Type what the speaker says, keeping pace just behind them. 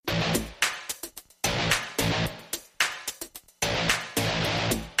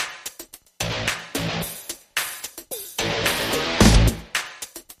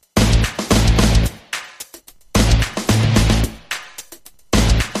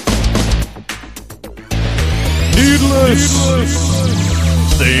Things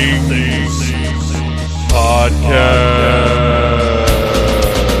Podcast.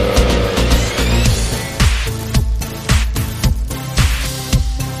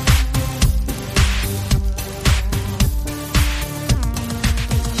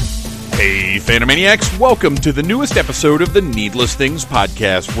 Hey, Phantomaniacs, welcome to the newest episode of the Needless Things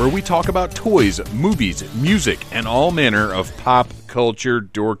Podcast, where we talk about toys, movies, music, and all manner of pop culture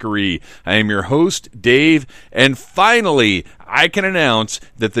dorkery. I am your host, Dave, and finally, I can announce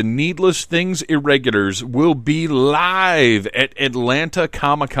that the Needless Things Irregulars will be live at Atlanta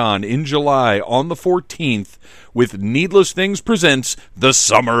Comic-Con in July on the 14th with Needless Things Presents The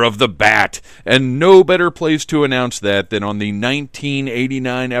Summer of the Bat. And no better place to announce that than on the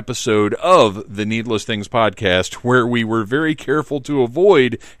 1989 episode of the Needless Things Podcast, where we were very careful to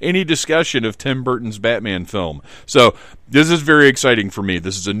avoid any discussion of Tim Burton's Batman film. So, this is very exciting for me.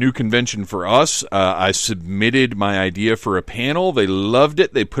 This is a new convention for us. I submitted my idea for a panel. They loved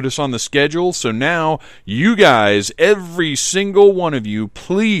it. They put us on the schedule. So now, you guys, every single one of you,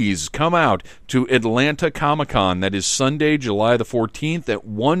 please come out to Atlanta Comic-Con. That is Sunday, July the 14th at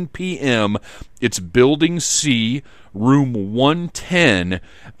 1 p.m. It's Building C, room 110.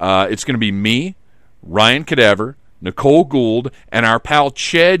 It's going to be me, Ryan Cadaver, Nicole Gould, and our pal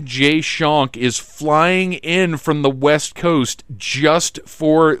Chad J. Shonk is flying in from the West Coast just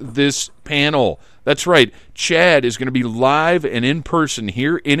for this panel. That's right, Chad is going to be live and in person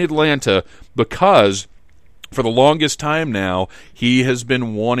here in Atlanta because for the longest time now, he has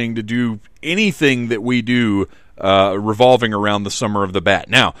been wanting to do anything that we do revolving around the Summer of the Bat.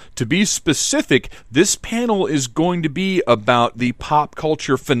 Now, to be specific, this panel is going to be about the pop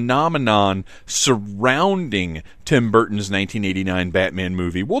culture phenomenon surrounding Tim Burton's 1989 Batman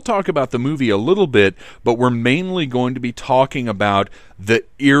movie. We'll talk about the movie a little bit, but we're mainly going to be talking about the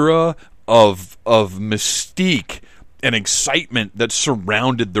era of mystique and excitement that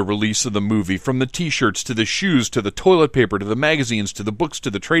surrounded the release of the movie, from the t-shirts to the shoes to the toilet paper to the magazines to the books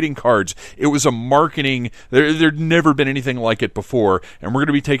to the trading cards. It was a marketing, there'd never been anything like it before, and we're going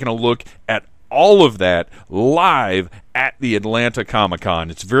to be taking a look at all of that live at the Atlanta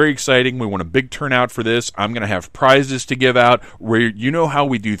Comic-Con. It's very exciting. We want a big turnout for this. I'm going to have prizes to give out. Where you know how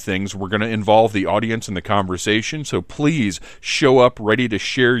we do things. We're going to involve the audience in the conversation, so please show up ready to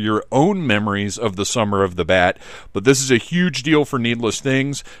share your own memories of the Summer of the Bat. But this is a huge deal for Needless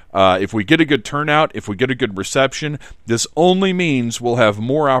Things. If we get a good turnout, if we get a good reception, this only means we'll have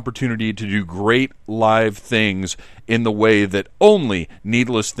more opportunity to do great live things in the way that only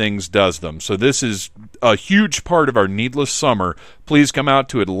Needless Things does them. So this is a huge part of our Needless Summer. Please come out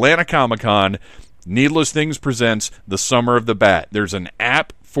to Atlanta Comic-Con. Needless Things presents The Summer of the Bat. There's an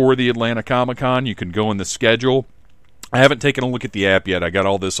app for the Atlanta Comic-Con. You can go in the schedule. I haven't taken a look at the app yet. I got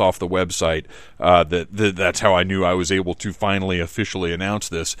all this off the website. That's how I knew I was able to finally officially announce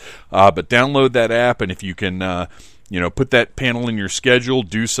this. But download that app, and if you can put that panel in your schedule,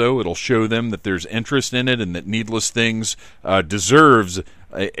 do so. It'll show them that there's interest in it and that Needless Things deserves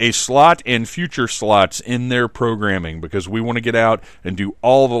a slot and future slots in their programming, because we want to get out and do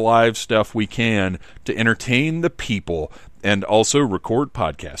all the live stuff we can to entertain the people and also record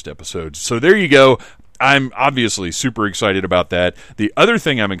podcast episodes. So there you go. I'm obviously super excited about that. The other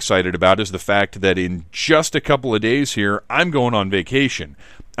thing I'm excited about is the fact that in just a couple of days here, I'm going on vacation.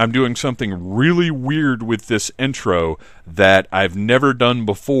 I'm doing something really weird with this intro that I've never done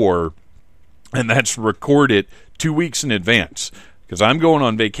before, and that's record it 2 weeks in advance. Because I'm going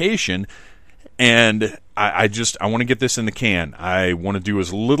on vacation, and I want to get this in the can. I want to do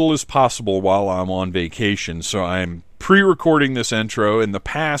as little as possible while I'm on vacation, so I'm pre-recording this intro. In the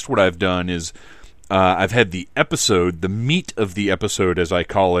past, what I've done is I've had the episode, the meat of the episode, as I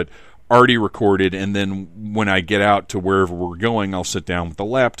call it, already recorded, and then when I get out to wherever we're going, I'll sit down with the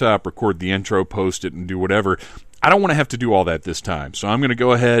laptop, record the intro, post it, and do whatever. I don't want to have to do all that this time, so I'm going to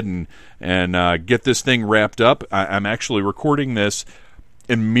go ahead and get this thing wrapped up. I'm actually recording this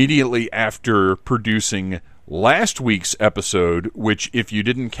immediately after producing last week's episode, which, if you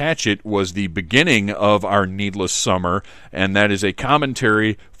didn't catch it, was the beginning of our Needless Summer, and that is a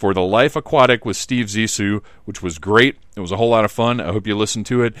commentary for The Life Aquatic with Steve Zissou, which was great. It was a whole lot of fun. I hope you listened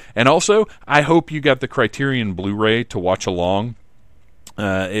to it. And also, I hope you got the Criterion Blu-ray to watch along.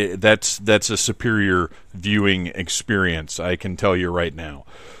 That's a superior viewing experience, I can tell you right now.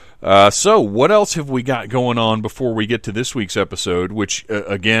 So what else have we got going on before we get to this week's episode, which,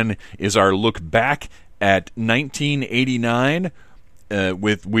 again, is our look back at 1989.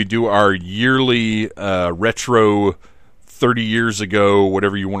 We do our yearly retro 30 years ago,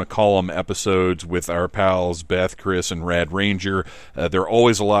 whatever you want to call them, episodes with our pals Beth, Chris, and Rad Ranger. They're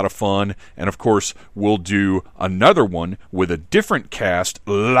always a lot of fun. And, of course, we'll do another one with a different cast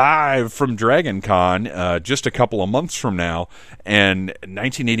live from Dragon Con just a couple of months from now. And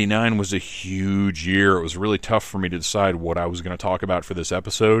 1989 was a huge year. It was really tough for me to decide what I was going to talk about for this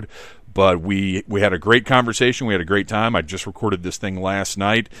episode. But we had a great conversation. We had a great time. I just recorded this thing last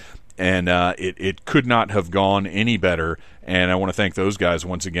night. And it could not have gone any better. And I want to thank those guys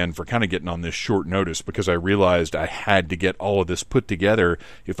once again for kind of getting on this short notice, because I realized I had to get all of this put together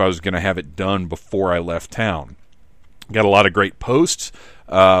if I was going to have it done before I left town. Got a lot of great posts.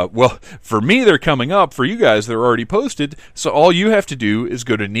 Well, for me, they're coming up. For you guys, they're already posted. So all you have to do is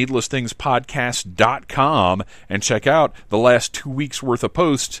go to needlessthingspodcast.com and check out the last 2 weeks' worth of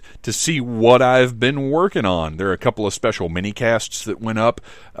posts to see what I've been working on. There are a couple of special mini-casts that went up,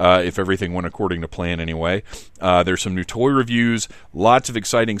 if everything went according to plan anyway. There's some new toy reviews, lots of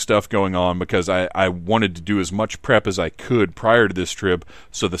exciting stuff going on, because I wanted to do as much prep as I could prior to this trip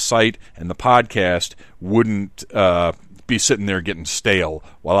so the site and the podcast wouldn't be sitting there getting stale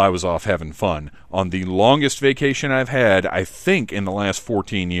while I was off having fun on the longest vacation I've had, I think, in the last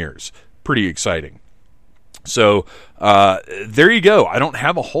 14 years. Pretty exciting. So there you go. I don't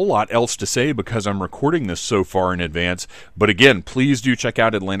have a whole lot else to say because I'm recording this so far in advance. But again, please do check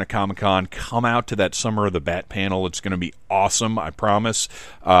out Atlanta Comic Con. Come out to that Summer of the Bat panel. It's going to be awesome, I promise.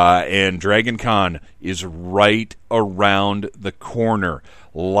 And Dragon Con is right around the corner.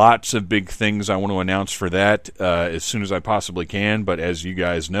 Lots of big things I want to announce for that as soon as I possibly can. But as you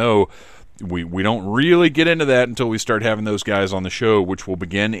guys know, we don't really get into that until we start having those guys on the show, which will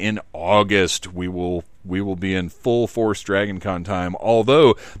begin in August. We will be in full force Dragon Con time,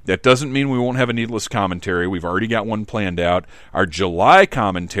 although that doesn't mean we won't have a Needless commentary. We've already got one planned out. Our July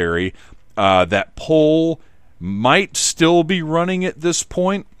commentary, that poll might still be running at this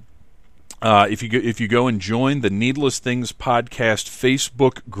point. If you go and join the Needless Things Podcast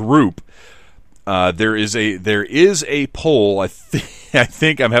Facebook group, there is a poll. I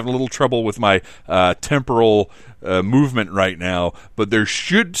think I'm having a little trouble with my temporal movement right now, but there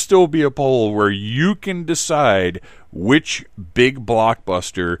should still be a poll where you can decide which big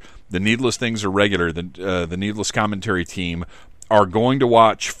blockbuster the Needless Things are regular, the Needless commentary team, are going to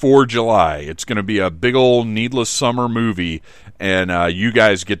watch for July. It's going to be a big old Needless summer movie, and you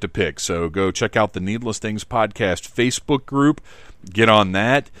guys get to pick. So go check out the Needless Things Podcast Facebook group. Get on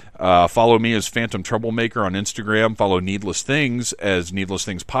that. Follow me as Phantom Troublemaker on Instagram. Follow Needless Things as Needless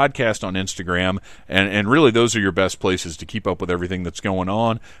Things Podcast on Instagram. And really, those are your best places to keep up with everything that's going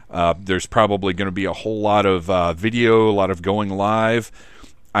on. There's probably going to be a whole lot of video, a lot of going live.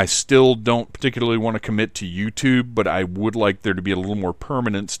 I still don't particularly want to commit to YouTube, but I would like there to be a little more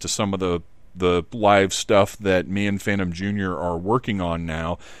permanence to some of the live stuff that me and Phantom Jr. are working on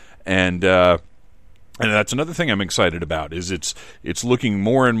now. And that's another thing I'm excited about, is it's looking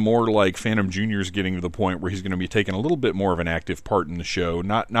more and more like Phantom Jr. is getting to the point where he's going to be taking a little bit more of an active part in the show.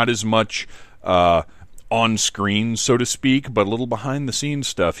 Not as much on screen, so to speak, but a little behind the scenes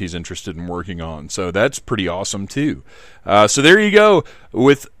stuff he's interested in working on. So that's pretty awesome too. So there you go.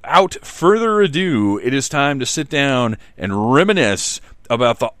 Without further ado, it is time to sit down and reminisce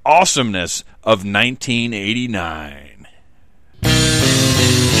about the awesomeness of 1989.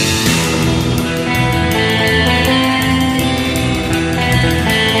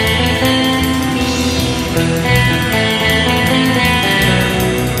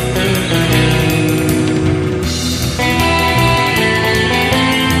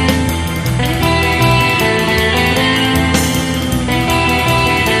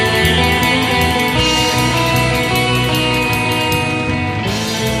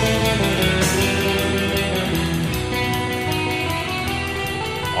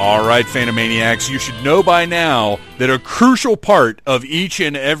 All right, Phantomaniacs, you should know by now that a crucial part of each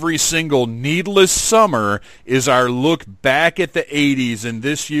and every single Needless summer is our look back at the 80s. And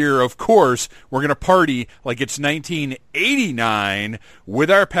this year, of course, we're going to party like it's 1989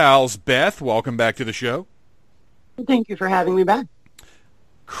 with our pals. Beth, welcome back to the show. Thank you for having me back.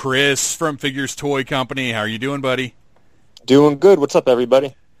 Chris from Figures Toy Company, how are you doing, buddy? Doing good. What's up,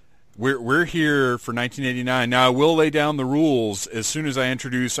 everybody? We're here for 1989. Now, I will lay down the rules as soon as I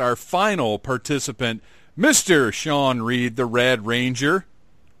introduce our final participant, Mr. Sean Reed, the Rad Ranger.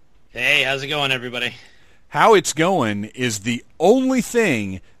 Hey, how's it going, everybody? How it's going is the only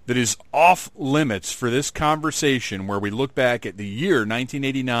thing that is off limits for this conversation, where we look back at the year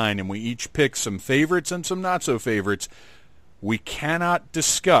 1989 and we each pick some favorites and some not-so-favorites. We cannot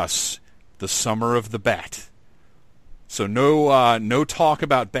discuss the Summer of the Bat. So no talk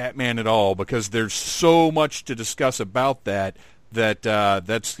about Batman at all, because there's so much to discuss about that. That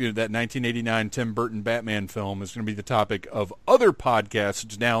 1989 Tim Burton Batman film is going to be the topic of other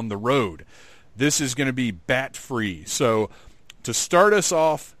podcasts down the road. This is going to be bat-free. So to start us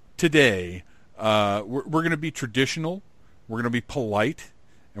off today, we're going to be traditional, we're going to be polite,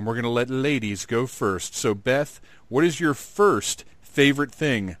 and we're going to let ladies go first. So Beth, what is your first favorite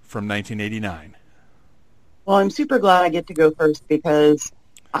thing from 1989? Well, I'm super glad I get to go first because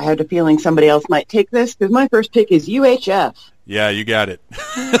I had a feeling somebody else might take this, because my first pick is UHF. Yeah, you got it.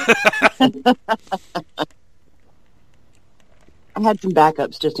 I had some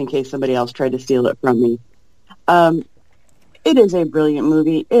backups just in case somebody else tried to steal it from me. It is a brilliant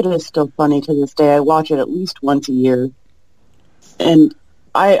movie. It is still funny to this day. I watch it at least once a year. And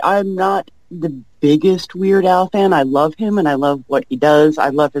I'm not the biggest Weird Al fan. I love him and I love what he does. I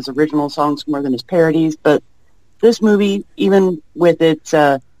love his original songs more than his parodies. But this movie, even with its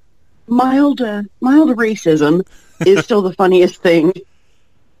mild racism, is still the funniest thing.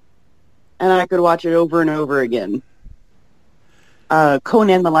 And I could watch it over and over again.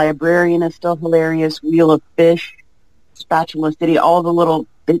 Conan the Librarian is still hilarious. Wheel of Fish, Spatula City, all the little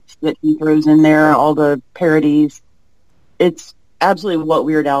bits that he throws in there, all the parodies. It's absolutely what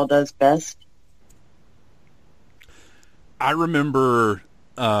Weird Al does best. I remember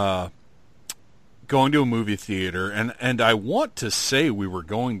going to a movie theater, and I want to say we were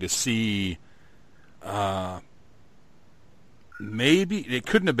going to see... maybe it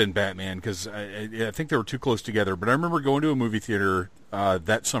couldn't have been Batman, because I think they were too close together. But I remember going to a movie theater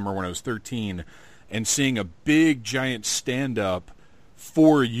that summer when I was 13 and seeing a big, giant stand-up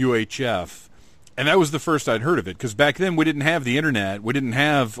for UHF. And that was the first I'd heard of it, because back then we didn't have the internet. We didn't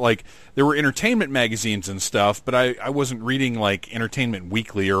have, there were entertainment magazines and stuff, but I wasn't reading, Entertainment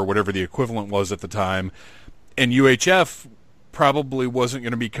Weekly or whatever the equivalent was at the time. And UHF probably wasn't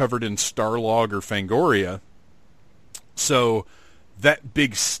going to be covered in Starlog or Fangoria. So that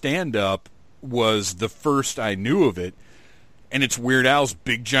big stand-up was the first I knew of it, and it's Weird Al's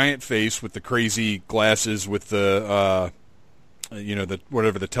big giant face with the crazy glasses with the,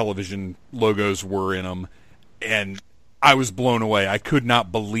 whatever the television logos were in them, and I was blown away. I could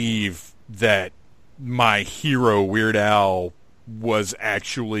not believe that my hero Weird Al was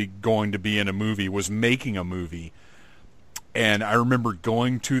actually going to be in a movie, was making a movie. And I remember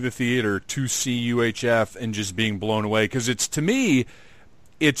going to the theater to see UHF and just being blown away, because to me,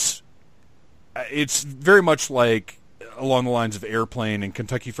 it's very much like along the lines of Airplane and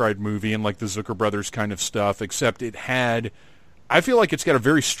Kentucky Fried Movie and the Zucker Brothers kind of stuff, except I feel like it's got a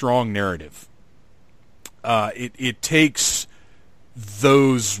very strong narrative. It takes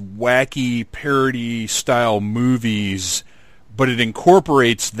those wacky parody style movies, but it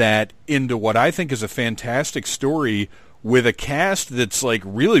incorporates that into what I think is a fantastic story with a cast that's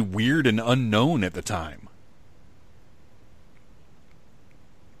really weird and unknown at the time.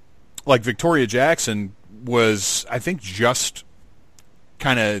 Victoria Jackson was, I think, just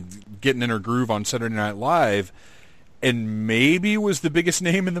kind of getting in her groove on Saturday Night Live, and maybe was the biggest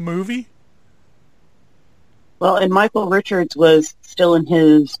name in the movie. Well, and Michael Richards was still in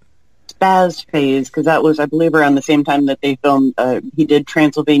his spaz phase, because that was, I believe, around the same time that they filmed, he did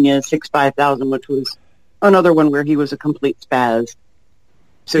Transylvania 65000, which was another one where he was a complete spaz.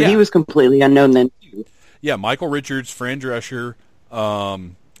 So yeah. He was completely unknown then, too. Yeah, Michael Richards, Fran Drescher,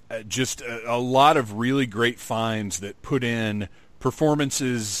 just a lot of really great finds that put in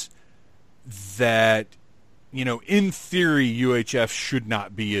performances that, in theory, UHF should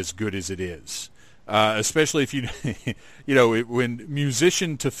not be as good as it is. Especially if when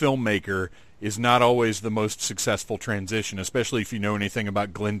musician to filmmaker is not always the most successful transition, especially if you know anything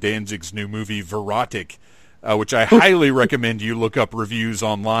about Glenn Danzig's new movie, Verotic, which I highly recommend you look up reviews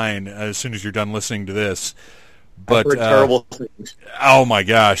online as soon as you're done listening to this. But I've heard terrible things. Oh my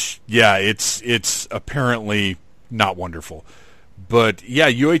gosh, yeah, it's apparently not wonderful. But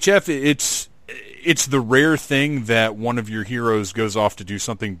yeah, UHF, it's the rare thing that one of your heroes goes off to do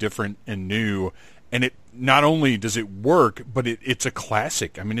something different and new, and it not only does it work, but it's a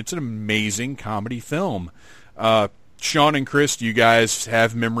classic. I mean, it's an amazing comedy film. Sean and Chris, do you guys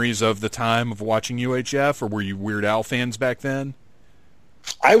have memories of the time of watching UHF, or were you Weird Al fans back then?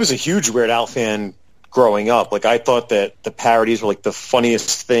 I was a huge Weird Al fan growing up. I thought that the parodies were the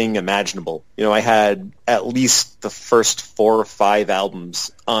funniest thing imaginable. I had at least the first 4 or 5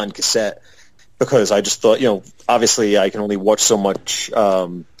 albums on cassette, because I just thought, obviously I can only watch so much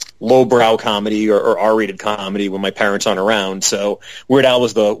lowbrow comedy or R-rated comedy when my parents aren't around. So Weird Al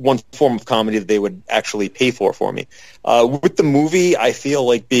was the one form of comedy that they would actually pay for me. With the movie, I feel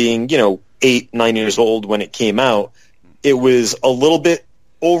like being, 8, 9 years old when it came out, it was a little bit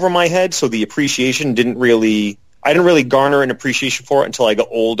over my head, so the appreciation I didn't really garner an appreciation for it until I got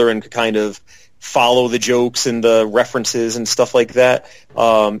older and could kind of follow the jokes and the references and stuff like that.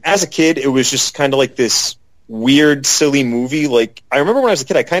 As a kid, it was just kind of like this weird, silly movie. Like, I remember when I was a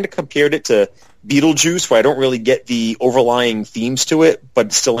kid, I kind of compared it to Beetlejuice, where I don't really get the overlying themes to it, but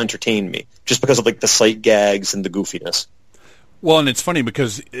it still entertained me, just because of like the sight gags and the goofiness. Well, and it's funny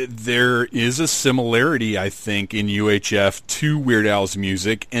because there is a similarity, I think, in UHF to Weird Al's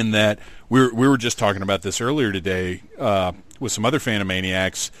music, in that we were just talking about this earlier today with some other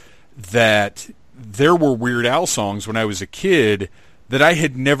Phantomaniacs, that there were Weird Al songs when I was a kid that I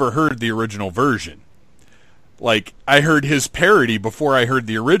had never heard the original version. Like, I heard his parody before I heard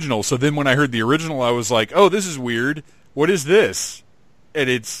the original, so then when I heard the original, I was like, oh, this is weird. What is this? And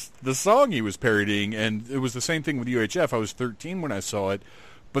it's the song he was parodying, and it was the same thing with UHF. I was 13 when I saw it,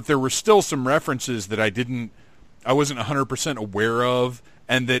 but there were still some references that I wasn't 100% aware of,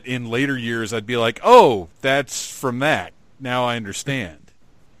 and that in later years I'd be like, oh, that's from that. Now I understand.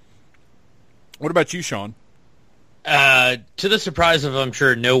 What about you, Sean? To the surprise of, I'm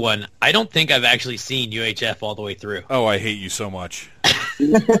sure, no one, I don't think I've actually seen UHF all the way through. Oh, I hate you so much.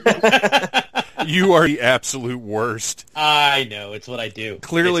 You are the absolute worst. I know, it's what I do.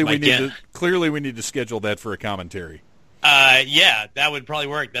 Clearly we need to schedule that for a commentary. Yeah, that would probably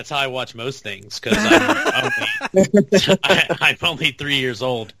work. That's how I watch most things, because I'm only 3 years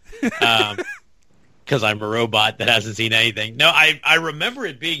old. Because I'm a robot that hasn't seen anything. No, I remember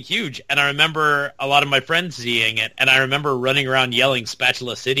it being huge, and I remember a lot of my friends seeing it, and I remember running around yelling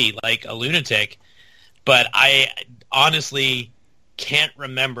Spatula City like a lunatic, but I honestly can't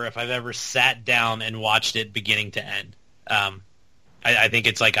remember if I've ever sat down and watched it beginning to end. I think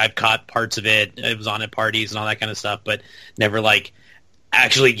it's like I've caught parts of it. It was on at parties and all that kind of stuff, but never like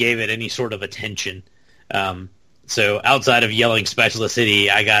actually gave it any sort of attention. So outside of yelling Spatula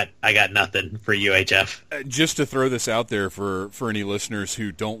City, I got nothing for UHF. Just to throw this out there for any listeners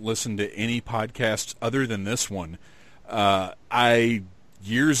who don't listen to any podcasts other than this one, I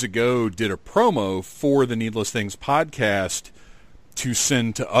years ago did a promo for the Needless Things podcast to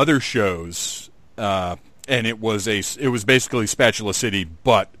send to other shows, and it was basically Spatula City,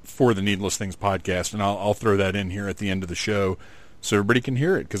 but for the Needless Things podcast, and I'll throw that in here at the end of the show so everybody can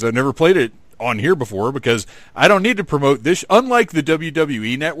hear it, because I've never played it on here before, because I don't need to promote this. Unlike the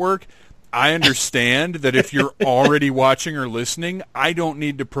WWE Network, I understand that if you're already watching or listening, I don't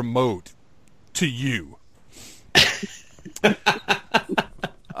need to promote to you.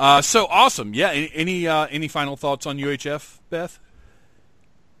 So awesome. Yeah. Any final thoughts on UHF, Beth?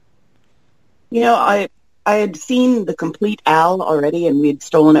 You know, I had seen The Complete Al already, and we had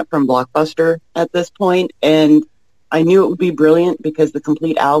stolen it from Blockbuster at this point, and I knew it would be brilliant because The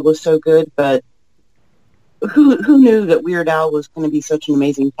Complete Al was so good, but who knew that Weird Al was going to be such an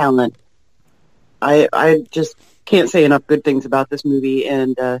amazing talent? I just can't say enough good things about this movie,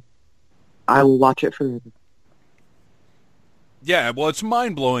 and I will watch it forever. Yeah, well, it's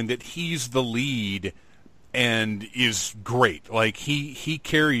mind-blowing that he's the lead and is great. Like, he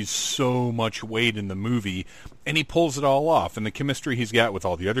carries so much weight in the movie, and he pulls it all off. And the chemistry he's got with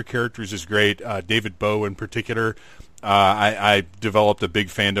all the other characters is great. David Bowe in particular, I developed a big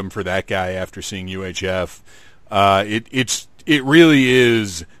fandom for that guy after seeing UHF. It really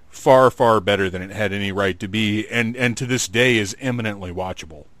is far, far better than it had any right to be, and to this day is eminently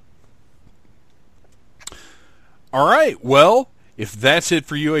watchable. All right, well, if that's it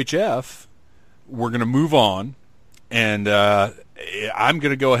for UHF, we're going to move on, and I'm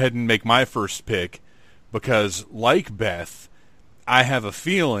going to go ahead and make my first pick, because like Beth, I have a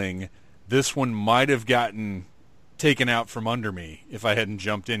feeling this one might have gotten taken out from under me if I hadn't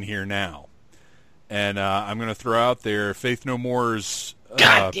jumped in here now. And I'm going to throw out there Faith No More's...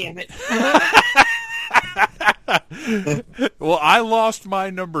 God damn it. Well, I lost my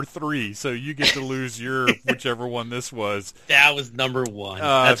number 3, so you get to lose your whichever one this was. That was number 1.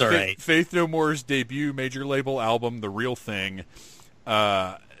 That's all right. Faith No More's debut major label album, The Real Thing.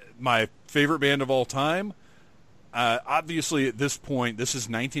 My favorite band of all time. Obviously, at this point, this is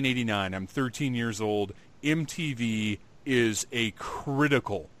 1989. I'm 13 years old. MTV is a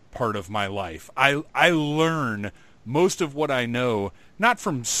critical part of my life. I learn most of what I know, not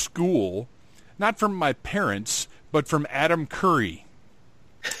from school, not from my parents, but from Adam Curry.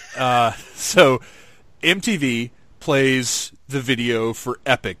 So MTV plays the video for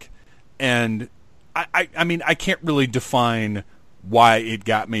Epic, and I mean, I can't really define why it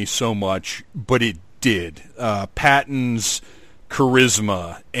got me so much, but it did. Patton's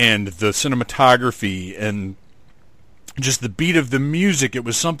charisma and the cinematography and just the beat of the music, it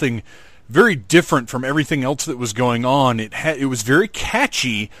was something very different from everything else that was going on. It was very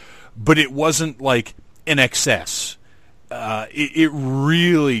catchy, but it wasn't like in excess. It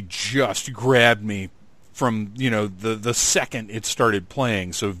really just grabbed me from the second it started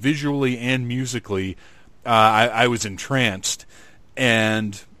playing. So visually and musically, I was entranced,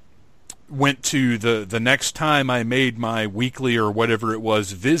 and went to the next time I made my weekly or whatever it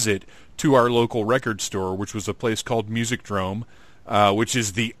was visit to our local record store, which was a place called Music Drome, which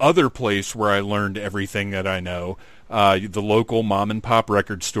is the other place where I learned everything that I know. The local mom and pop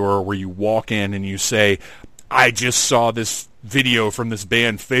record store where you walk in and you say, I just saw this video from this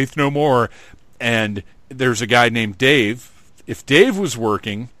band Faith No More, and there's a guy named Dave. If Dave was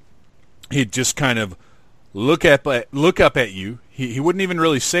working, he'd just kind of look up at you. He wouldn't even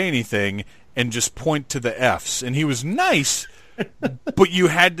really say anything and just point to the F's. And he was nice, but you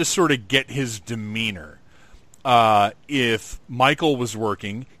had to sort of get his demeanor. If Michael was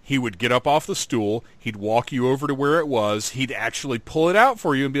working, he would get up off the stool, he'd walk you over to where it was, he'd actually pull it out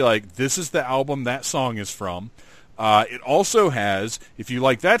for you and be like, this is the album that song is from. It also has, if you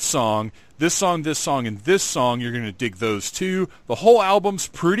like that song, this song, and this song, you're going to dig those too. The whole album's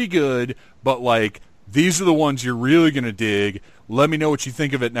pretty good, but like, these are the ones you're really going to dig. Let me know what you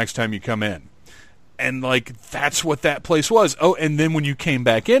think of it next time you come in. And like, that's what that place was. Oh, and then when you came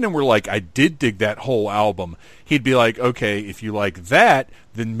back in and were like, I did dig that whole album, he'd be like, okay, if you like that,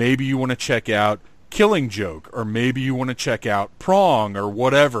 then maybe you want to check out Killing Joke, or maybe you want to check out Prong, or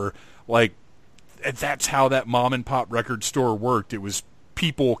whatever. Like, that's how that mom and pop record store worked. It was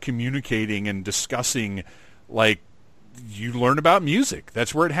people communicating and discussing, like, you learn about music.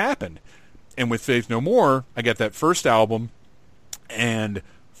 That's where it happened. And with Faith No More, I got that first album, and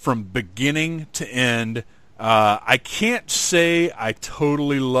from beginning to end, I can't say I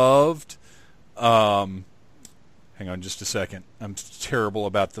totally loved. Hang on just a second. I'm terrible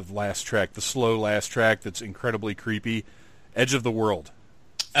about the last track, the slow last track that's incredibly creepy. Edge of the World.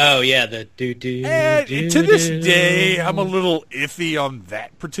 Oh, yeah, the do-do. To this day, I'm a little iffy on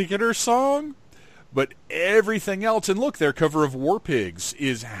that particular song. But everything else, and look, their cover of War Pigs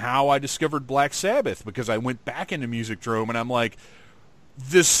is how I discovered Black Sabbath, because I went back into Music Drome and I'm like,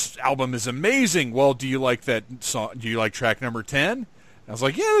 this album is amazing. Well, do you like that song? Do you like track number 10? I was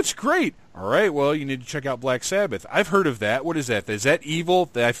like, yeah, that's great. All right, well, you need to check out Black Sabbath. I've heard of that. What is that? Is that evil?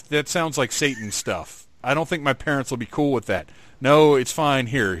 That sounds like Satan stuff. I don't think my parents will be cool with that. No, it's fine.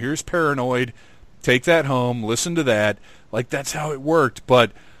 Here's Paranoid. Take that home. Listen to that. Like, that's how it worked.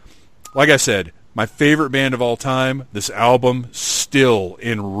 But like I said, my favorite band of all time, this album, still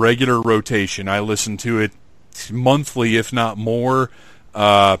in regular rotation. I listen to it monthly, if not more.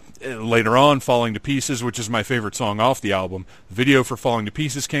 Later on, Falling to Pieces, which is my favorite song off the album. The video for Falling to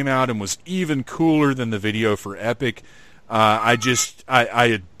Pieces came out and was even cooler than the video for Epic. I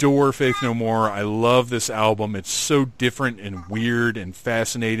adore Faith No More. I love this album. It's so different and weird and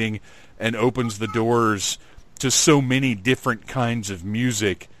fascinating, and opens the doors to so many different kinds of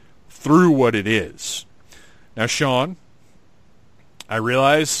music through what it is. Now, Sean, I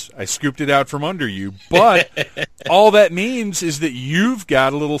realize I scooped it out from under you, but all that means is that you've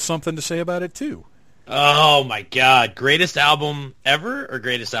got a little something to say about it too. Oh my God. Greatest album ever or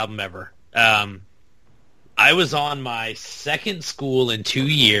greatest album ever? I was on my second school in 2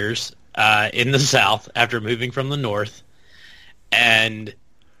 years in the South after moving from the North, and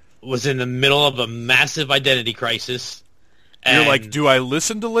was in the middle of a massive identity crisis. You're like, do I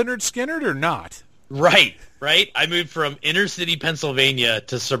listen to Lynyrd Skynyrd or not? Right. I moved from inner city Pennsylvania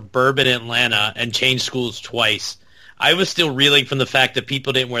to suburban Atlanta and changed schools twice. I was still reeling from the fact that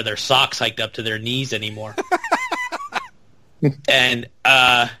people didn't wear their socks hiked up to their knees anymore. And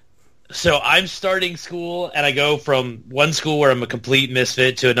so I'm starting school, and I go from one school where I'm a complete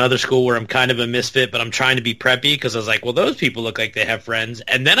misfit to another school where I'm kind of a misfit, but I'm trying to be preppy because I was like, well, those people look like they have friends.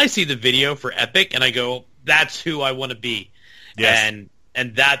 And then I see the video for Epic, and I go, that's who I want to be. Yes.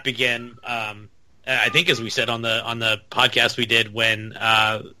 And that began, I think, as we said on the podcast we did when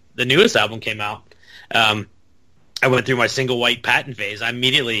the newest album came out. I went through my single white patent phase.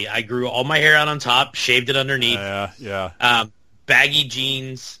 I grew all my hair out on top, shaved it underneath. Yeah. Baggy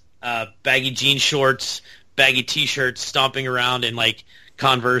jeans, baggy jean shorts, baggy T-shirts, stomping around in like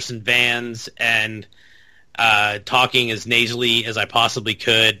Converse and Vans, and talking as nasally as I possibly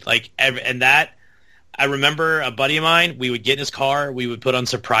could. I remember a buddy of mine, we would get in his car, we would put on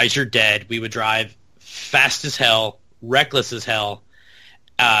Surprise You're Dead, we would drive fast as hell, reckless as hell,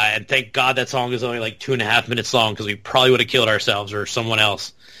 and thank God that song is only like 2.5 minutes long, because we probably would have killed ourselves or someone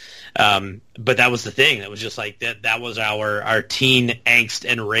else. But that was the thing. That was just like that was our teen angst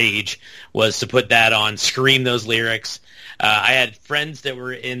and rage, was to put that on, scream those lyrics. I had friends that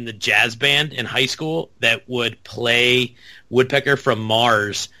were in the jazz band in high school that would play Woodpecker from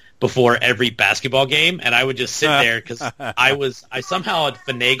Mars before every basketball game, and I would just sit there because I somehow had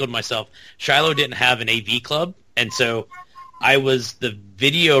finagled myself. Shiloh didn't have an AV club, and so I was the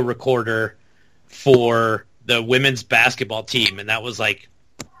video recorder for the women's basketball team, and that was like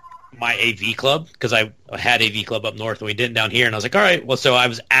my AV club because I had AV club up north and we didn't down here, and I was like, all right, well, so I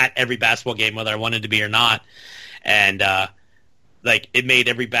was at every basketball game whether I wanted to be or not, and like it made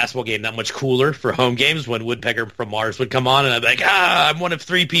every basketball game that much cooler for home games when Woodpecker from Mars would come on, and I'd be like, I'm one of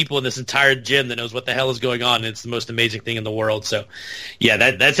 3 people in this entire gym that knows what the hell is going on, and it's the most amazing thing in the world. So yeah,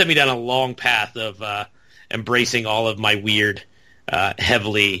 that sent me down a long path of embracing all of my weird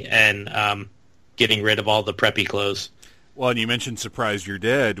heavily and getting rid of all the preppy clothes. Well, and you mentioned Surprise You're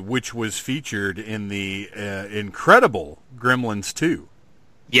Dead, which was featured in the incredible Gremlins 2.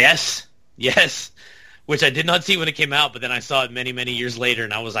 Yes, which I did not see when it came out, but then I saw it many, many years later,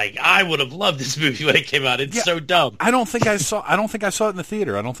 and I was like, I would have loved this movie when it came out. It's so dumb. I don't think I saw it in the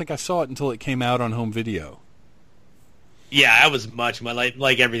theater. I don't think I saw it until it came out on home video. Yeah, I was much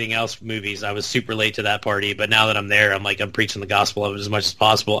like everything else movies. I was super late to that party, but now that I'm there, I'm preaching the gospel of it as much as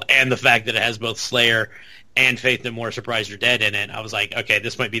possible. And the fact that it has both Slayer and Faith No More, Surprise You're Dead in it, I was like, okay,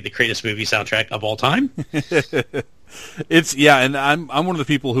 this might be the greatest movie soundtrack of all time. And I'm one of the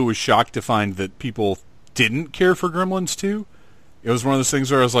people who was shocked to find that people didn't care for Gremlins 2. It was one of those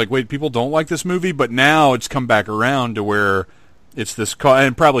things where I was like, wait, people don't like this movie, but now it's come back around to where it's this,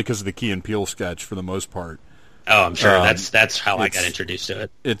 and probably because of the Key and Peele sketch for the most part. Oh, I'm sure that's how I got introduced to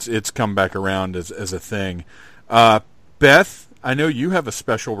it. It's come back around as a thing. Beth, I know you have a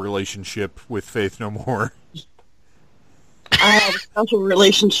special relationship with Faith No More. I have a special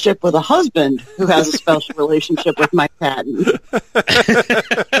relationship with a husband who has a special relationship with Mike Patton.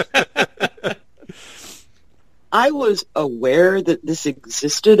 I was aware that this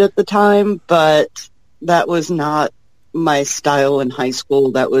existed at the time, but that was not my style in high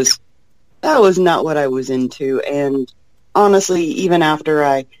school. That was not what I was into. And honestly, even after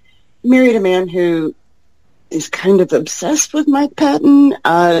I married a man who is kind of obsessed with Mike Patton,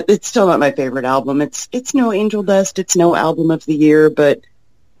 it's still not my favorite album. It's no Angel Dust. It's no album of the year. But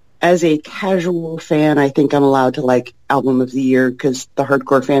as a casual fan, I think I'm allowed to like album of the year because the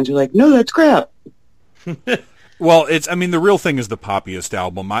hardcore fans are like, no, that's crap. Well, the Real Thing is the poppiest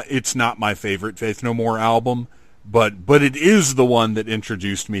album. It's not my favorite Faith No More album, but it is the one that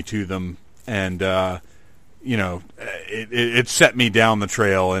introduced me to them. And, it set me down the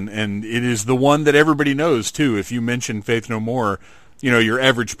trail, and it is the one that everybody knows, too. If you mention Faith No More, your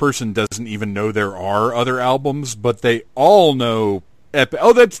average person doesn't even know there are other albums, but they all know Epic.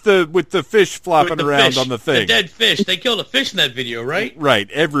 Oh, that's with the fish flopping around on the thing. The dead fish. They killed a fish in that video, right? Right.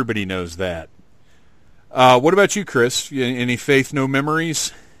 Everybody knows that. What about you, Chris? Any Faith No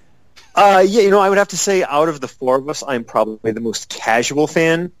memories? I would have to say out of the 4 of us, I'm probably the most casual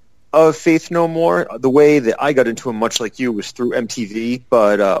fan of Faith No More. The way that I got into them, much like you, was through MTV.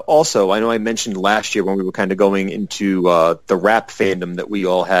 But also, I know I mentioned last year when we were kind of going into the rap fandom that we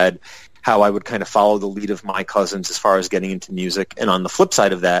all had, how I would kind of follow the lead of my cousins as far as getting into music. And on the flip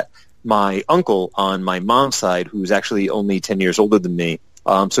side of that, my uncle on my mom's side, who's actually only 10 years older than me,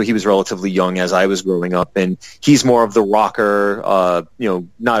 so he was relatively young as I was growing up, and he's more of the rocker,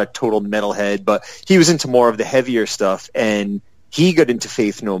 not a total metalhead, but he was into more of the heavier stuff, and he got into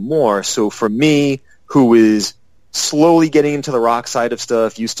Faith No More. So for me, who is slowly getting into the rock side of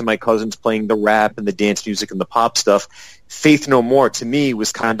stuff, used to my cousins playing the rap and the dance music and the pop stuff, Faith No More to me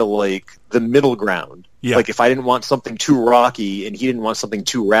was kind of like the middle ground. Yeah. Like if I didn't want something too rocky and he didn't want something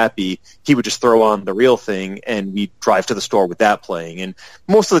too rappy, he would just throw on The Real Thing and we'd drive to the store with that playing. And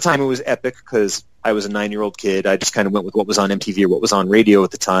most of the time it was Epic because I was a 9-year-old kid. I just kind of went with what was on MTV or what was on radio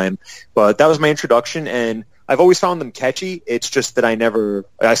at the time. But that was my introduction, and I've always found them catchy. It's just that I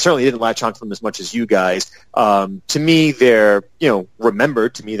certainly didn't latch onto them as much as you guys. To me, they're,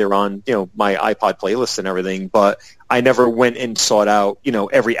 remembered. To me, they're on, my iPod playlist and everything, but I never went and sought out,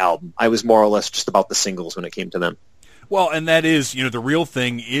 every album. I was more or less just about the singles when it came to them. Well, and that is, The Real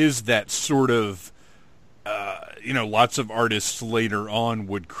Thing is that sort of, lots of artists later on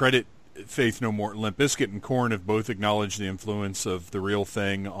would credit Faith No More. Limp Bizkit and Korn have both acknowledged the influence of The Real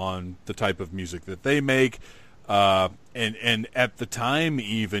Thing on the type of music that they make. And at the time,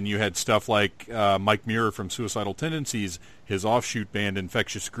 even, you had stuff like Mike Muir from Suicidal Tendencies, his offshoot band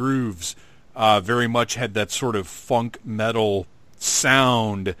Infectious Grooves, very much had that sort of funk metal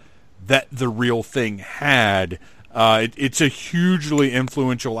sound that The Real Thing had. It's a hugely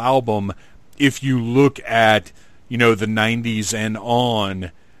influential album if you look at, the 90s and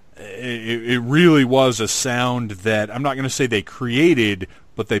on. it really was a sound that I'm not going to say they created,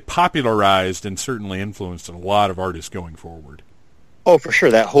 but they popularized and certainly influenced a lot of artists going forward. Oh, for sure.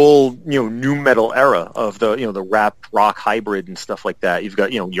 That whole, new metal era of the, the rap rock hybrid and stuff like that. You've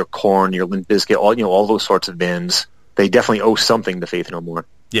got, your Korn, your Limp Bizkit, all those sorts of bands. They definitely owe something to Faith No More.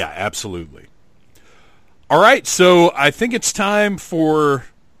 Yeah, absolutely. All right, so I think it's time for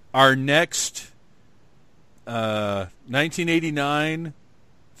our next 1989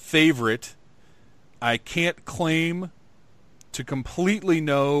 favorite. I can't claim to completely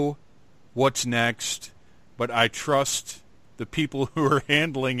know what's next, but I trust the people who are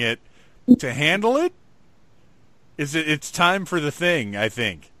handling it to handle it. It's time for the thing, I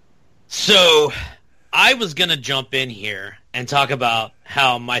think. So I was going to jump in here and talk about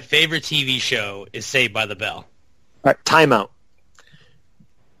how my favorite TV show is Saved by the Bell. All right, time out.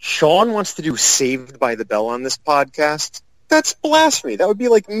 Sean wants to do Saved by the Bell on this podcast. That's blasphemy. That would be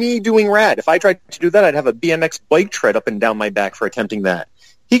like me doing Rad. If I tried to do that, I'd have a BMX bike tread up and down my back for attempting that.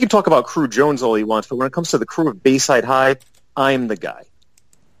 He can talk about Crew Jones all he wants, but when it comes to the crew of Bayside High, I'm the guy.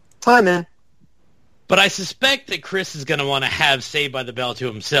 Time in. But I suspect that Chris is going to want to have Saved by the Bell to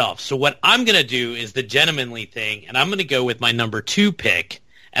himself. So what I'm going to do is the gentlemanly thing, and I'm going to go with my number 2 pick,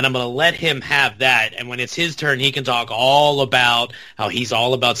 and I'm going to let him have that. And when it's his turn, he can talk all about how he's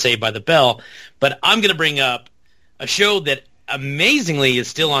all about Saved by the Bell. But I'm going to bring up a show that amazingly is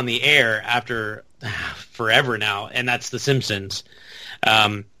still on the air after forever now, and that's The Simpsons.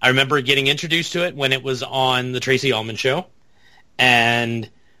 I remember getting introduced to it when it was on the Tracy Ullman Show, and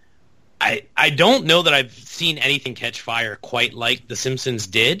I don't know that I've seen anything catch fire quite like The Simpsons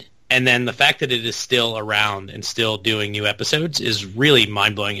did, and then the fact that it is still around and still doing new episodes is really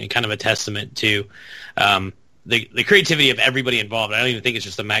mind-blowing and kind of a testament to the creativity of everybody involved. I don't even think it's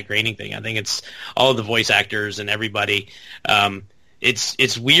just a Matt Groening thing. I think it's all of the voice actors and everybody.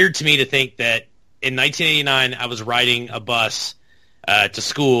 It's weird to me to think that in 1989 I was riding a bus to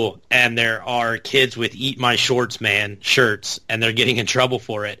school, and there are kids with "Eat My Shorts, Man" shirts, and they're getting in trouble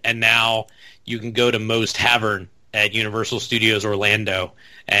for it. And now you can go to Moe's Tavern at Universal Studios Orlando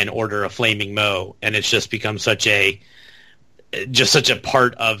and order a Flaming Moe, and it's just become such a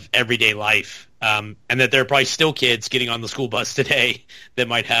part of everyday life. And that there are probably still kids getting on the school bus today that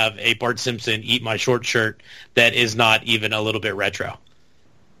might have a Bart Simpson "Eat My Shorts" shirt that is not even a little bit retro.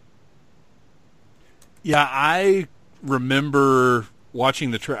 Yeah, I remember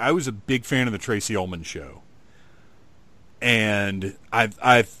watching I was a big fan of the Tracy Ullman Show, and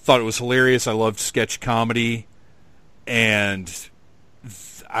I thought it was hilarious. I loved sketch comedy, and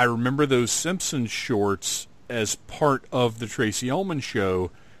I remember those Simpsons shorts as part of the Tracy Ullman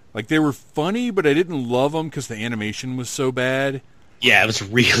Show. Like, they were funny, but I didn't love them because the animation was so bad. Yeah, it was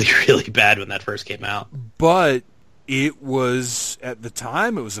really, really bad when that first came out. But it was, at the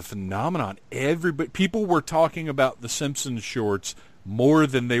time, it was a phenomenon. People were talking about the Simpsons shorts more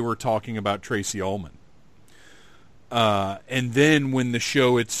than they were talking about Tracy Ullman. And then when the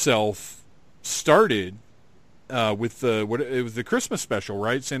show itself started with it was the Christmas special,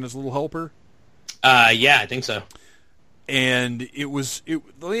 right? Santa's Little Helper? Yeah, I think so. And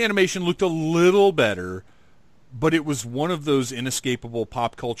the animation looked a little better, but it was one of those inescapable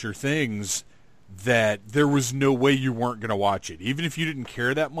pop culture things that there was no way you weren't going to watch it. Even if you didn't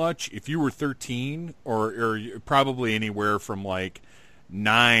care that much, if you were 13 or probably anywhere from like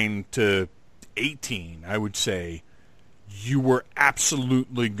 9 to 18, I would say, you were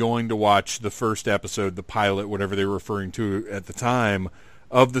absolutely going to watch the first episode, the pilot, whatever they were referring to at the time,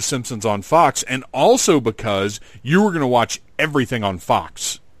 of The Simpsons on Fox, and also because you were going to watch everything on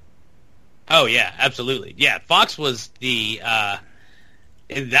Fox. Oh, yeah, absolutely. Yeah, Fox was that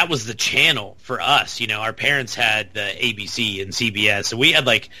was the channel for us. Our parents had the ABC and CBS, and we had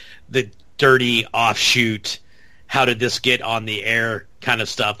like the dirty offshoot, how did this get on the air kind of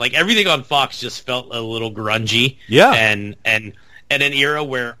stuff. Like, everything on Fox just felt a little grungy. Yeah. And an era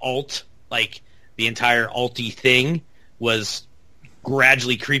where the entire alty thing was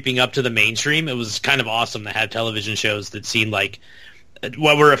gradually creeping up to the mainstream. It was kind of awesome to have television shows that seemed like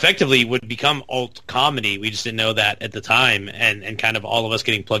what were effectively would become alt comedy. We just didn't know that at the time, and kind of all of us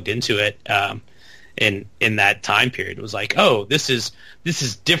getting plugged into it in that time period. It was like, oh, this is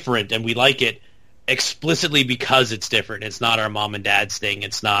different, and we like it explicitly because it's different. It's not our mom and dad's thing.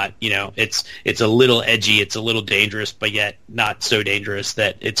 It's not, it's a little edgy, it's a little dangerous, but yet not so dangerous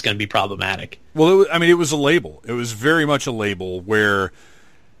that it's going to be problematic. Well, it was a label. It was very much a label where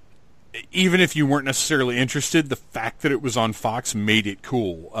even if you weren't necessarily interested, the fact that it was on Fox made it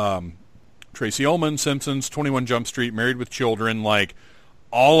cool. Tracy Ullman, Simpsons, 21 Jump Street, Married with Children, like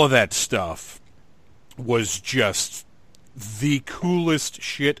all of that stuff was just the coolest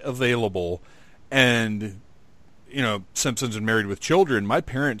shit available. And, you know, Simpsons and Married with Children, my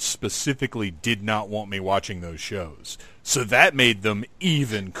parents specifically did not want me watching those shows. So that made them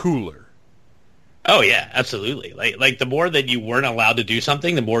even cooler. Oh, yeah, absolutely. Like the more that you weren't allowed to do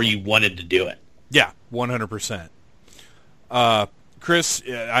something, the more you wanted to do it. Yeah, 100%. Chris,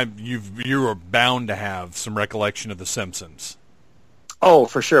 you are bound to have some recollection of The Simpsons. Oh,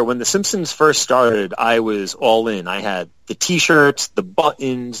 for sure. When The Simpsons first started, I was all in. I had the T-shirts, the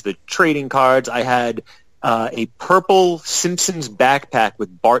buttons, the trading cards. I had a purple Simpsons backpack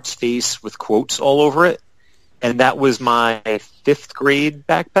with Bart's face with quotes all over it. And that was my 5th grade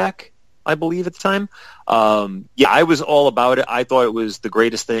backpack, I believe, at the time. I was all about it. I thought it was the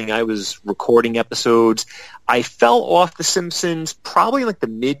greatest thing. I was recording episodes. I fell off The Simpsons probably in like the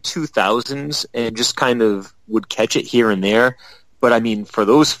mid-2000s and just kind of would catch it here and there. But, I mean, for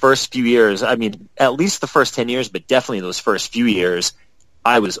those first few years, I mean, at least the first 10 years, but definitely those first few years,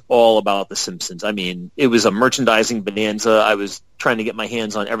 I was all about The Simpsons. I mean, it was a merchandising bonanza. I was trying to get my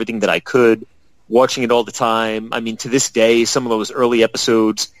hands on everything that I could, watching it all the time. I mean, to this day, some of those early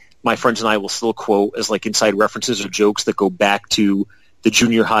episodes, my friends and I will still quote as like inside references or jokes that go back to the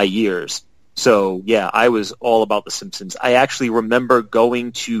junior high years. So, yeah, I was all about The Simpsons. I actually remember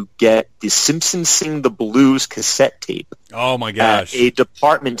going to get the Simpsons Sing the Blues cassette tape. Oh, my gosh. At a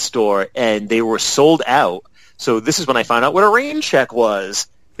department store, and they were sold out. So this is when I found out what a rain check was.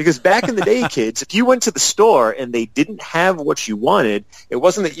 Because back in the day, kids, if you went to the store and they didn't have what you wanted, it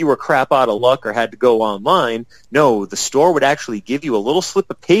wasn't that you were crap out of luck or had to go online. No, the store would actually give you a little slip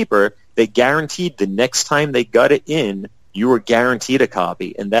of paper that guaranteed the next time they got it in, you were guaranteed a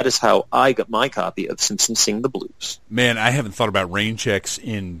copy, and that is how I got my copy of Simpsons Sing the Blues. Man, I haven't thought about rain checks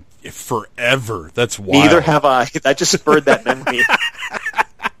in forever. That's wild. Neither have I. That just spurred that memory.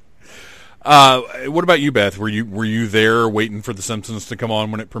 What about you, Beth? Were you there waiting for The Simpsons to come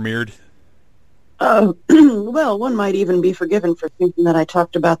on when it premiered? Well, one might even be forgiven for thinking that I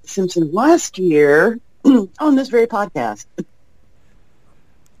talked about The Simpsons last year on this very podcast.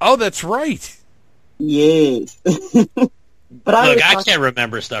 Oh, that's right. Yes. But I can't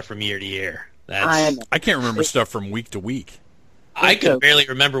remember stuff from year to year. I can't remember stuff from week to week. I could barely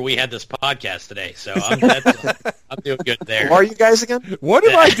remember we had this podcast today, so I'm doing good there. Who are you guys again? What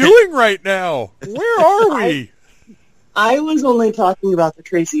am I doing right now? Where are we? I was only talking about the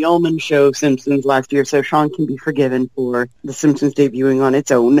Tracy Ullman show Simpsons last year, so Sean can be forgiven for The Simpsons debuting on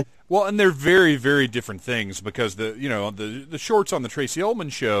its own. Well, and they're very, very different things because the shorts on the Tracy Ullman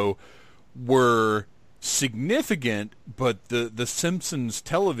show were significant, but the Simpsons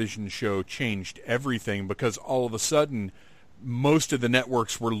television show changed everything because all of a sudden most of the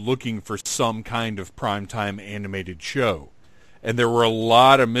networks were looking for some kind of primetime animated show. And there were a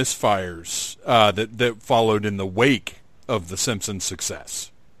lot of misfires that followed in the wake of the Simpsons'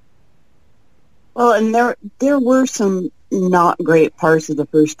 success. Well, and there were some not great parts of the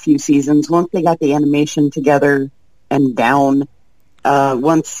first few seasons. Once they got the animation together and down,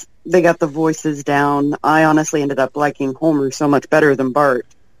 once they got the voices down, I honestly ended up liking Homer so much better than Bart.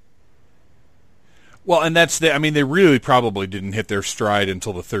 Well, and they really probably didn't hit their stride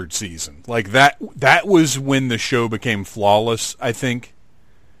until the 3rd season. Like that was when the show became flawless, I think.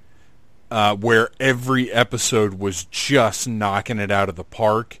 Where every episode was just knocking it out of the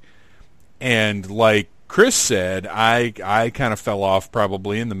park. And like Chris said, I kind of fell off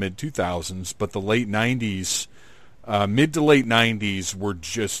probably in the mid-2000s, but the late 90s, mid to late 90s were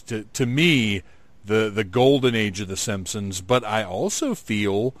just, to me, the golden age of The Simpsons. But I also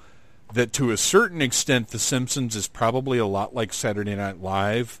feel that to a certain extent, The Simpsons is probably a lot like Saturday Night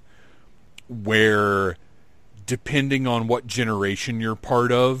Live, where depending on what generation you're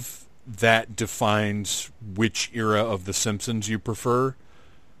part of, that defines which era of The Simpsons you prefer.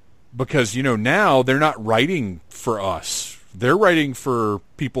 Because, now they're not writing for us. They're writing for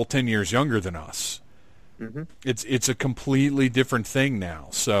people 10 years younger than us. Mm-hmm. It's a completely different thing now.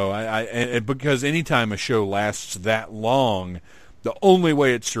 So because anytime a show lasts that long, the only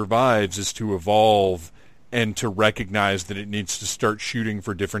way it survives is to evolve and to recognize that it needs to start shooting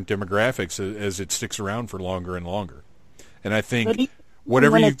for different demographics as it sticks around for longer and longer. And I think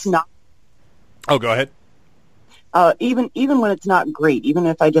whatever you... It's not... Oh, go ahead. Even when it's not great, even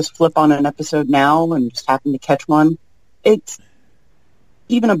if I just flip on an episode now and just happen to catch one,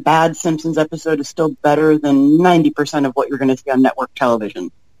 even a bad Simpsons episode is still better than 90% of what you're going to see on network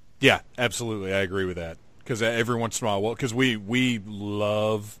television. Yeah, absolutely. I agree with that. Because every once in a while, because we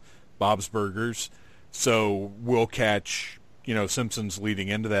love Bob's Burgers, so we'll catch, Simpsons leading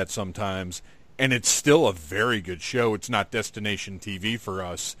into that sometimes, and it's still a very good show. It's not destination TV for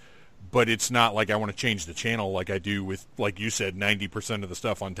us, but it's not like I want to change the channel like I do with, like you said, 90% of the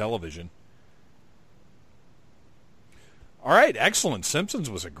stuff on television. All right, excellent. Simpsons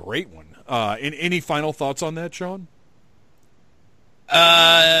was a great one. Any final thoughts on that, Sean?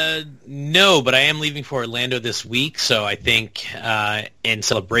 No, but I am leaving for Orlando this week, so I think in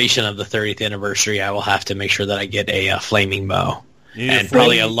celebration of the 30th anniversary, I will have to make sure that I get a flaming moe and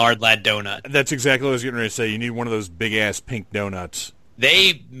probably a lard lad donut. That's exactly what I was getting ready to say. You need one of those big-ass pink donuts.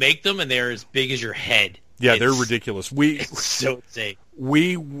 They make them, and they're as big as your head. Yeah, they're ridiculous. It's so insane.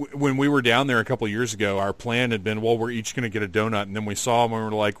 When we were down there a couple of years ago, our plan had been, well, we're each going to get a donut, and then we saw them, and we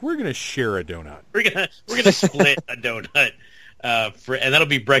were like, we're going to share a donut. We're gonna split a donut, and that'll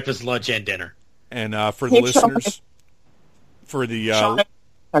be breakfast, lunch, and dinner. And for the listeners, for the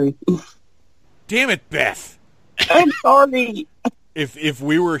sorry, damn it, Beth, I'm sorry. If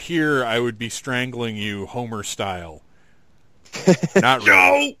we were here, I would be strangling you Homer style. Not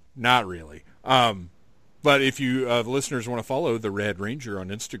really. Not really. But if you, the listeners, want to follow the Red Ranger on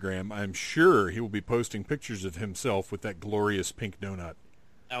Instagram, I'm sure he will be posting pictures of himself with that glorious pink donut.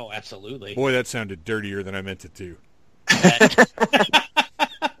 Oh, absolutely. Boy, that sounded dirtier than I meant it to.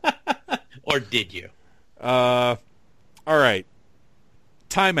 Or did you? All right.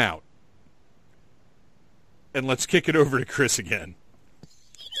 Time out. And let's kick it over to Chris again.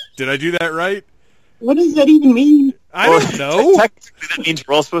 Did I do that right? What does that even mean? I don't know. Technically, that means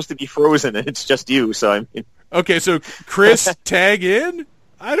we're all supposed to be frozen, and it's just you. So I mean, okay. So Chris, tag in.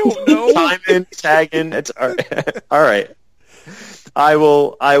 I don't know. Time in, tag in. It's all right. All right. I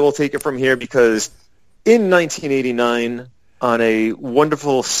will take it from here because in 1989, on a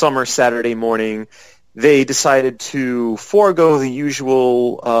wonderful summer Saturday morning, they decided to forego the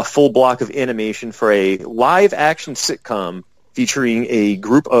usual full block of animation for a live-action sitcom featuring a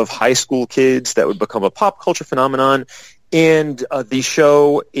group of high school kids that would become a pop culture phenomenon, and the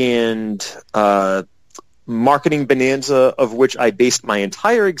show and marketing bonanza of which I based my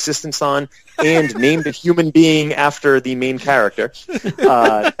entire existence on and named a human being after the main character.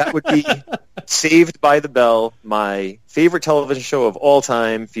 That would be Saved by the Bell, my favorite television show of all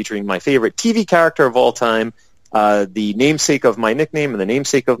time, featuring my favorite TV character of all time, the namesake of my nickname and the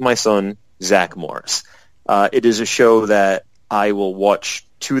namesake of my son, Zach Morris. It is a show that I will watch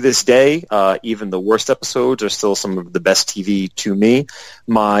to this day. Even the worst episodes are still some of the best TV to me.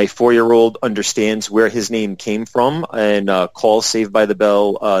 My 4-year-old understands where his name came from and calls Saved by the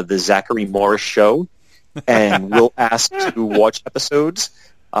Bell the Zachary Morris Show, and will ask to watch episodes.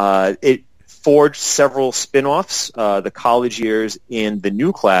 It forged several spin-offs. The College Years and the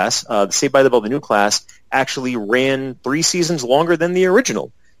New Class. The Saved by the Bell, the New Class, actually ran 3 seasons longer than the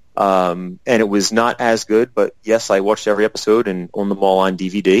original. And it was not as good, but yes, I watched every episode and owned them all on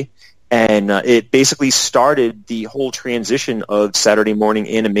DVD. And it basically started the whole transition of Saturday morning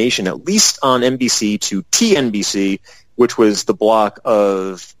animation, at least on NBC, to TNBC, which was the block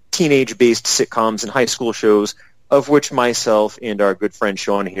of teenage-based sitcoms and high school shows, of which myself and our good friend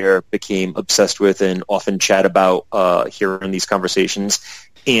Sean here became obsessed with and often chat about here in these conversations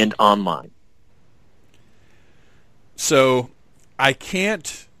and online. So I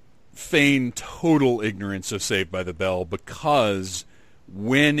can't feign total ignorance of Saved by the Bell because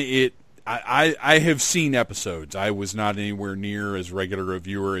when I have seen episodes. I was not anywhere near as regular a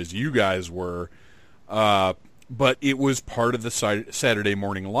viewer as you guys were, but it was part of the Saturday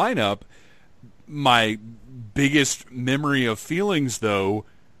morning lineup. My biggest memory of feelings, though,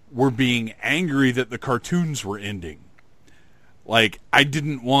 were being angry that the cartoons were ending. Like, I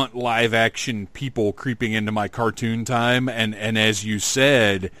didn't want live-action people creeping into my cartoon time, and as you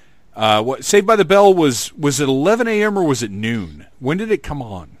said, what Saved by the Bell was it 11 a.m. or was it noon? When did it come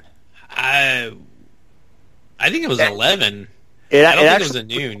on? I think it was 11. I don't think it was at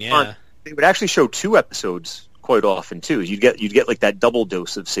noon, yeah. They would actually show 2 episodes quite often, too. You'd get like that double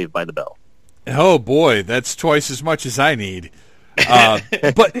dose of Saved by the Bell. Oh, boy, that's twice as much as I need.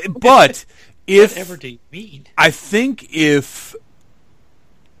 But if... Whatever do you mean? I think if...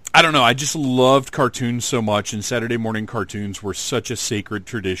 I don't know, I just loved cartoons so much, and Saturday morning cartoons were such a sacred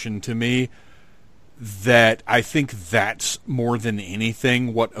tradition to me that I think that's more than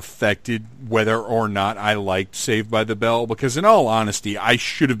anything what affected whether or not I liked Saved by the Bell, because in all honesty, I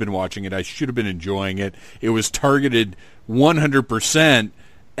should have been watching it, I should have been enjoying it. It was targeted 100%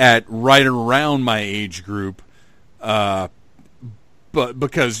 at right around my age group, but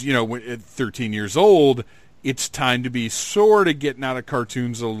because, you know, at 13 years old, it's time to be sort of getting out of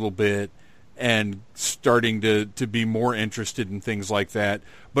cartoons a little bit and starting to be more interested in things like that.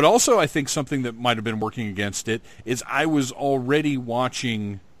 But also I think something that might have been working against it is I was already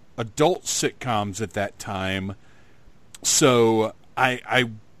watching adult sitcoms at that time. So I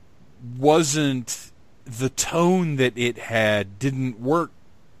wasn't the tone that it had didn't work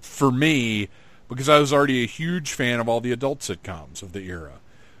for me because I was already a huge fan of all the adult sitcoms of the era.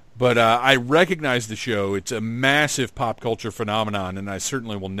 But I recognize the show. It's a massive pop culture phenomenon, and I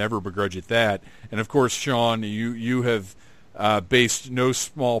certainly will never begrudge it that. And, of course, Sean, you have based no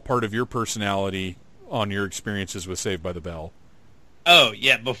small part of your personality on your experiences with Saved by the Bell. Oh,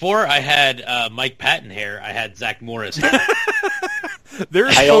 yeah. Before I had Mike Patton hair, I had Zach Morris hair.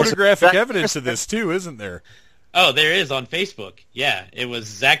 There's photographic evidence of this, too, isn't there? Oh, there is on Facebook. Yeah, it was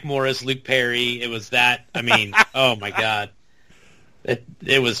Zach Morris, Luke Perry. It was that. I mean, oh, my God.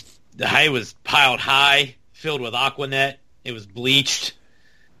 It was piled high, filled with Aquanet. It was bleached.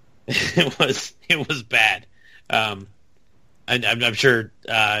 It was bad. I'm sure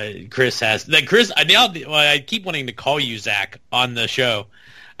Chris has. Then Chris, I keep wanting to call you Zach on the show,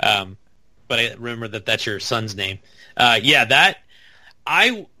 but I remember that's your son's name. That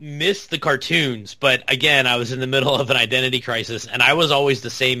I missed the cartoons, but again, I was in the middle of an identity crisis, and I was always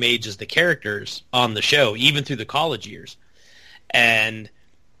the same age as the characters on the show, even through the college years. And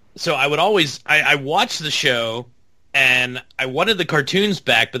so I would always, I watched the show, and I wanted the cartoons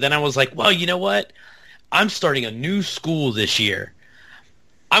back, but then I was like, well, you know what? I'm starting a new school this year.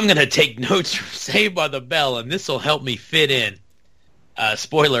 I'm going to take notes from Saved by the Bell, and this will help me fit in.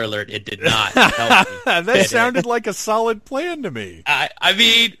 Spoiler alert, it did not help me. That sounded like a solid plan to me. I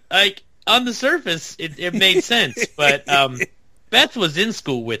mean, like, on the surface, it made sense, but Beth was in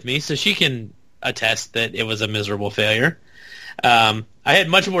school with me, so she can attest that it was a miserable failure. I had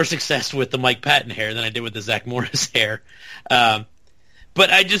much more success with the Mike Patton hair than I did with the Zach Morris hair. But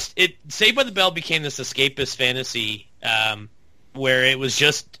Saved by the Bell became this escapist fantasy where it was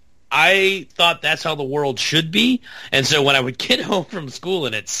just, I thought that's how the world should be. And so when I would get home from school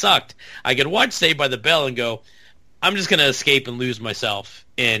and it sucked, I could watch Saved by the Bell and go, I'm just going to escape and lose myself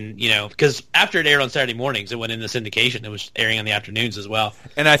in, because after it aired on Saturday mornings, it went into syndication. It was airing on the afternoons as well.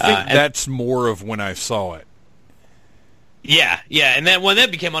 And I think that's more of when I saw it. Yeah. And then when that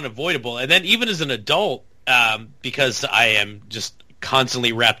became unavoidable, and then even as an adult, because I am just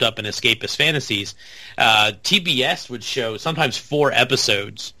constantly wrapped up in escapist fantasies, TBS would show sometimes 4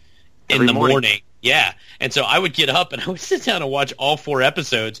 episodes in the morning. Yeah. And so I would get up and I would sit down and watch all 4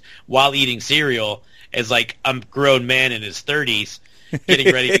 episodes while eating cereal as like a grown man in his 30s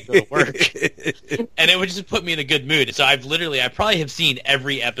getting ready to go to work. And it would just put me in a good mood. So I probably have seen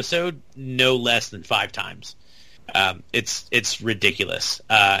every episode no less than 5 times. It's ridiculous.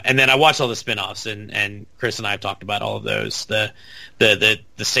 And then I watched all the spin-offs, and Chris and I have talked about all of those. The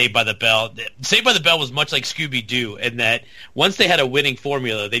Saved by the Bell. Saved by the Bell was much like Scooby-Doo in that once they had a winning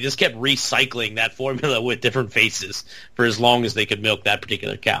formula, they just kept recycling that formula with different faces for as long as they could milk that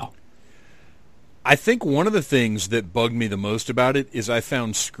particular cow. I think one of the things that bugged me the most about it is I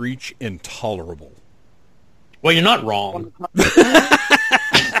found Screech intolerable. Well, you're not wrong.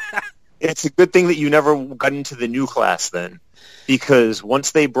 It's a good thing that you never got into the new class then, because once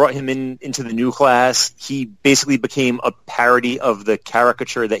they brought him into the new class, he basically became a parody of the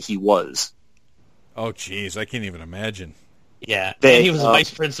caricature that he was. Oh, geez, I can't even imagine. Yeah, and he was a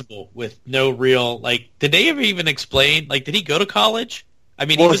vice principal with no real, did they ever even explain, did he go to college? I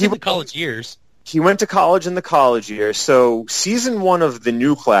mean, he was in the college years. He went to college in the college year. So season 1 of the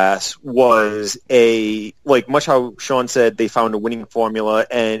new class was much how Sean said, they found a winning formula,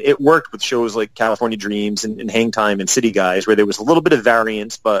 and it worked with shows like California Dreams and Hang Time and City Guys, where there was a little bit of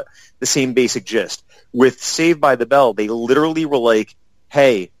variance, but the same basic gist. With Saved by the Bell, they literally were like,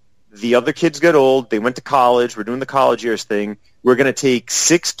 hey, the other kids got old, they went to college, we're doing the college years thing, we're going to take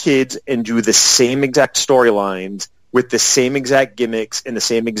 6 kids and do the same exact storylines with the same exact gimmicks and the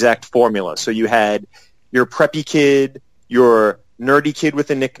same exact formula. So you had your preppy kid, your nerdy kid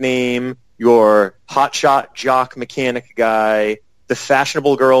with a nickname, your hotshot jock mechanic guy, the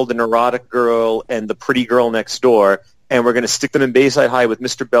fashionable girl, the neurotic girl, and the pretty girl next door. And we're going to stick them in Bayside High with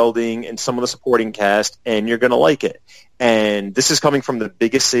Mr. Belding and some of the supporting cast, and you're going to like it. And this is coming from the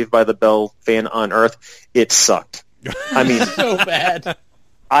biggest Saved by the Bell fan on earth. It sucked. I mean, so bad.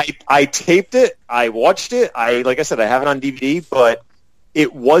 I taped it. I watched it. Like I said, I have it on DVD, but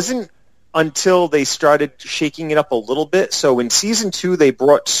it wasn't until they started shaking it up a little bit. So in season 2, they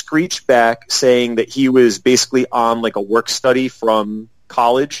brought Screech back, saying that he was basically on a work study from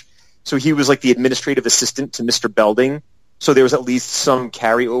college. So he was the administrative assistant to Mr. Belding. So there was at least some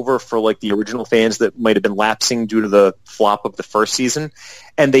carryover for the original fans that might have been lapsing due to the flop of the first season.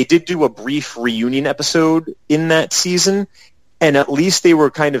 And they did do a brief reunion episode in that season. And at least they were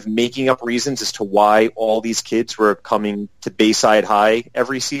kind of making up reasons as to why all these kids were coming to Bayside High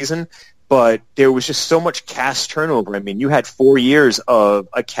every season. but there was just so much cast turnover. I mean, you had 4 years of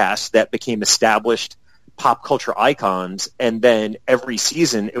a cast that became established pop culture icons, and then every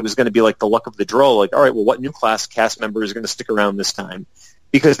season it was going to be like the luck of the draw. Like, all right, well, what new cast member is going to stick around this time?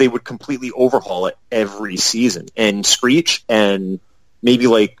 Because they would completely overhaul it every season. And Screech and maybe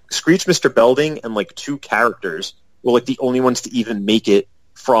like Screech, Mr. Belding, and like 2 characters were like the only ones to even make it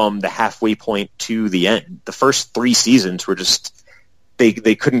from the halfway point to the end. The first 3 seasons were just,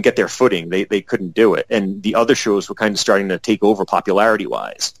 they couldn't get their footing. They couldn't do it. And the other shows were kind of starting to take over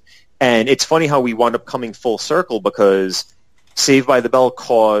popularity-wise. And it's funny how we wound up coming full circle, because Saved by the Bell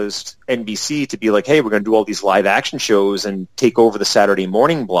caused NBC to be like, hey, we're going to do all these live action shows and take over the Saturday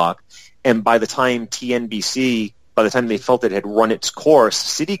morning block. And by the time they felt it had run its course,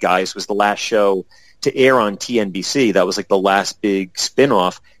 City Guys was the last show to air on TNBC. That was like the last big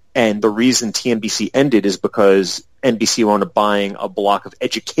spinoff. And the reason TNBC ended is because NBC wound up buying a block of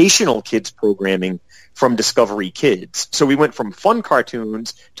educational kids programming from Discovery Kids. So we went from fun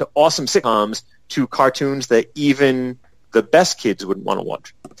cartoons to awesome sitcoms to cartoons that even the best kids wouldn't want to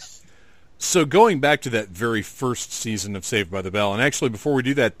watch. So going back to that very first season of Saved by the Bell, and actually before we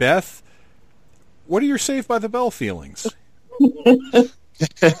do that, Beth, what are your Saved by the Bell feelings?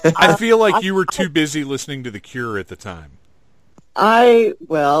 I feel like you were too busy listening to The Cure at the time.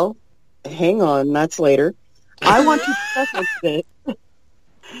 Well, hang on, that's later. I want to preface it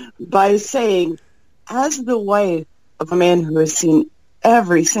by saying, as the wife of a man who has seen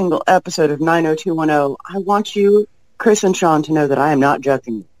every single episode of 90210, I want you, Chris and Sean, to know that I am not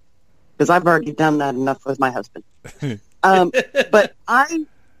judging you, because I've already done that enough with my husband. But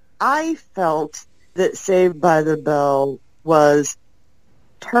I felt that Saved by the Bell was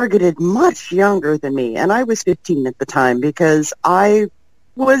targeted much younger than me, and I was 15 at the time because I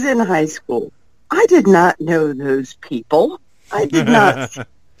was in high school. I did not know those people. I did not see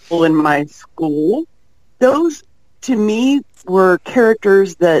people in my school. Those, to me, were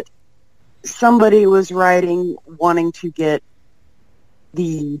characters that somebody was writing wanting to get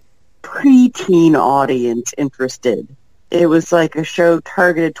the preteen audience interested. It was like a show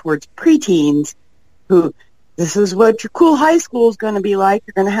targeted towards preteens who, this is what your cool high school is going to be like.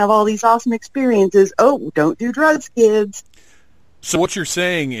 You're going to have all these awesome experiences. Oh, don't do drugs, kids. So what you're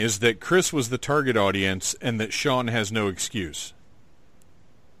saying is that Chris was the target audience and that Sean has no excuse.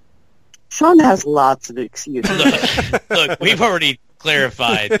 Sean has lots of excuses. Look, we've already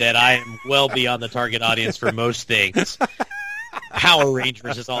clarified that I am well beyond the target audience for most things. Power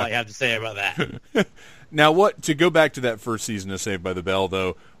Rangers is all I have to say about that. Now, to go back to that first season of Saved by the Bell,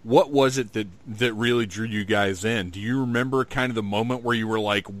 though, what was it that really drew you guys in? Do you remember kind of the moment where you were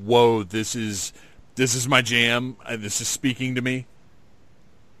like, whoa, this is my jam, this is speaking to me?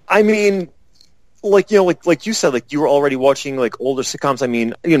 I mean, like you said, like you were already watching like older sitcoms. I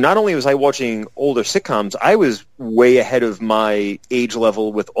mean, not only was I watching older sitcoms, I was way ahead of my age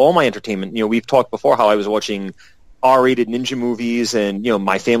level with all my entertainment. We've talked before how I was watching R-rated ninja movies, and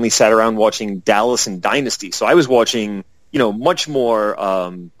my family sat around watching Dallas and Dynasty. So I was watching much more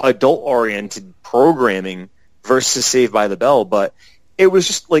adult-oriented programming versus Saved by the Bell. But it was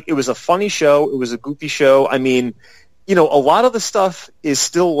just like, it was a funny show. It was a goofy show. I mean, a lot of the stuff is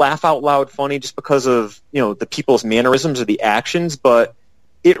still laugh out loud funny just because of, the people's mannerisms or the actions, but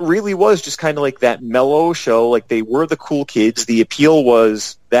it really was just kind of like that mellow show. Like, they were the cool kids. The appeal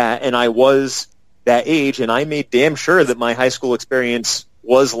was that, and I was that age, and I made damn sure that my high school experience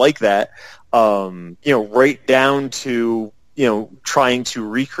was like that, right down to, trying to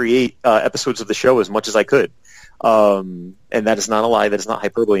recreate episodes of the show as much as I could. And that is not a lie. That is not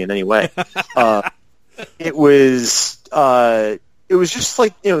hyperbole in any way. It was just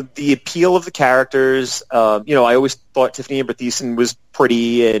like, the appeal of the characters. I always thought Tiffany Amber Thiessen was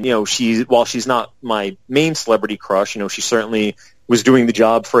pretty, and, while she's not my main celebrity crush, she certainly was doing the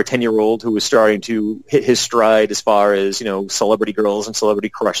job for a 10-year-old who was starting to hit his stride as far as, celebrity girls and celebrity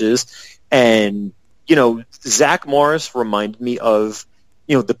crushes. And, Zach Morris reminded me of,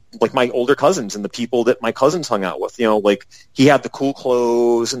 my older cousins and the people that my cousins hung out with. Like, he had the cool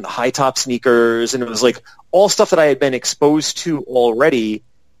clothes and the high top sneakers, and it was like all stuff that I had been exposed to already,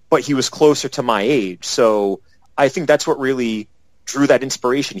 but he was closer to my age. So I think that's what really drew that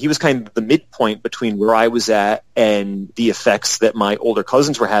inspiration. He was kind of the midpoint between where I was at and the effects that my older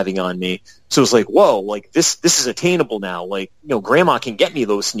cousins were having on me. So it was like, whoa, like this is attainable now. Like, grandma can get me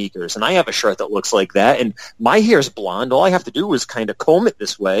those sneakers, and I have a shirt that looks like that, and my hair's blonde. All I have to do is kind of comb it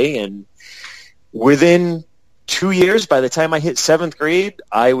this way. And within 2 years, by the time I hit 7th grade,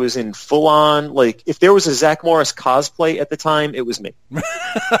 I was in full on, like, if there was a Zach Morris cosplay at the time, it was me.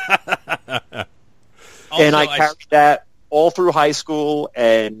 And I carried that all through high school,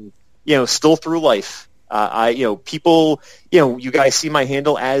 and still through life. People, you guys see my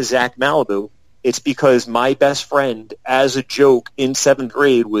handle as Zach Malibu. It's because my best friend, as a joke in 7th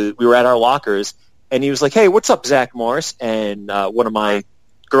grade, we were at our lockers, and he was like, "Hey, what's up, Zach Morris?" And one of my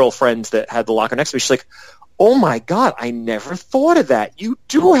girlfriends that had the locker next to me, she's like, "Oh my God, I never thought of that. You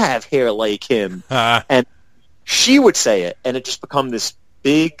do have hair like him." And she would say it, and it just become this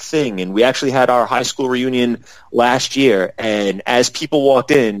big thing. And we actually had our high school reunion last year, and as people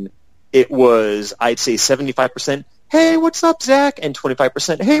walked in, it was, I'd say 75%, "Hey, what's up, Zach?" and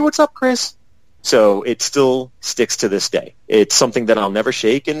 25%, "Hey, what's up, Chris?" So it still sticks to this day. It's something that I'll never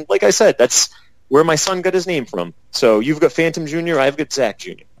shake. And like I said, that's where my son got his name from. So you've got Phantom Jr., I've got Zach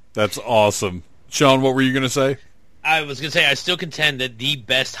Jr. That's awesome. Sean, what were you going to say? I was going to say, I still contend that the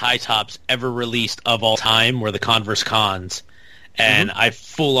best high tops ever released of all time were the Converse Cons. And I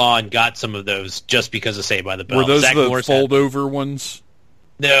full on got some of those just because of Saved by the Bell. Were those the fold-over ones?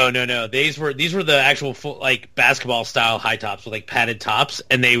 No. These were the actual full, like, basketball style high tops with like padded tops,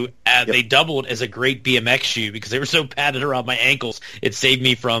 and they doubled as a great BMX shoe because they were so padded around my ankles. It saved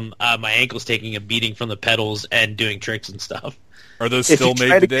me from my ankles taking a beating from the pedals and doing tricks and stuff. Are those still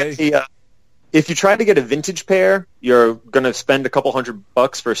made today? If you try to get a vintage pair, you're going to spend a couple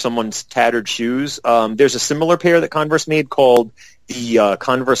 $100 for someone's tattered shoes. There's a similar pair that Converse made called the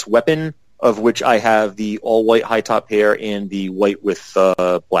Converse Weapon, of which I have the all-white high-top pair and the white with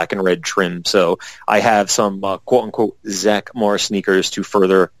black and red trim. So I have some quote-unquote Zach Morris sneakers to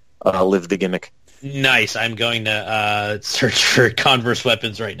further live the gimmick. Nice. I'm going to search for Converse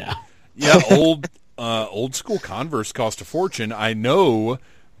Weapons right now. Yeah, old school Converse cost a fortune. I know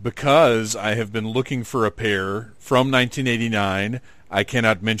because I have been looking for a pair from 1989. I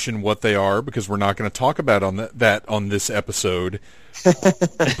cannot mention what they are because we're not going to talk about that on this episode.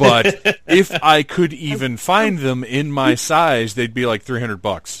 But if I could even find them in my size, they'd be like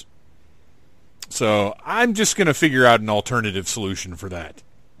 $300. So I'm just going to figure out an alternative solution for that.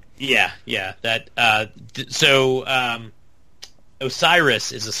 Yeah.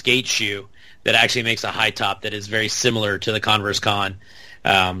 Osiris is a skate shoe that actually makes a high top that is very similar to the Converse Con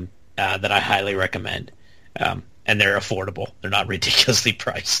that I highly recommend. And they're affordable. They're not ridiculously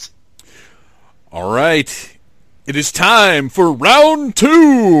priced. All right. It is time for round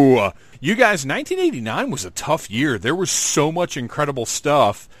 2. You guys, 1989 was a tough year. There was so much incredible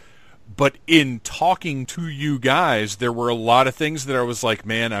stuff. But in talking to you guys, there were a lot of things that I was like,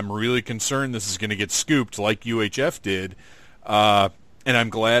 man, I'm really concerned this is going to get scooped like UHF did. And I'm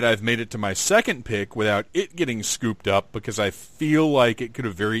glad I've made it to my second pick without it getting scooped up because I feel like it could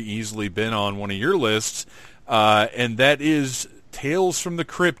have very easily been on one of your lists. And that is Tales from the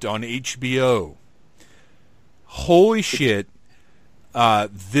Crypt on HBO. Holy shit.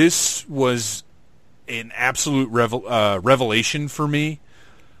 This was an absolute revelation for me.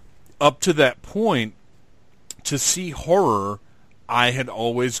 Up to that point, to see horror, I had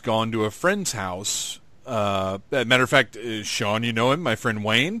always gone to a friend's house. As a matter of fact, Sean, you know him, my friend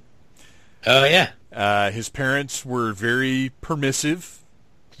Wayne. Oh, yeah. His parents were very permissive,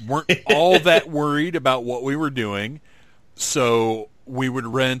 weren't all that worried about what we were doing. So we would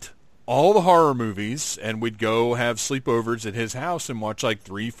rent all the horror movies, and we'd go have sleepovers at his house and watch like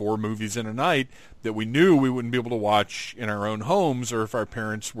 3-4 movies in a night that we knew we wouldn't be able to watch in our own homes or if our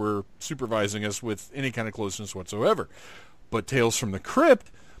parents were supervising us with any kind of closeness whatsoever. But Tales from the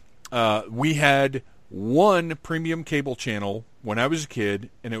Crypt, we had one premium cable channel when I was a kid,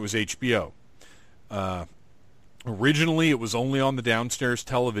 and it was HBO. Originally, it was only on the downstairs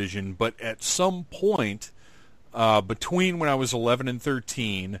television, but at some point between when I was 11 and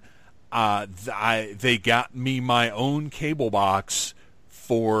 13, they got me my own cable box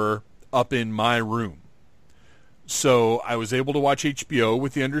for up in my room. So I was able to watch HBO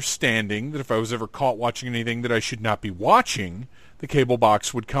with the understanding that if I was ever caught watching anything that I should not be watching, the cable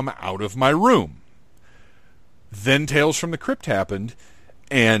box would come out of my room. Then Tales from the Crypt happened,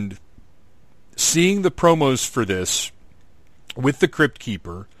 and seeing the promos for this with the Crypt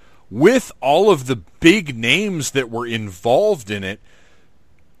Keeper, with all of the big names that were involved in it,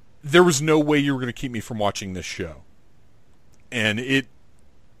 there was no way you were going to keep me from watching this show. And it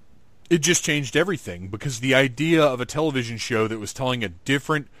just changed everything, because the idea of a television show that was telling a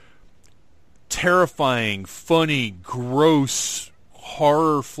different, terrifying, funny, gross,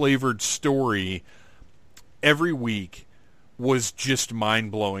 horror-flavored story every week was just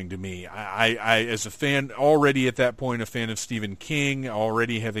mind-blowing to me. I, as a fan, already at that point a fan of Stephen King,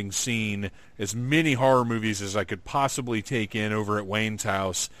 already having seen as many horror movies as I could possibly take in over at Wayne's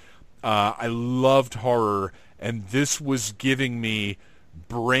house, I loved horror, and this was giving me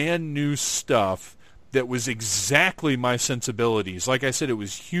brand new stuff that was exactly my sensibilities. Like I said, it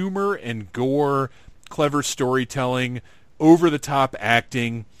was humor and gore, clever storytelling, over-the-top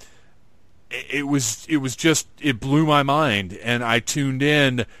acting. It blew my mind, and I tuned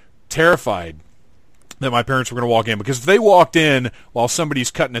in terrified that my parents were going to walk in, because if they walked in while somebody's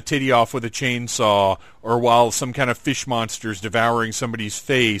cutting a titty off with a chainsaw, or while some kind of fish monster's devouring somebody's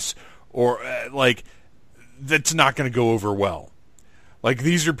face, or that's not going to go over well. Like,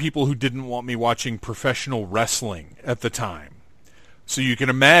 these are people who didn't want me watching professional wrestling at the time. So you can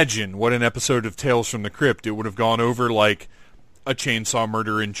imagine what an episode of Tales from the Crypt it would have gone over like a chainsaw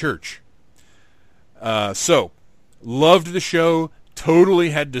murder in church. So, loved the show,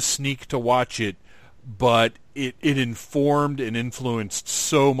 totally had to sneak to watch it, but it informed and influenced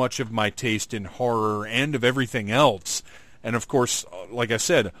so much of my taste in horror and of everything else. And of course, like I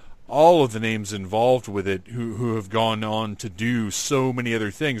said, all of the names involved with it who have gone on to do so many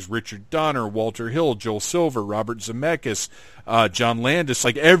other things. Richard Donner, Walter Hill, Joel Silver, Robert Zemeckis, John Landis.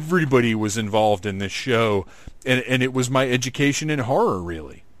 Like, everybody was involved in this show, and it was my education in horror,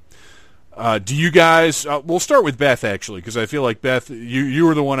 really. Do you guys... we'll start with Beth, actually, because I feel like, Beth, you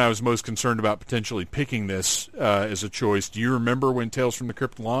were the one I was most concerned about potentially picking this as a choice. Do you remember when Tales from the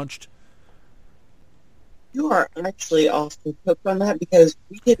Crypt launched? You are actually off the hook on that, because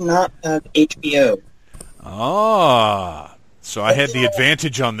we did not have HBO. Ah, so I had the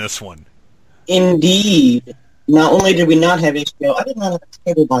advantage on this one. Indeed. Not only did we not have HBO, I did not have a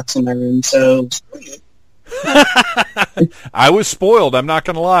cable box in my room, so... I was spoiled, I'm not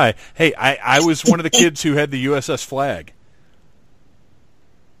going to lie. Hey, I was one of the kids who had the USS Flag.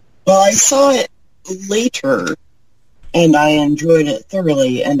 Well, I saw it later, and I enjoyed it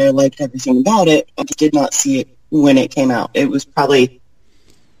thoroughly, and I liked everything about it. I just did not see it when it came out. It was probably,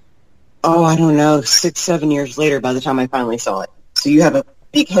 I don't know, 6-7 years later by the time I finally saw it. So you have a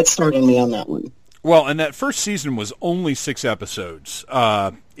big head start on me on that one. Well, and that first season was only 6 episodes.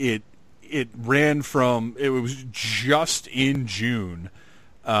 It ran from, it was just in June.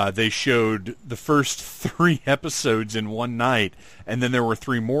 They showed the first 3 episodes in one night, and then there were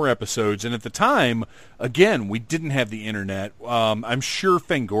 3 more episodes. And at the time, again, we didn't have the internet. I'm sure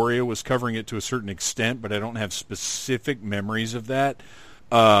Fangoria was covering it to a certain extent, but I don't have specific memories of that.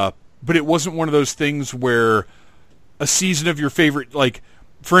 But it wasn't one of those things where a season of your favorite, like,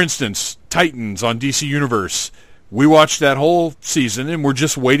 for instance, Titans on DC Universe, we watched that whole season, and we're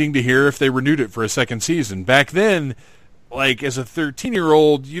just waiting to hear if they renewed it for a second season. Back then, like, as a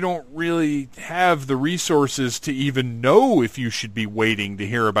 13-year-old, you don't really have the resources to even know if you should be waiting to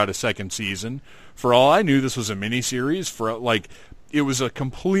hear about a second season. For all I knew, this was a miniseries. It was a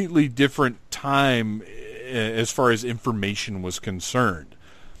completely different time as far as information was concerned.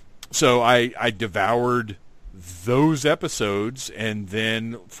 So I devoured those episodes, and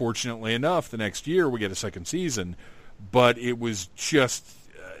then, fortunately enough, the next year we get a second season. But it was just,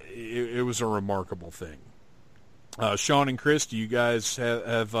 it was a remarkable thing. Sean and Chris, do you guys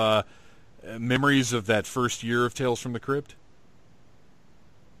have memories of that first year of Tales from the Crypt?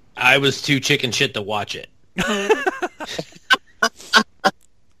 I was too chicken shit to watch it.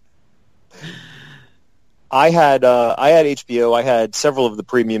 I had HBO. I had several of the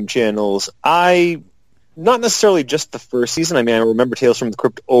premium channels. Not necessarily just the first season. I mean, I remember Tales from the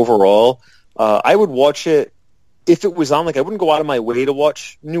Crypt overall. I would watch it if it was on. Like, I wouldn't go out of my way to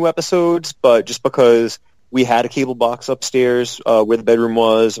watch new episodes, but just because we had a cable box upstairs where the bedroom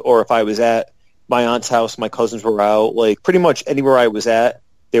was, or if I was at my aunt's house, my cousins were out, like, pretty much anywhere I was at,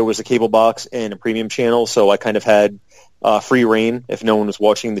 there was a cable box and a premium channel, so I kind of had free reign if no one was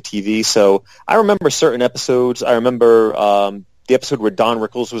watching the TV. So I remember certain episodes. I remember the episode where Don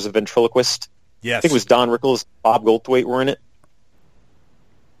Rickles was a ventriloquist. Yes. I think it was Don Rickles, Bob Goldthwait were in it.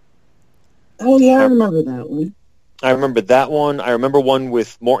 Oh, yeah, I remember that one. I remember that one. I remember one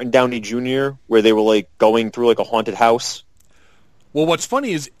with Morton Downey Jr. where they were, like, going through, like, a haunted house. Well, what's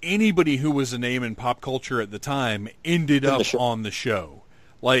funny is anybody who was a name in pop culture at the time ended up on the show.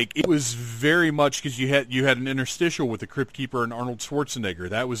 Like, it was very much because you had an interstitial with the Crypt Keeper and Arnold Schwarzenegger.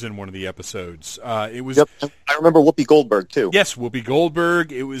 That was in one of the episodes. It was. Yep. I remember Whoopi Goldberg too. Yes, Whoopi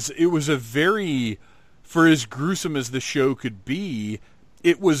Goldberg. It was a very, for as gruesome as the show could be,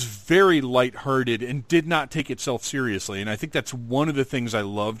 it was very lighthearted and did not take itself seriously. And I think that's one of the things I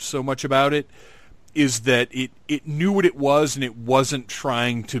loved so much about it, is that it knew what it was, and it wasn't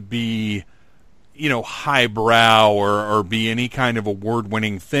trying to be, highbrow or be any kind of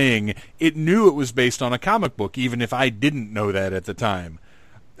award-winning thing. It knew it was based on a comic book, even if I didn't know that at the time.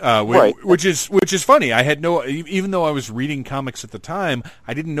 Right. Which is funny. I had even though I was reading comics at the time,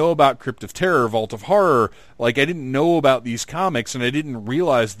 I didn't know about Crypt of Terror, Vault of Horror. Like, I didn't know about these comics, and I didn't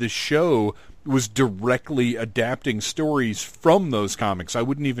realize this show was directly adapting stories from those comics. I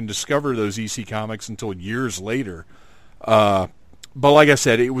wouldn't even discover those EC comics until years later. But like I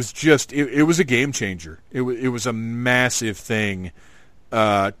said, it was just it was a game changer. It was a massive thing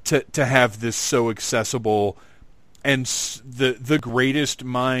to have this so accessible, and the greatest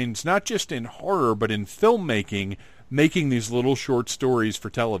minds, not just in horror but in filmmaking, making these little short stories for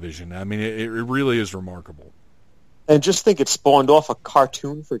television. I mean, it really is remarkable. And just think, it spawned off a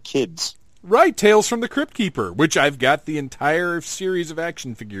cartoon for kids. Right, Tales from the Crypt Keeper, which I've got the entire series of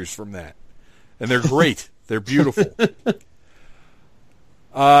action figures from that. And they're great. They're beautiful.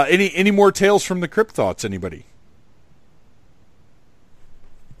 Any more Tales from the Crypt thoughts, anybody?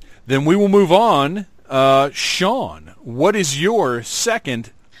 Then we will move on. Sean, what is your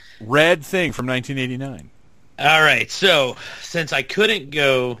second rad thing from 1989? All right, so since I couldn't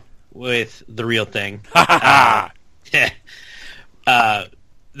go with the real thing,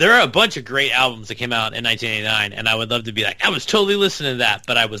 there are a bunch of great albums that came out in 1989, and I would love to be like, I was totally listening to that,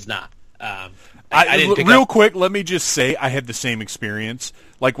 but I was not. I didn't pick real up. quick, let me just say I had the same experience.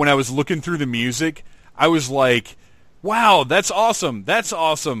 Like, when I was looking through the music, I was like, wow, that's awesome,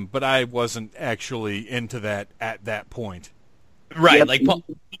 but I wasn't actually into that at that point. Right, Yep. like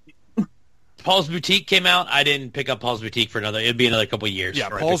Paul's Boutique came out. I didn't pick up Paul's Boutique it'd be another couple of years. Yeah,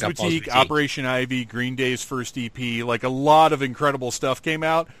 before I Paul's picked up Boutique, Operation Ivy, Green Day's first EP, like a lot of incredible stuff came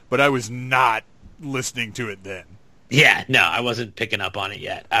out, but I was not listening to it then. Yeah, no, I wasn't picking up on it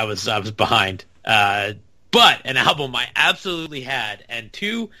yet. I was behind. But an album I absolutely had, and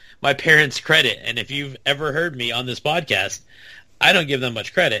to my parents' credit, and if you've ever heard me on this podcast, I don't give them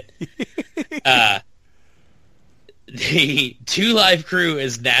much credit. The Two Live Crew,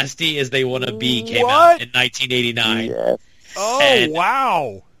 As Nasty as They Want to Be, came out in 1989. Yeah. Oh,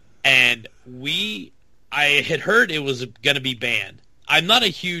 wow. And I had heard it was going to be banned. I'm not a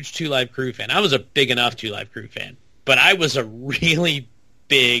huge Two Live Crew fan. I was a big enough Two Live Crew fan. But I was a really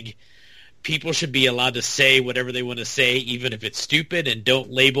big, people should be allowed to say whatever they want to say, even if it's stupid, and don't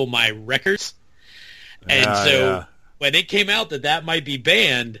label my records. And when it came out that might be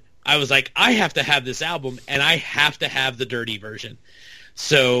banned, I was like, I have to have this album, and I have to have the dirty version.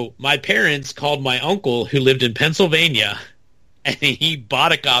 So my parents called my uncle, who lived in Pennsylvania, and he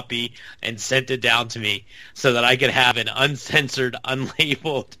bought a copy and sent it down to me so that I could have an uncensored,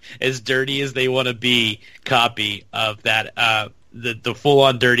 unlabeled, As Dirty as They Want to Be copy of that, the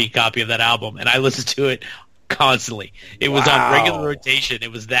full-on dirty copy of that album. And I listened to it constantly. It was on regular rotation.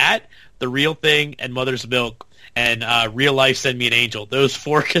 It was that, The Real Thing, and Mother's Milk, and Real Life, Send Me an Angel. Those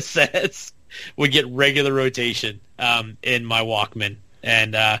 4 cassettes would get regular rotation in my Walkman.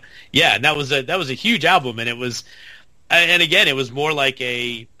 And and that was a huge album, and it was, and again, it was more like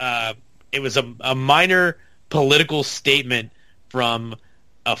it was a minor political statement from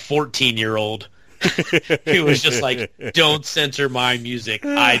a 14-year-old who was just like, don't censor my music.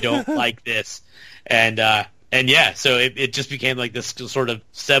 I don't like this. And yeah, so it just became like this sort of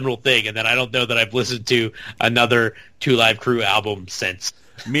seminal thing, and then I don't know that I've listened to another Two Live Crew album since.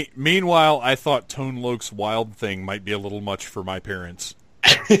 Meanwhile, I thought Tone Loc's Wild Thing might be a little much for my parents.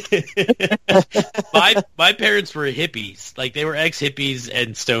 My parents were hippies. Like, they were ex-hippies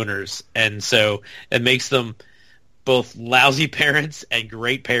and stoners, and so it makes them both lousy parents and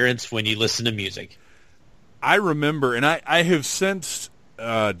great parents when you listen to music. I remember, and I have since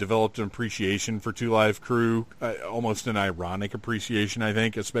developed an appreciation for Two Live Crew, almost an ironic appreciation, I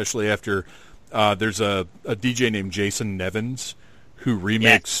think, especially after there's a DJ named Jason Nevins who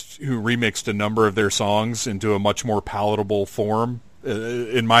remixed a number of their songs into a much more palatable form,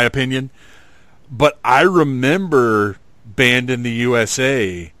 in my opinion. But I remember Band in the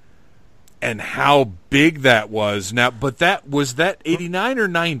USA and how big that was. Now, but was that 89 or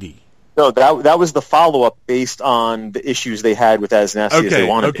 90? No, that was the follow-up based on the issues they had with As Nasty as They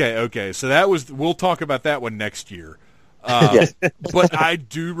Want to Be. Okay. So we'll talk about that one next year. Yes. But I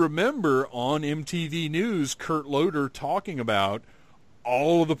do remember on MTV News, Kurt Loder talking about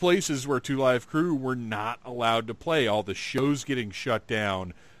all of the places where Two Live Crew were not allowed to play, all the shows getting shut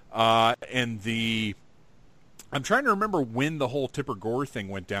down, and I'm trying to remember when the whole Tipper Gore thing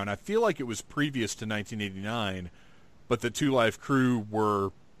went down. I feel like it was previous to 1989, but the Two Live Crew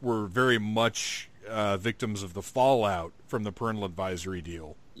were very much victims of the fallout from the parental advisory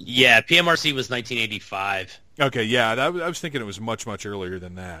deal. Yeah, PMRC was 1985. Okay, yeah, I was thinking it was much, much earlier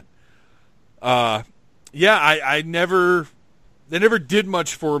than that. They never did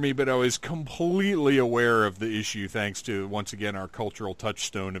much for me, but I was completely aware of the issue thanks to, once again, our cultural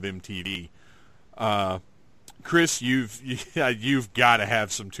touchstone of MTV. Chris, you've got to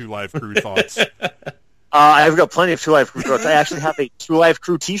have some Two Live Crew thoughts. I've got plenty of Two Live Crew shirts. I actually have a Two Live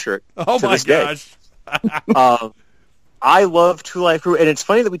Crew T-shirt. Oh to my this day. gosh. I love Two Live Crew, and it's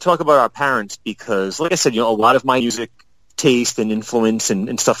funny that we talk about our parents because, like I said, a lot of my music taste and influence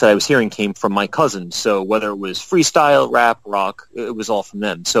and stuff that I was hearing came from my cousins. So whether it was freestyle, rap, rock, it was all from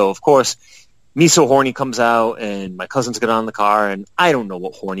them. So, of course, Me So Horny comes out, and my cousins get on the car, and I don't know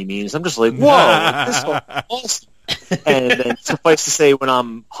what horny means. I'm just like, whoa, this song is awesome. And then suffice to say, when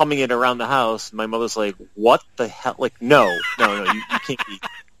I'm humming it around the house, my mother's like, what the hell? Like, no, you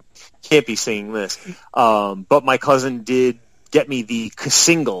can't be singing this. But my cousin did get me the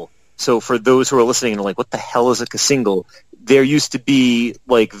single. So for those who are listening and are like, what the hell is a single? There used to be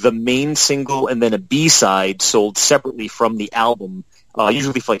like the main single and then a B-side sold separately from the album,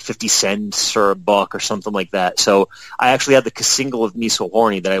 usually for like 50 cents or $1 or something like that. So I actually had the single of Me So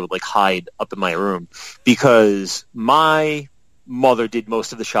Horny that I would like hide up in my room because my mother did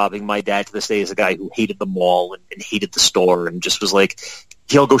most of the shopping. My dad to this day is a guy who hated the mall and hated the store and just was like,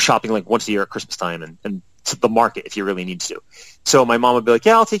 he'll go shopping like once a year at Christmas time and to the market if he really needs to. So my mom would be like,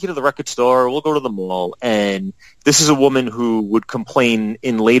 yeah, I'll take you to the record store. We'll go to the mall. And this is a woman who would complain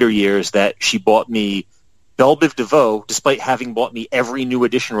in later years that she bought me Belle Biv DeVoe, despite having bought me every New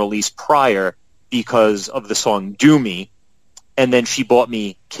Edition release prior because of the song Do Me. And then she bought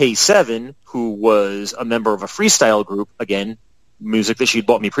me K7, who was a member of a freestyle group, again, music that she'd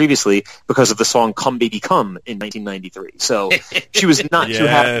bought me previously, because of the song Come Baby Come in 1993. So she was not too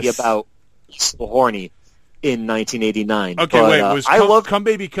happy about So Horny in 1989. Okay, but, wait, was I love Come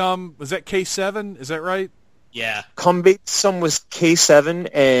Baby Come, was that K7? Is that right? Yeah. Come Baby Come was K7,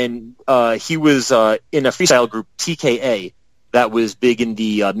 and he was in a freestyle group, TKA, that was big in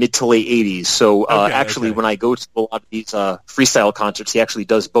the mid to late 80s. So when I go to a lot of these freestyle concerts, he actually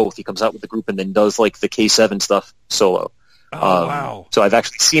does both. He comes out with the group and then does like the K7 stuff solo. Oh, wow. So I've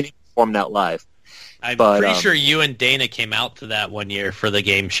actually seen him perform that live. I'm pretty sure you and Dana came out to that one year for the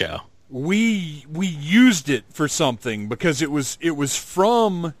game show. We used it for something because it was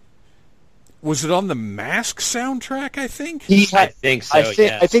from. Was it on the Mask soundtrack? I think. I think so. I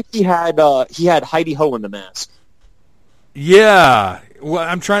think he had Heidi Ho in the Mask. Yeah. Well,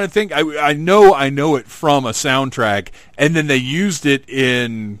 I'm trying to think. I know it from a soundtrack, and then they used it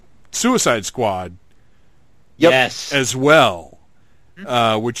in Suicide Squad. Yes. As well.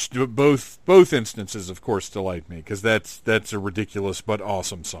 Which both instances, of course, delight me because that's a ridiculous but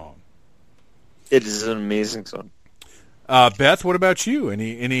awesome song. It is an amazing song. Beth, what about you?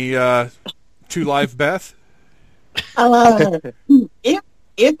 Any Two Live Beth?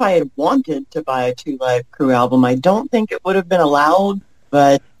 If I had wanted to buy a Two Live Crew album, I don't think it would have been allowed,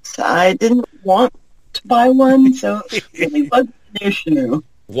 but I didn't want to buy one, so it really wasn't an issue.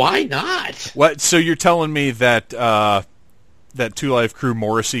 Why not? What? So you're telling me that that Two Live Crew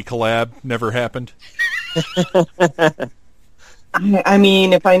Morrissey collab never happened? I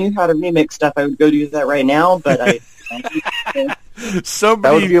mean, if I knew how to remix stuff, I would go do that right now, but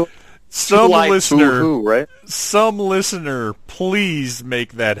Some listener, please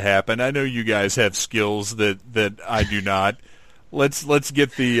make that happen. I know you guys have skills that I do not. Let's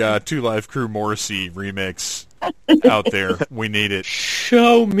get the Two Live Crew Morrissey remix out there. We need it.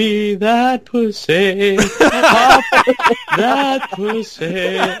 Show me that pussy. That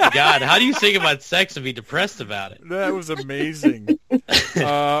pussy. God, how do you think about sex and be depressed about it? That was amazing.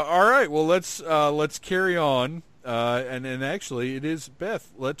 All right, well let's carry on. And actually, it is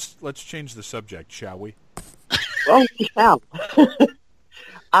Beth. Let's change the subject, shall we? Well, we shall.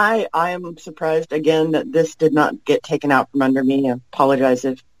 I am surprised again that this did not get taken out from under me. I apologize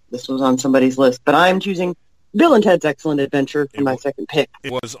if this was on somebody's list, but I'm choosing Bill and Ted's Excellent Adventure for my second pick.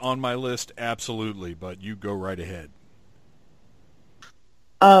 It was on my list, absolutely, but you go right ahead.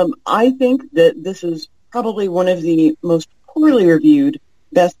 I think that this is probably one of the most poorly reviewed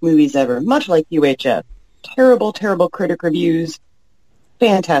best movies ever, much like UHF. Terrible, terrible critic reviews.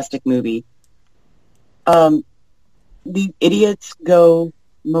 Fantastic movie. The idiots go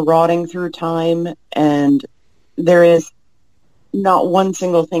marauding through time, and there is not one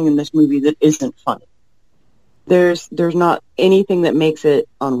single thing in this movie that isn't funny. There's not anything that makes it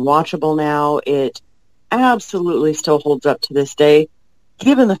unwatchable now. It absolutely still holds up to this day,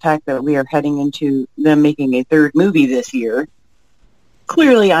 given the fact that we are heading into them making a third movie this year.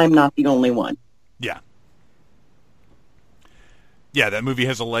 Clearly, I'm not the only one. Yeah. Yeah, that movie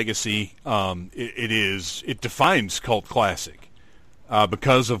has a legacy. It defines cult classic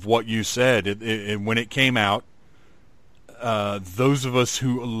because of what you said. When it came out, those of us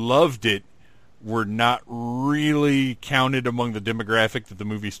who loved it were not really counted among the demographic that the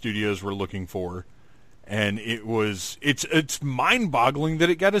movie studios were looking for, and it's mind-boggling that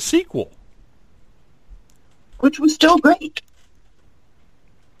it got a sequel. which was still great.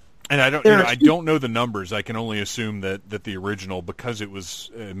 And I don't know the numbers. I can only assume that the original, because it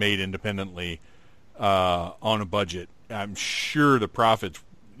was made independently on a budget, I'm sure the profits,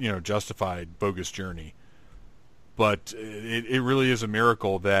 justified Bogus Journey. But it really is a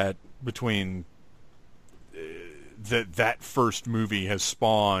miracle that between that first movie has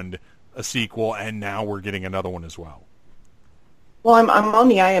spawned a sequel, and now we're getting another one as well. Well, I'm on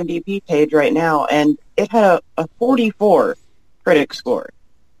the IMDb page right now, and it had a 44 critic score.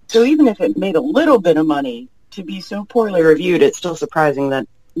 So even if it made a little bit of money, to be so poorly reviewed, it's still surprising that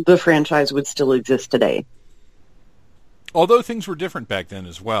the franchise would still exist today. Although things were different back then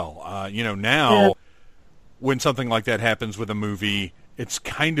as well. Now, when something like that happens with a movie, it's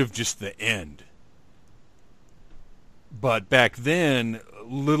kind of just the end. But back then,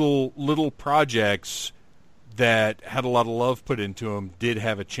 little projects that had a lot of love put into them did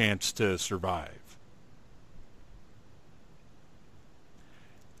have a chance to survive.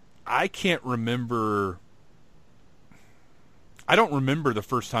 I don't remember the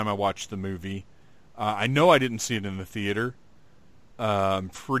first time I watched the movie. I know I didn't see it in the theater. I'm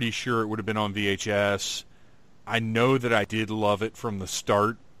pretty sure it would have been on VHS. I know that I did love it from the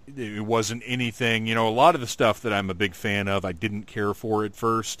start. It wasn't anything, a lot of the stuff that I'm a big fan of, I didn't care for at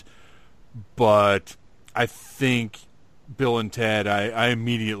first. But I think Bill and Ted, I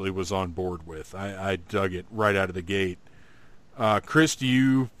immediately was on board with. I dug it right out of the gate. Chris,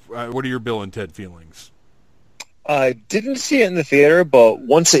 what are your Bill and Ted feelings? I didn't see it in the theater, but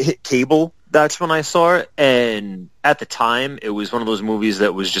once it hit cable, that's when I saw it. And at the time, it was one of those movies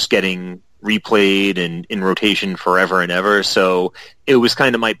that was just getting replayed and in rotation forever and ever. So it was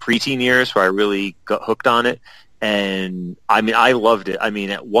kind of my preteen years where I really got hooked on it. And I loved it.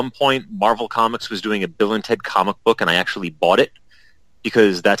 At one point, Marvel Comics was doing a Bill and Ted comic book, and I actually bought it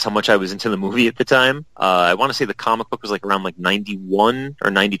because that's how much I was into the movie at the time. I want to say the comic book was around 91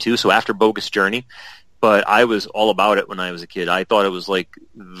 or 92, so after Bogus Journey. But I was all about it when I was a kid. I thought it was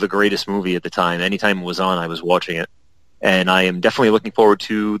the greatest movie at the time. Anytime it was on, I was watching it. And I am definitely looking forward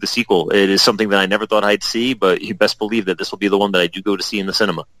to the sequel. It is something that I never thought I'd see, but you best believe that this will be the one that I do go to see in the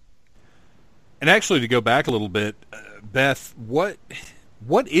cinema. And actually, to go back a little bit, Beth, what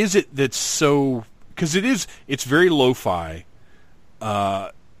is it that's so... Because it's very lo-fi,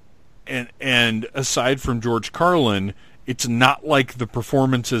 and aside from George Carlin, it's not like the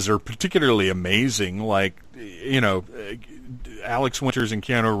performances are particularly amazing. Alex Winters and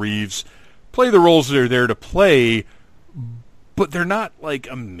Keanu Reeves play the roles they're there to play, but they're not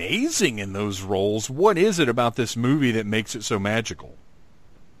amazing in those roles. What is it about this movie that makes it so magical?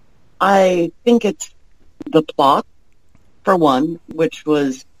 I think it's the plot, for one, which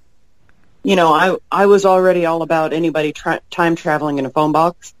was, I was already all about anybody time traveling in a phone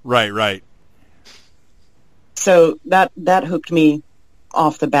box. Right. So that hooked me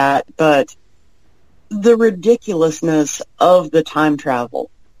off the bat, but the ridiculousness of the time travel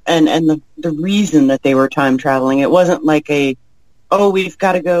and the reason that they were time traveling, it wasn't we've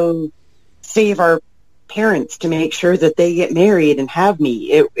got to go save our parents to make sure that they get married and have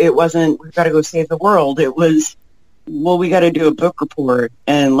me. It wasn't, we've got to go save the world. It was, we got to do a book report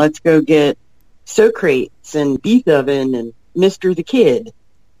and let's go get Socrates and Beethoven and Mr. the Kid.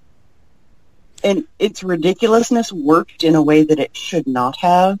 And its ridiculousness worked in a way that it should not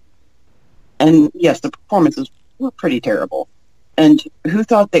have. And yes, the performances were pretty terrible. And who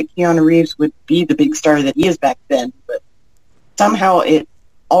thought that Keanu Reeves would be the big star that he is back then? But somehow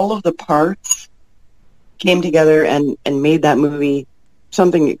all of the parts came together and made that movie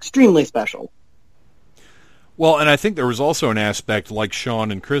something extremely special. Well, and I think there was also an aspect, like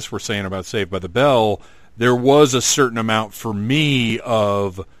Sean and Chris were saying about Saved by the Bell, there was a certain amount for me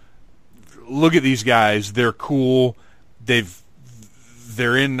of, look at these guys, they're cool,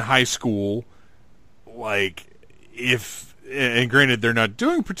 they're in high school, and granted they're not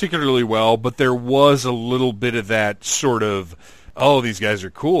doing particularly well, but there was a little bit of that sort of, oh, these guys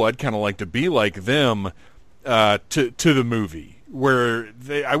are cool, I'd kind of like to be like them, to the movie, where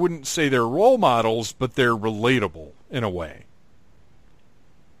I wouldn't say they're role models, but they're relatable in a way.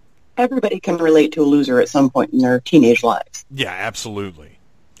 Everybody can relate to a loser at some point in their teenage lives. Yeah, absolutely.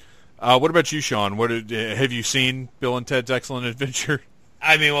 What about you, Sean? Have you seen Bill and Ted's Excellent Adventure?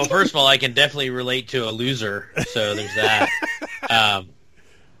 Well, first of all, I can definitely relate to a loser, so there's that.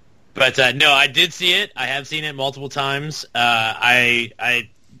 But no, I did see it. I have seen it multiple times.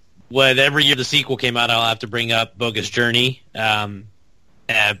 Whenever year the sequel came out, I'll have to bring up Bogus Journey,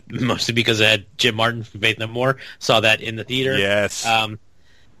 mostly because I had Jim Martin from Faith No More. Saw that in the theater. Yes.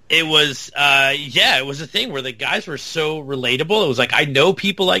 It was, it was a thing where the guys were so relatable. It was like, I know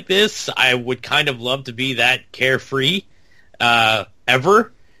people like this. I would kind of love to be that carefree,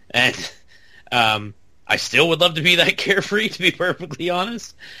 ever. And, I still would love to be that carefree, to be perfectly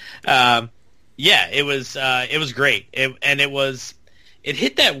honest. It was great. It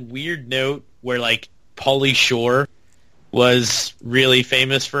hit that weird note where like Pauly Shore was really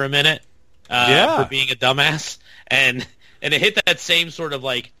famous for a minute, for being a dumbass. And it hit that same sort of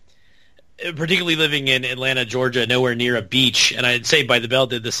like, particularly living in Atlanta, Georgia, nowhere near a beach, and I'd say By the Bell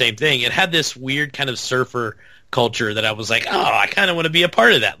did the same thing. It had this weird kind of surfer culture that I was like, oh, I kind of want to be a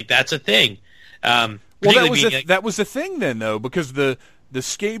part of that. Like, that's a thing. Well, that was a thing then, though, because the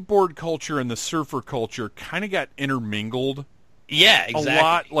skateboard culture and the surfer culture kind of got intermingled. Yeah, exactly. A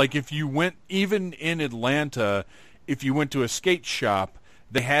lot. Like, if you went, even in Atlanta, if you went to a skate shop,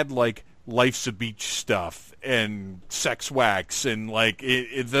 they had, like, Life's a Beach stuff and sex wax, and like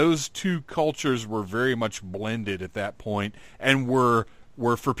those two cultures were very much blended at that point, and were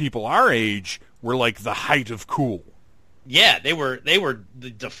for people our age were like the height of cool. Yeah, they were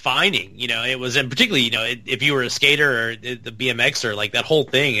defining. It was, and particularly if you were a skater or the BMXer, like that whole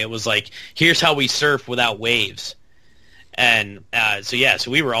thing, it was like, here's how we surf without waves. And so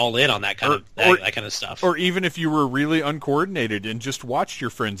we were all in on that kind of stuff. Or even if you were really uncoordinated and just watched your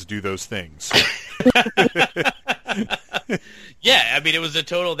friends do those things. Yeah, I mean, it was a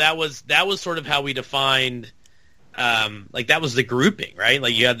total. That was sort of how we defined. Like that was the grouping, right?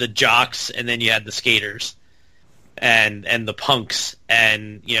 Like you had the jocks, and then you had the skaters, and the punks,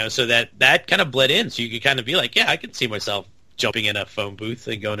 and so that kind of bled in. So you could kind of be like, yeah, I could see myself jumping in a phone booth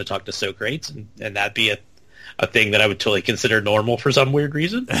and going to talk to Socrates, and that'd be a thing that I would totally consider normal for some weird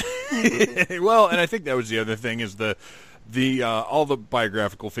reason. Well, and I think that was the other thing is the all the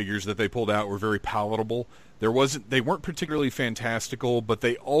biographical figures that they pulled out were very palatable. They weren't particularly fantastical, but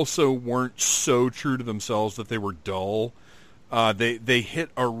they also weren't so true to themselves that they were dull. They hit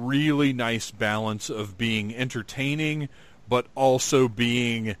a really nice balance of being entertaining, but also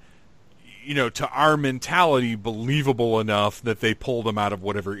being, to our mentality, believable enough that they pulled them out of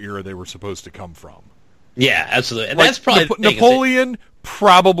whatever era they were supposed to come from. Yeah, absolutely. And like that's probably the thing, Napoleon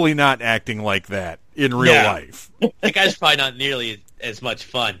probably not acting like that in real life. That guy's probably not nearly as much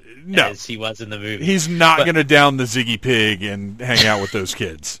fun as he was in the movie. He's not going to down the Ziggy Pig and hang out with those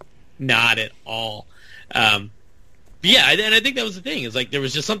kids. Not at all. And I think that was the thing. Is like there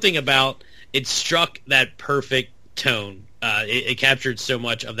was just something about it struck that perfect tone. It captured so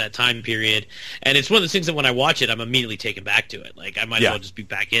much of that time period, and it's one of those things that when I watch it, I'm immediately taken back to it. Like I might as well just be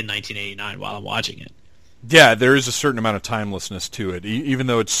back in 1989 while I'm watching it. Yeah, there is a certain amount of timelessness to it. Even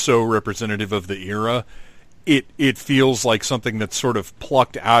though it's so representative of the era, it feels like something that's sort of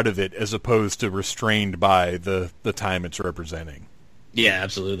plucked out of it as opposed to restrained by the time it's representing. Yeah,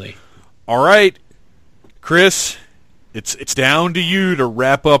 absolutely. All right, Chris, it's down to you to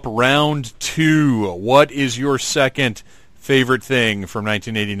wrap up round 2. What is your second favorite thing from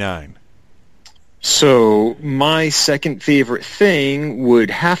 1989? So my second favorite thing would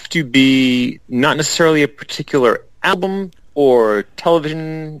have to be not necessarily a particular album or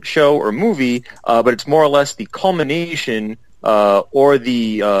television show or movie, but it's more or less the culmination or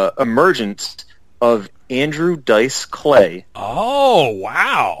the emergence of Andrew Dice Clay. Oh,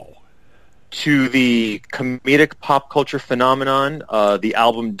 wow. To the comedic pop culture phenomenon. The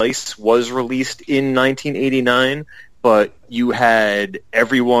album Dice was released in 1989, but you had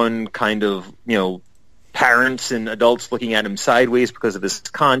everyone kind of, parents and adults looking at him sideways because of his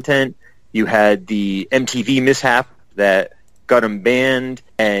content. You had the MTV mishap that got him banned,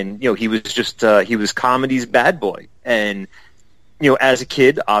 and, he was just, he was comedy's bad boy. And, as a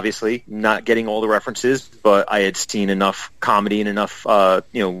kid, obviously, not getting all the references, but I had seen enough comedy and enough,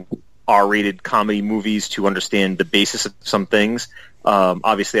 R-rated comedy movies to understand the basis of some things.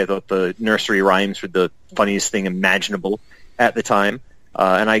 Obviously, I thought the nursery rhymes were the funniest thing imaginable at the time.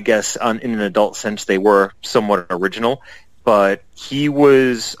 And I guess in an adult sense, they were somewhat original. But he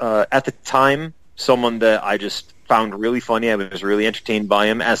was, at the time, someone that I just found really funny. I was really entertained by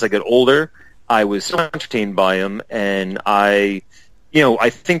him. As I got older, I was so entertained by him. And I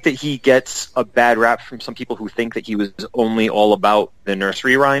think that he gets a bad rap from some people who think that he was only all about the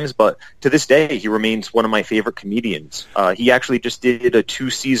nursery rhymes, but to this day, he remains one of my favorite comedians. He actually just did a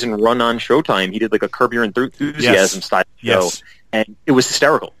 2-season run on Showtime. He did like a Curb Your Enthusiasm style show, and it was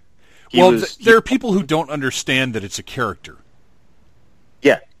hysterical. There are people who don't understand that it's a character.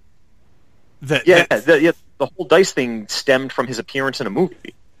 Yeah. The whole Dice thing stemmed from his appearance in a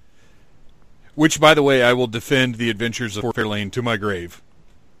movie. Which, by the way, I will defend The Adventures of Fairlane to my grave.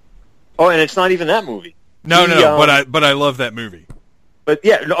 Oh, and it's not even that movie. No, but I love that movie. But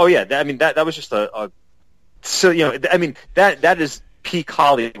yeah, oh yeah, that was just so that is peak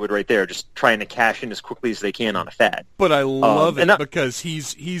Hollywood right there, just trying to cash in as quickly as they can on a fad. But I love it because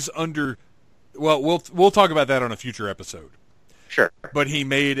he's under. Well, we'll talk about that on a future episode. Sure. But he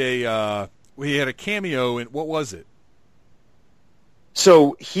made he had a cameo in, what was it?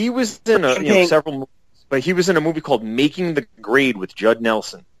 So he was in several movies, but he was in a movie called Making the Grade with Judd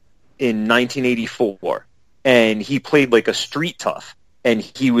Nelson in 1984, and he played like a street tough, and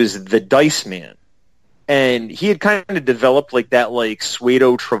he was the Dice Man. And he had kind of developed like that like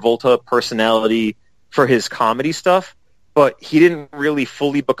Suedo Travolta personality for his comedy stuff, but he didn't really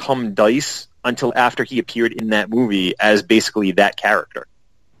fully become Dice until after he appeared in that movie as basically that character.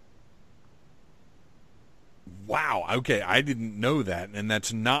 Wow. Okay, I didn't know that, and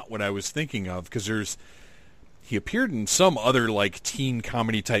that's not what I was thinking of, because he appeared in some other like teen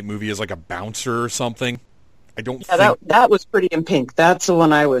comedy type movie as like a bouncer or something. I don't think that was Pretty in Pink. That's the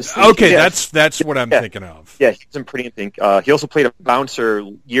one I was thinking. Okay, that's what I'm thinking of. Yeah, he was in Pretty in Pink. He also played a bouncer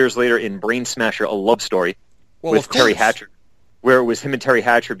years later in Brain Smasher, A Love Story, with Terry Hatcher, where it was him and Terry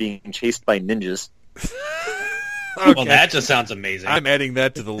Hatcher being chased by ninjas. Okay. Well, that just sounds amazing. I'm adding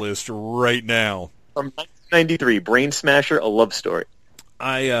that to the list right now. From 1993, Brain Smasher, A Love Story.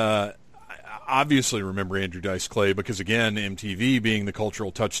 I obviously remember Andrew Dice Clay because, again, MTV being the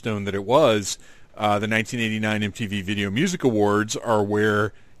cultural touchstone that it was, the 1989 MTV Video Music Awards are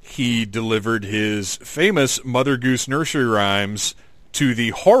where he delivered his famous Mother Goose nursery rhymes to the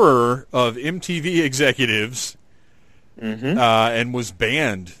horror of MTV executives, and was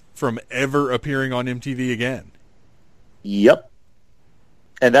banned from ever appearing on MTV again. Yep.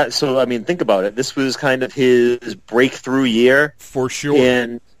 And think about it. This was kind of his breakthrough year. For sure.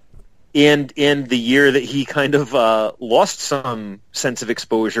 And the year that he kind of lost some sense of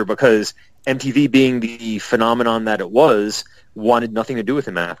exposure because MTV, being the phenomenon that it was, wanted nothing to do with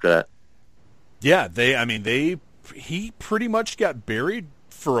him after that. Yeah, he pretty much got buried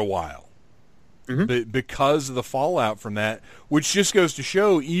for a while because of the fallout from that, which just goes to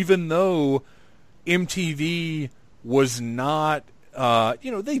show, even though MTV was not,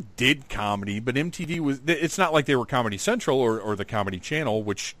 they did comedy, but MTV it's not like they were Comedy Central or the Comedy Channel,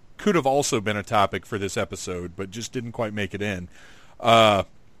 which could have also been a topic for this episode, but just didn't quite make it in.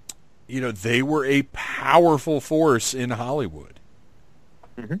 They were a powerful force in Hollywood.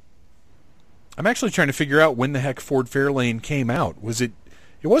 Mm-hmm. I'm actually trying to figure out when the heck Ford Fairlane came out. Was it?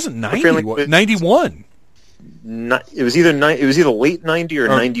 It wasn't 90. 91. It was either late 90 or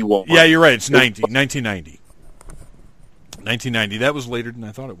 91. Yeah, you're right. It's 1990. 1990. That was later than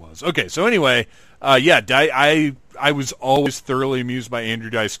I thought it was. Okay, so anyway, I was always thoroughly amused by Andrew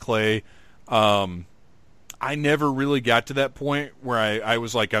Dice Clay. I never really got to that point where I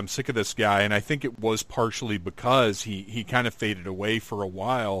was like, I'm sick of this guy, and I think it was partially because he kind of faded away for a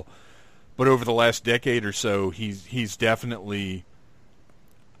while. But over the last decade or so, he's definitely,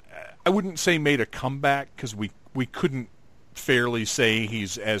 I wouldn't say made a comeback, because we couldn't fairly say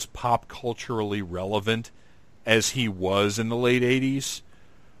he's as pop culturally relevant as he was in the late 80s.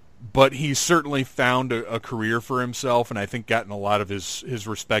 But he's certainly found a career for himself, and I think gotten a lot of his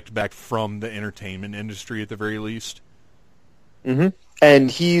respect back from the entertainment industry at the very least. Mm-hmm.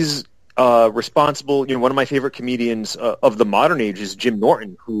 And he's responsible. One of my favorite comedians of the modern age is Jim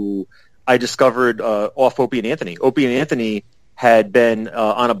Norton, who I discovered off Opie and Anthony. Opie and Anthony had been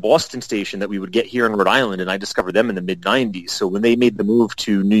on a Boston station that we would get here in Rhode Island, and I discovered them in the mid-'90s. So when they made the move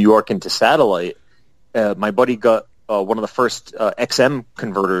to New York and to satellite, my buddy got one of the first XM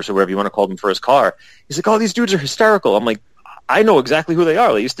converters, or whatever you want to call them, for his car. He's like, "Oh, these dudes are hysterical." I'm like, I know exactly who they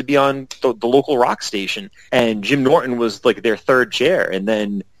are. They used to be on the local rock station, and Jim Norton was like their third chair. And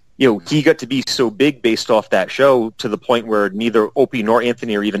then, he got to be so big based off that show, to the point where neither Opie nor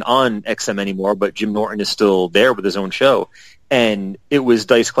Anthony are even on XM anymore, but Jim Norton is still there with his own show. And it was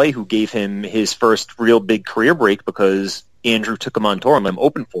Dice Clay who gave him his first real big career break, because Andrew took him on tour and let him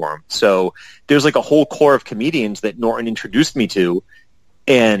open for him. So there's like a whole core of comedians that Norton introduced me to,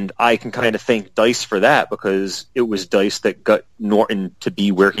 and I can kind of thank Dice for that, because it was Dice that got Norton to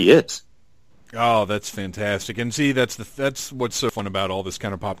be where he is. Oh, that's fantastic. And see, that's what's so fun about all this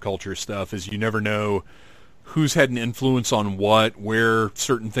kind of pop culture stuff, is you never know who's had an influence on what, where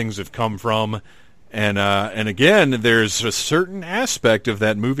certain things have come from. And again, there's a certain aspect of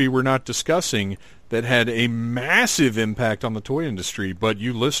that movie we're not discussing that had a massive impact on the toy industry, but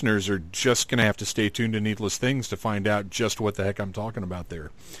you listeners are just going to have to stay tuned to Needless Things to find out just what the heck I'm talking about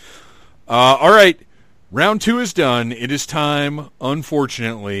there. All right, round 2 is done. It is time,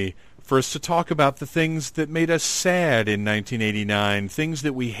 unfortunately, for us to talk about the things that made us sad in 1989, things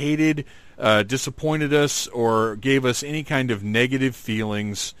that we hated, disappointed us, or gave us any kind of negative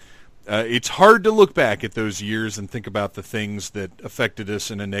feelings. It's hard to look back at those years and think about the things that affected us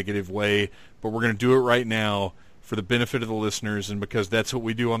in a negative way, but we're going to do it right now for the benefit of the listeners and because that's what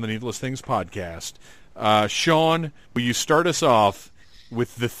we do on the Needless Things podcast. Sean, will you start us off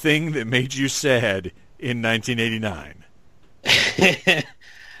with the thing that made you sad in 1989?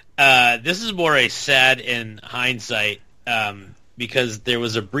 This is more a sad in hindsight because there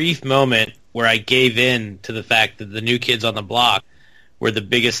was a brief moment where I gave in to the fact that the New Kids on the Block were the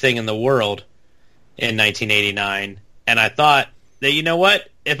biggest thing in the world in 1989. And I thought that, you know what?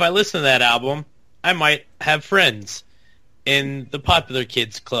 If I listen to that album, I might have friends in the Popular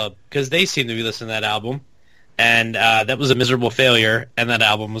Kids Club because they seem to be listening to that album. And that was a miserable failure, and that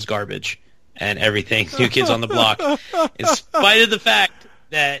album was garbage. And everything New Kids on the Block, in spite of the fact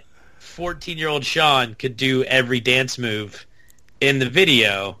that 14-year-old Sean could do every dance move in the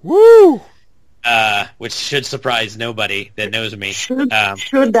video. Woo! Which should surprise nobody that knows me. Should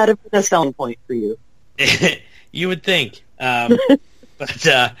that have been a selling point for you? You would think.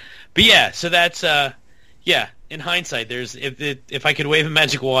 But yeah, so that's in hindsight, there's if I could wave a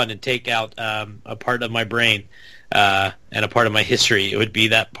magic wand and take out a part of my brain and a part of my history, it would be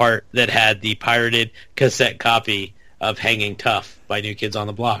that part that had the pirated cassette copy of Hanging Tough by New Kids on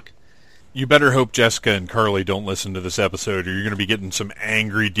the Block. You better hope Jessica and Carly don't listen to this episode, or you're going to be getting some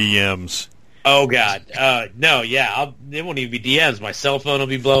angry DMs. Oh, God. No, yeah. It won't even be DMs. My cell phone will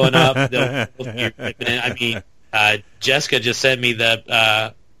be blowing up. Jessica just sent me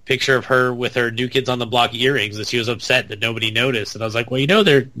the picture of her with her New Kids on the Block earrings, and she was upset that nobody noticed. And I was like, well,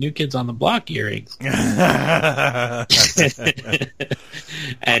 they're New Kids on the Block earrings.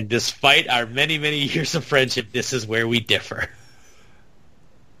 And despite our many, many years of friendship, this is where we differ.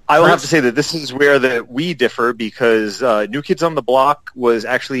 I will have to say that this is where we differ because New Kids on the Block was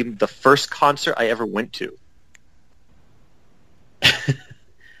actually the first concert I ever went to.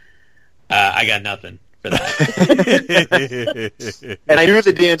 I got nothing for that. And I knew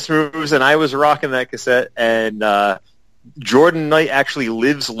the dance moves, and I was rocking that cassette. And Jordan Knight actually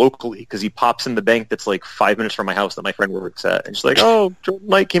lives locally because he pops in the bank that's like 5 minutes from my house that my friend works at. And she's like, oh, Jordan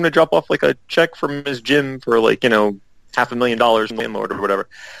Knight came to drop off like a check from his gym for like, $500,000 in landlord or whatever.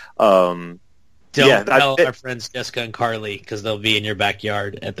 Don't tell our friends Jessica and Carly because they'll be in your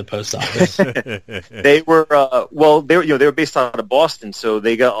backyard at the post office. They were they were based out of Boston, so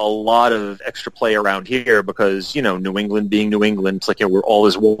they got a lot of extra play around here because New England being New England, it's like we're all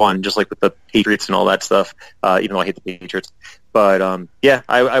as one, just like with the Patriots and all that stuff. Even though I hate the Patriots, but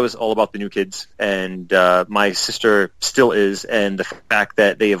I was all about the New Kids, and my sister still is, and the fact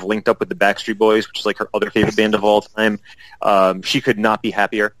that they have linked up with the Backstreet Boys, which is like her other favorite band of all time, she could not be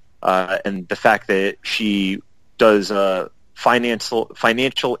happier. And the fact that she does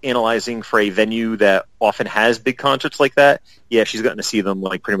financial analyzing for a venue that often has big concerts like that, she's gotten to see them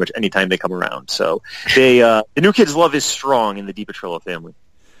like pretty much anytime they come around. So the New Kids love is strong in the DiPetrillo family.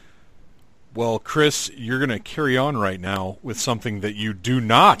 Well, Chris, you're going to carry on right now with something that you do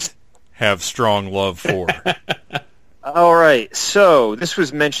not have strong love for. All right, so this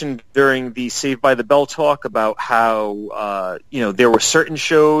was mentioned during the Saved by the Bell talk about how, there were certain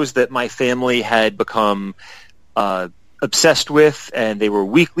shows that my family had become obsessed with, and they were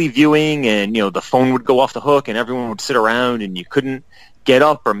weekly viewing, and, the phone would go off the hook, and everyone would sit around, and you couldn't get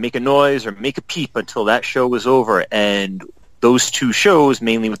up or make a noise or make a peep until that show was over. And those two shows,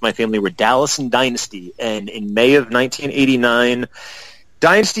 mainly with my family, were Dallas and Dynasty. And in May of 1989,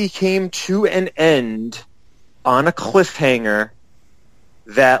 Dynasty came to an end on a cliffhanger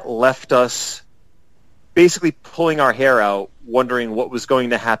that left us basically pulling our hair out, wondering what was going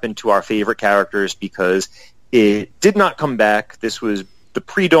to happen to our favorite characters because it did not come back. This was the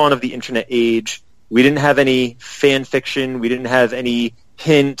pre-dawn of the internet age. We didn't have any fan fiction. We didn't have any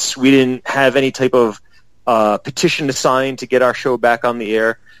hints. We didn't have any type of petition to sign to get our show back on the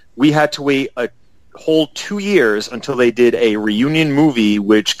air. We had to wait a whole 2 years until they did a reunion movie,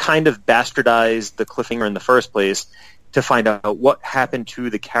 which kind of bastardized the cliffhanger in the first place, to find out what happened to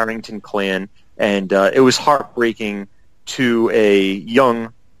the Carrington clan. And it was heartbreaking to a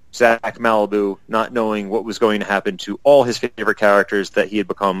young Zach Malibu not knowing what was going to happen to all his favorite characters that he had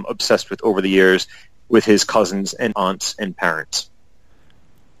become obsessed with over the years with his cousins and aunts and parents.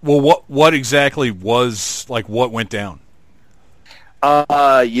 Well, what exactly was, what went down?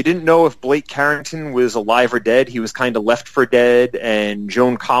 You didn't know if Blake Carrington was alive or dead. He was kind of left for dead, and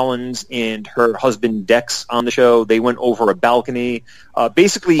Joan Collins and her husband Dex on the show, they went over a balcony.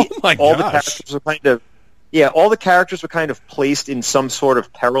 Basically, all the characters were kind of placed in some sort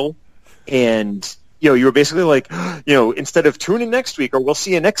of peril And, you were basically like, instead of tune in next week or we'll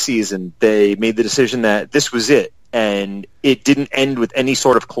see you next season, they made the decision that this was it. And it didn't end with any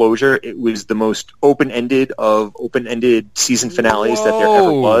sort of closure. It was the most open-ended of open-ended season finales that there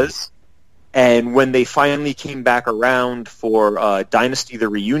ever was. And when they finally came back around for Dynasty the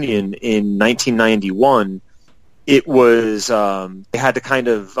Reunion in 1991, it was they had to kind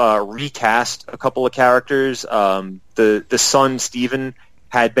of recast a couple of characters. The son, Steven,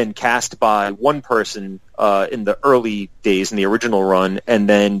 had been cast by one person in the early days in the original run, and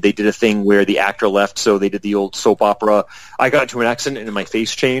then they did a thing where the actor left, so they did the old soap opera. I got into an accident and my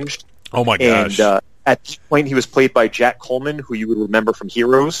face changed. Oh my gosh. And at this point, he was played by Jack Coleman, who you would remember from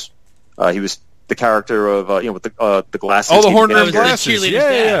Heroes. He was the character of, with the glasses. Oh, the horn-rimmed glasses.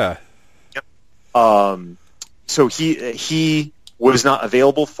 Yeah. Yep. So he was not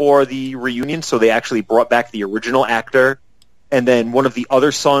available for the reunion, so they actually brought back the original actor. And then one of the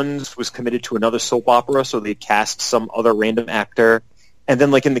other sons was committed to another soap opera, so they cast some other random actor. And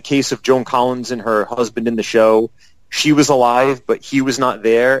then, like in the case of Joan Collins and her husband in the show, she was alive, but he was not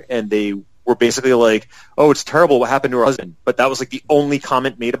there, and they were basically like, oh, it's terrible what happened to her husband. But that was like the only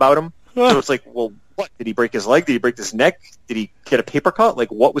comment made about him. So it's like, well, what? Did he break his leg? Did he break his neck? Did he get a paper cut? Like,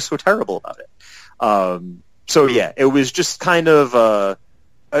 what was so terrible about it? So, yeah, it was just kind of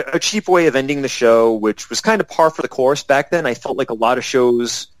a cheap way of ending the show, which was kind of par for the course back then. I felt like a lot of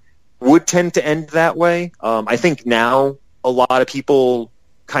shows would tend to end that way. I think now a lot of people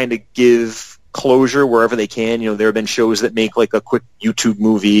kind of give closure wherever they can. There have been shows that make like a quick YouTube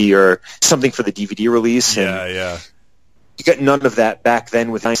movie or something for the DVD release. Yeah. You got none of that back then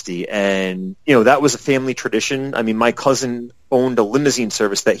with Dynasty, and that was a family tradition. I mean, my cousin owned a limousine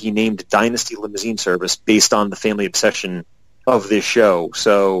service that he named Dynasty Limousine Service based on the family obsession of this show.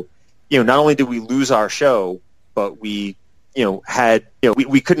 So, not only did we lose our show, but we,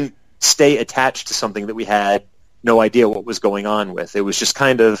 we couldn't stay attached to something that we had no idea what was going on with. It was just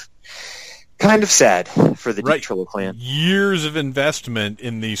kind of sad for the Deep Trillo clan. Years of investment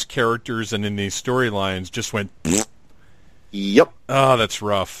in these characters and in these storylines just went. Yep. Oh, that's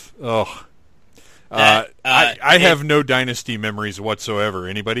rough. Oh, I have no Dynasty memories whatsoever.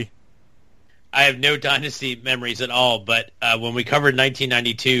 Anybody? I have no Dynasty memories at all. But when we covered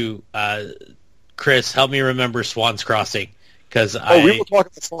 1992, Chris, help me remember Swan's Crossing, because we will talk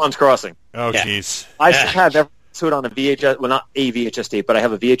about Swan's Crossing. Oh, jeez. Yeah. I have every episode on a VHS. Well, not a VHS tape, but I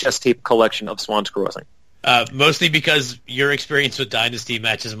have a VHS tape collection of Swan's Crossing. Mostly because your experience with Dynasty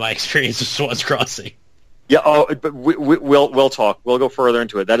matches my experience with Swan's Crossing. Yeah, but we'll talk. We'll go further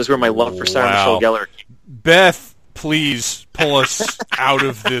into it. That is where my love for Sarah Michelle Gellar came. Beth, please pull us out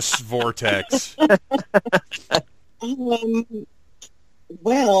of this vortex.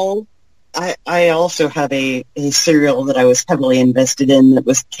 Well, I also have a serial that I was heavily invested in that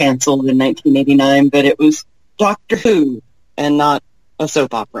was canceled in 1989, but it was Doctor Who and not a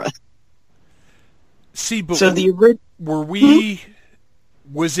soap opera. See, but so were we...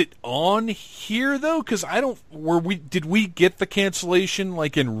 Was it on here though? Because did we get the cancellation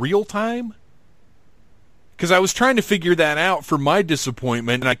like in real time? Because I was trying to figure that out for my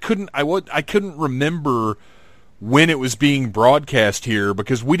disappointment, and I couldn't remember when it was being broadcast here,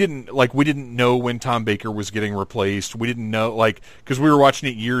 because we didn't know when Tom Baker was getting replaced. We didn't know, because we were watching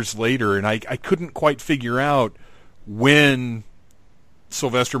it years later, and I couldn't quite figure out when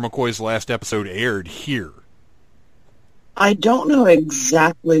Sylvester McCoy's last episode aired here. I don't know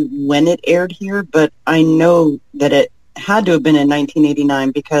exactly when it aired here, but I know that it had to have been in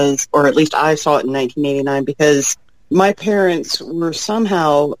 1989 because, or at least I saw it in 1989 because my parents were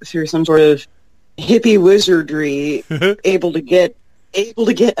somehow, through some sort of hippie wizardry, able to get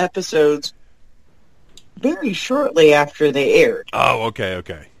episodes very shortly after they aired. Oh, okay.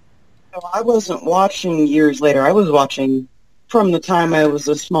 So I wasn't watching years later. I was watching from the time I was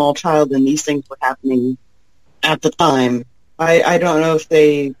a small child and these things were happening at the time. I don't know if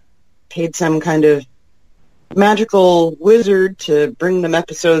they paid some kind of magical wizard to bring them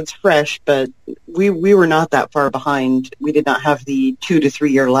episodes fresh, but we were not that far behind. We did not have the 2 to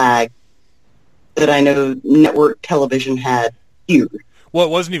 3 year lag that I know network television had here. Well, it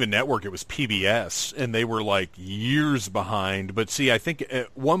wasn't even network, it was PBS, and they were like years behind. But see, I think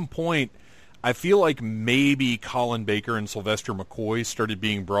at one point, I feel like maybe Colin Baker and Sylvester McCoy started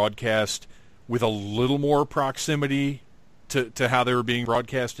being broadcast with a little more proximity to how they were being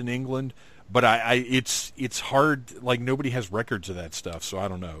broadcast in England, but it's hard, like nobody has records of that stuff, so I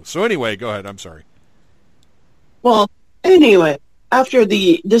don't know. So anyway, go ahead, I'm sorry. Well, anyway, after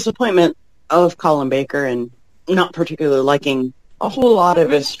the disappointment of Colin Baker and not particularly liking a whole lot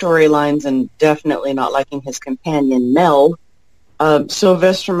of his storylines and definitely not liking his companion Mel,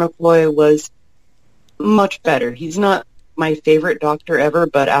 Sylvester McCoy was much better. He's not my favorite Doctor ever,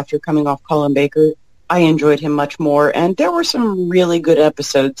 but after coming off Colin Baker, I enjoyed him much more. And there were some really good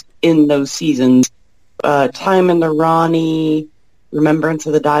episodes in those seasons. Time in the Ronnie, Remembrance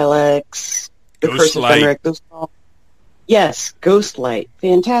of the Daleks, The Curse of Fenric. Those are all, yes, Ghostlight.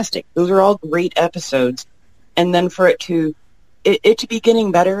 Fantastic. Those are all great episodes. And then for it to be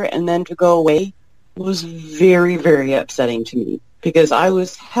getting better and then to go away was very, very upsetting to me because I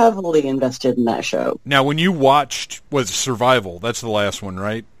was heavily invested in that show. Now, when you watched, was Survival, that's the last one,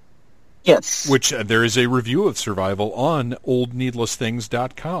 right? Yes. Which there is a review of Survival on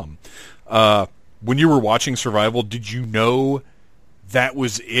oldneedlessthings.com. When you were watching Survival, did you know that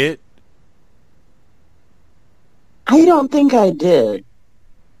was it? I don't think I did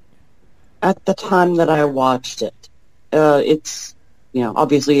at the time that I watched it. It's,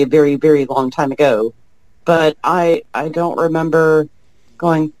 obviously a very, very long time ago. But I don't remember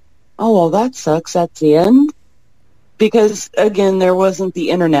going, oh, well, that sucks. That's the end. Because, again, there wasn't the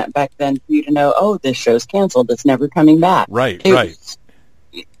internet back then for you to know, oh, this show's canceled. It's never coming back. Right.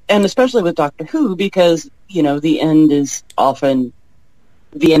 And especially with Doctor Who, because, the end is often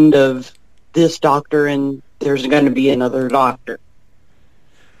the end of this Doctor and there's going to be another Doctor.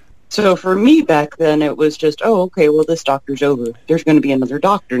 So for me back then, it was just, oh, okay, well, this Doctor's over. There's going to be another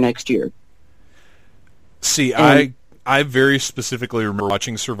Doctor next year. See, I very specifically remember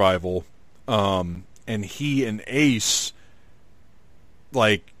watching Survival, and he and Ace,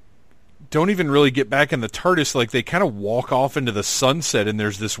 don't even really get back in the TARDIS. They kind of walk off into the sunset, and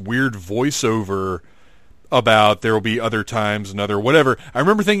there's this weird voiceover about there will be other times, another whatever. I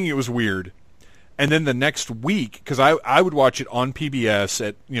remember thinking it was weird. And then the next week, because I would watch it on PBS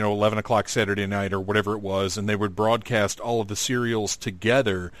at 11 o'clock Saturday night or whatever it was, and they would broadcast all of the serials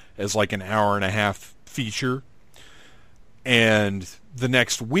together as an hour and a half feature. And the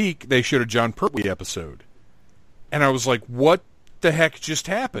next week, they showed a John Pertwee episode. And I was like, what the heck just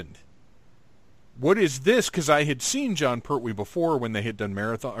happened? What is this? Because I had seen John Pertwee before when they had done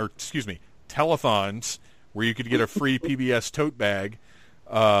telethons, where you could get a free PBS tote bag.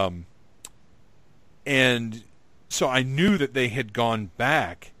 And so I knew that they had gone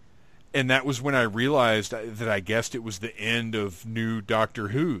back. And that was when I realized that I guessed it was the end of new Doctor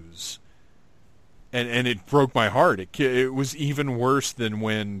Who's. And it broke my heart. It was even worse than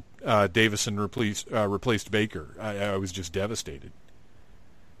when Davison replaced Baker. I was just devastated.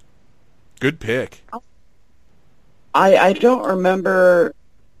 Good pick. I don't remember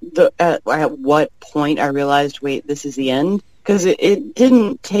at what point I realized, wait, this is the end. Because it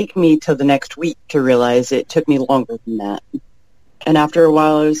didn't take me till the next week to realize it took me longer than that. And after a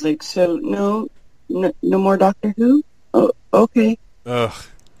while, I was like, so no more Doctor Who? Oh, okay. Ugh.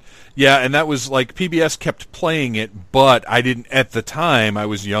 Yeah, and that was PBS kept playing it, but I didn't, at the time, I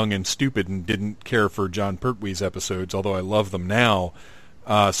was young and stupid and didn't care for John Pertwee's episodes, although I love them now.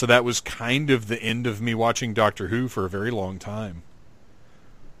 So that was kind of the end of me watching Doctor Who for a very long time.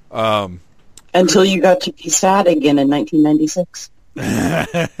 Until you got to be sad again in 1996.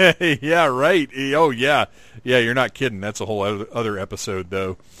 Yeah, right. Oh, yeah. Yeah, you're not kidding. That's a whole other episode,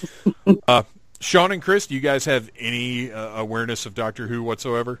 though. Sean and Chris, do you guys have any awareness of Doctor Who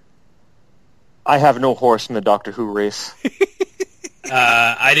whatsoever? I have no horse in the Doctor Who race.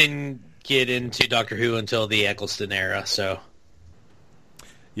 I didn't get into Doctor Who until the Eccleston era, so...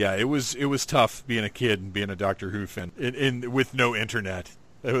 Yeah, it was tough being a kid and being a Doctor Who fan with no internet.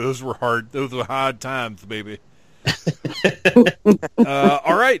 Those were hard times, baby.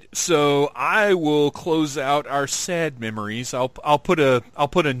 All right, so I will close out our sad memories. I'll put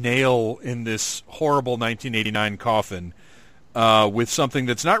a nail in this horrible 1989 coffin with something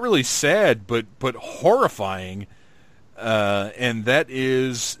that's not really sad but horrifying, and that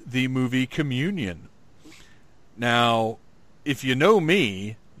is the movie Communion. Now, if you know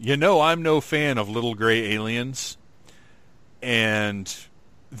me, you know I'm no fan of little gray aliens, and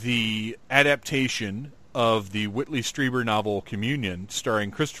the adaptation of the Whitley Strieber novel Communion,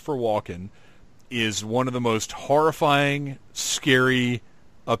 starring Christopher Walken, is one of the most horrifying, scary,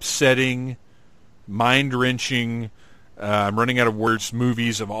 upsetting, mind-wrenching, I'm running out of words,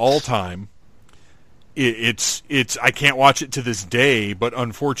 movies of all time. It's I can't watch it to this day, but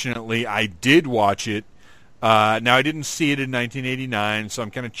unfortunately I did watch it. Now, I didn't see it in 1989, so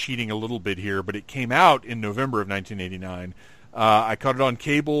I'm kind of cheating a little bit here, but it came out in November of 1989. I caught it on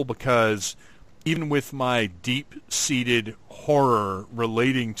cable because even with my deep-seated horror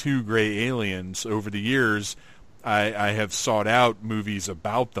relating to gray aliens over the years, I have sought out movies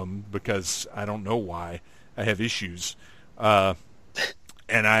about them because I don't know why. I have issues.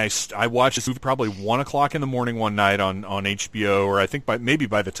 And I watched this movie probably 1 o'clock in the morning one night on HBO, or I think maybe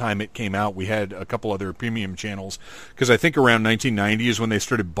by the time it came out, we had a couple other premium channels, because I think around 1990 is when they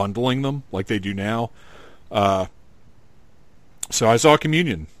started bundling them like they do now. So I saw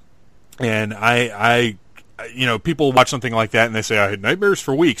Communion, and I people watch something like that and they say, I had nightmares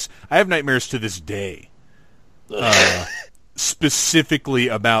for weeks. I have nightmares to this day. Specifically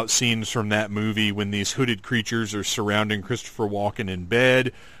about scenes from that movie when these hooded creatures are surrounding Christopher Walken in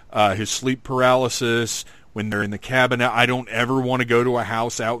bed, his sleep paralysis, when they're in the cabin. I don't ever want to go to a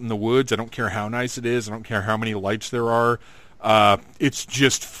house out in the woods. I don't care how nice it is. I don't care how many lights there are. It's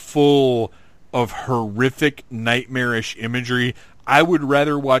just full of horrific, nightmarish imagery. I would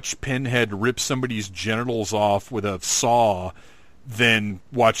rather watch Pinhead rip somebody's genitals off with a saw than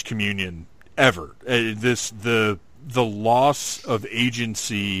watch Communion, ever. The loss of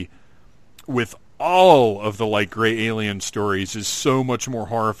agency with all of the like gray alien stories is so much more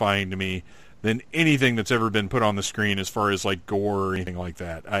horrifying to me than anything that's ever been put on the screen as far as like gore or anything like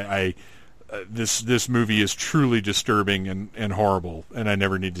that. This movie is truly disturbing and horrible, and I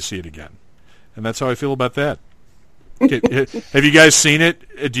never need to see it again. And that's how I feel about that. Okay, have you guys seen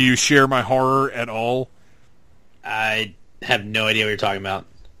it? Do you share my horror at all? I have no idea what you're talking about.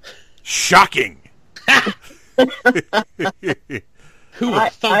 Shocking. Who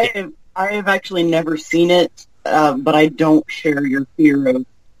would thunk it? I have actually never seen it, but I don't share your fear of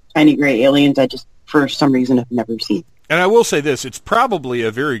tiny gray aliens. I just, for some reason, have never seen it. And I will say this, it's probably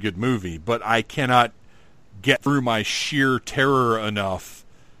a very good movie, but I cannot get through my sheer terror enough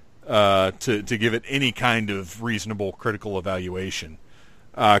to give it any kind of reasonable critical evaluation.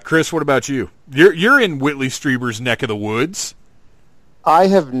 Chris, what about you? You're in Whitley Strieber's neck of the woods. I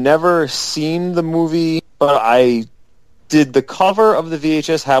have never seen the movie, but did the cover of the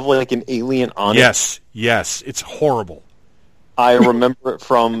VHS have like an alien on it? Yes, it's horrible. I remember it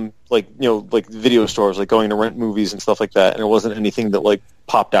from like video stores, like going to rent movies and stuff like that, and it wasn't anything that like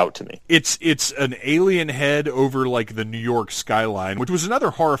popped out to me. It's an alien head over like the New York skyline, which was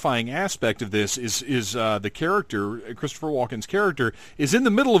another horrifying aspect of this. Is the character, Christopher Walken's character, is in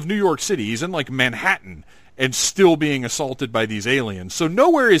the middle of New York City. He's in like Manhattan and still being assaulted by these aliens. So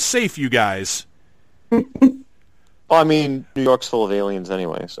nowhere is safe, you guys. Well, I mean, New York's full of aliens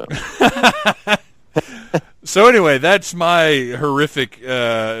anyway, so. So anyway, that's my horrific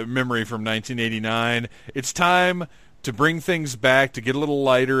memory from 1989. It's time to bring things back, to get a little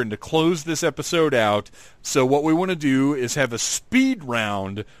lighter, and to close this episode out. So what we want to do is have a speed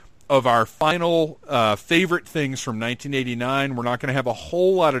round of our final favorite things from 1989. We're not going to have a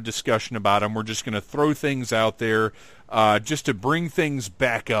whole lot of discussion about them. We're just going to throw things out there just to bring things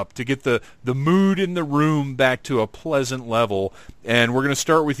back up, to get the mood in the room back to a pleasant level. And we're going to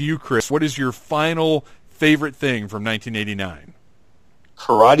start with you, Chris. What is your final favorite thing from 1989?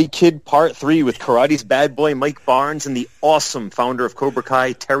 Karate Kid Part 3 with Karate's bad boy Mike Barnes and the awesome founder of Cobra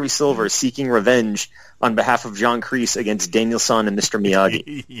Kai, Terry Silver, seeking revenge on behalf of John Kreese against Daniel-san and Mr.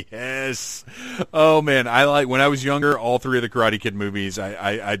 Miyagi. Yes. Oh, man. When I was younger, all three of the Karate Kid movies,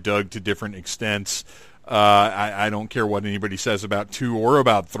 I dug to different extents. I don't care what anybody says about 2 or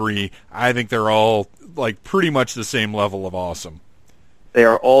about 3. I think they're all like pretty much the same level of awesome. They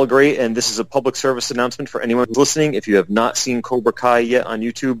are all great, and this is a public service announcement for anyone who's listening. If you have not seen Cobra Kai yet on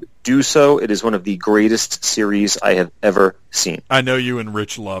YouTube, do so. It is one of the greatest series I have ever seen. I know you and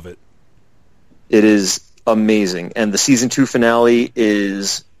Rich love it. It is amazing, and the Season 2 finale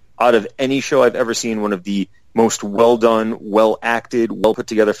is, out of any show I've ever seen, one of the most well-done, well-acted,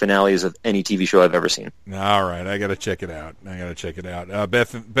 well-put-together finales of any TV show I've ever seen. All right, I got to check it out.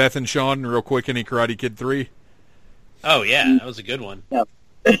 Beth and Sean, real quick, any Karate Kid 3? Oh, yeah, that was a good one. Yep.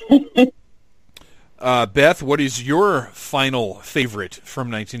 Beth, what is your final favorite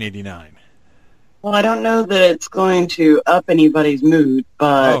from 1989? Well, I don't know that it's going to up anybody's mood,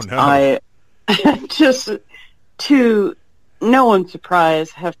 but I just, to no one's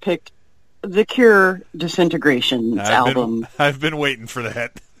surprise, have picked The Cure Disintegrations album. I've been waiting for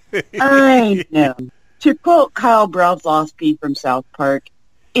that. I know. To quote Kyle Browslowski from South Park,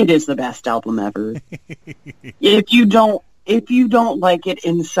 it is the best album ever. If you don't like it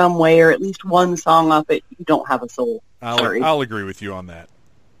in some way, or at least one song off it, you don't have a soul. Sorry. I'll agree with you on that.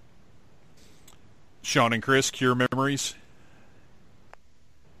 Sean and Chris, Cure memories?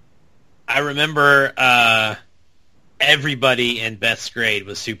 I remember everybody in Beth's grade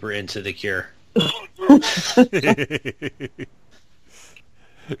was super into The Cure.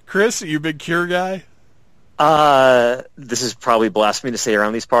 Chris, are you a big Cure guy? This is probably blasphemy to say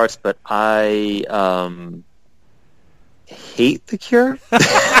around these parts, but I hate The Cure.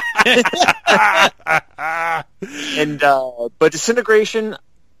 And but Disintegration,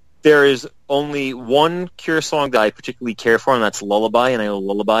 there is only one Cure song that I particularly care for, and that's Lullaby, and I know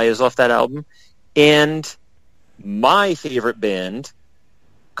Lullaby is off that album. And my favorite band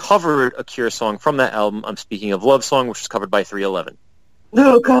covered a Cure song from that album. I'm speaking of Love Song, which was covered by 311.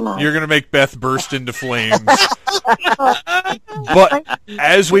 No, come on. You're going to make Beth burst into flames. But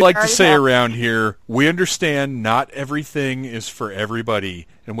as we like to say around here, we understand not everything is for everybody,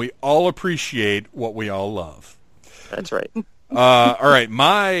 and we all appreciate what we all love. That's right. All right,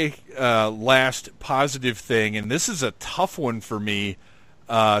 my last positive thing, and this is a tough one for me,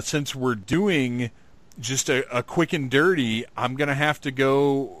 since we're doing just a quick and dirty, I'm going to have to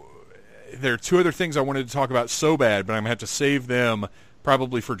go. There are two other things I wanted to talk about so bad, but I'm going to have to save them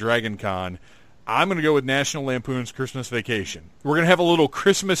probably for Dragon Con. I'm going to go with National Lampoon's Christmas Vacation. We're going to have a little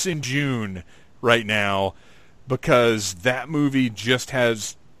Christmas in June right now because that movie just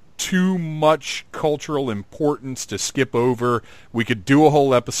has too much cultural importance to skip over. We could do a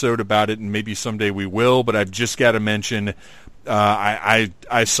whole episode about it, and maybe someday we will, but I've just got to mention I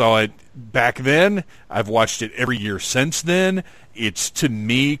saw it back then. I've watched it every year since then. It's, to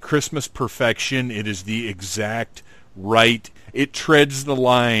me, Christmas perfection. It is the exact right. It treads the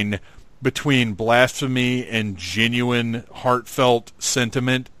line between blasphemy and genuine, heartfelt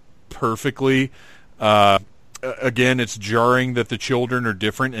sentiment perfectly. Again, it's jarring that the children are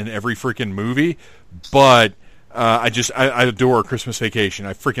different in every freaking movie, but I adore Christmas Vacation.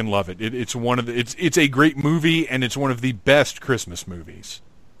 I freaking love it. It's a great movie, and it's one of the best Christmas movies.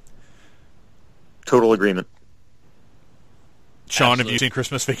 Total agreement. Sean, Absolutely. have you seen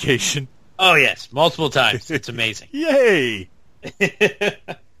Christmas Vacation? Oh, yes. Multiple times. It's amazing. Yay!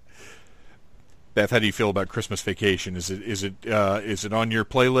 Beth, how do you feel about Christmas Vacation? Is it on your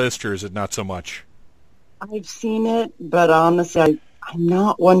playlist, or is it not so much? I've seen it, but honestly, I'm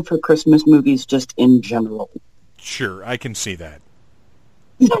not one for Christmas movies just in general. Sure, I can see that.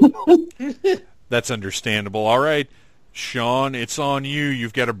 That's understandable. All right, Sean, it's on you.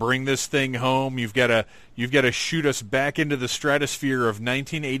 You've got to bring this thing home. You've got to shoot us back into the stratosphere of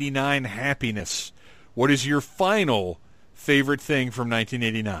 1989 happiness. What is your final favorite thing from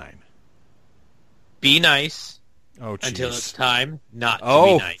 1989? Be nice. Oh, geez. Until it's time not to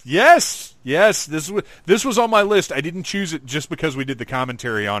be nice. Yes. This was on my list. I didn't choose it just because we did the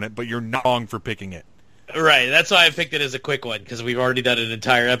commentary on it, but you're not wrong for picking it. Right. That's why I picked it as a quick one, because we've already done an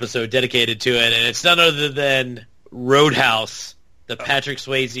entire episode dedicated to it, and it's none other than Roadhouse, the Patrick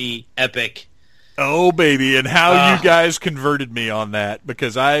Swayze epic. Oh, baby, and how you guys converted me on that,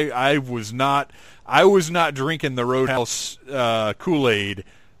 because I was not drinking the Roadhouse Kool-Aid,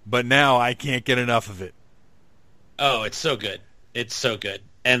 but now I can't get enough of it. Oh, it's so good. It's so good.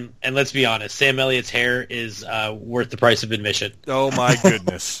 And let's be honest, Sam Elliott's hair is worth the price of admission. Oh, my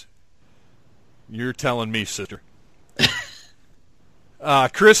goodness. You're telling me, sister.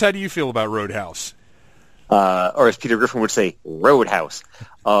 Chris, how do you feel about Roadhouse? Or as Peter Griffin would say, Roadhouse.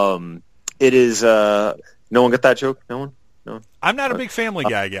 It is... no one got that joke? No one? I'm not a big Family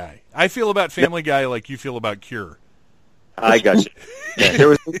Guy. I feel about Family Guy like you feel about Cure. I got you. Yeah,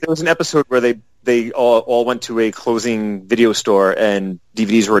 there was an episode where they all went to a closing video store and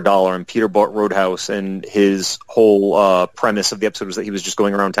DVDs were $1, and Peter bought Roadhouse, and his whole premise of the episode was that he was just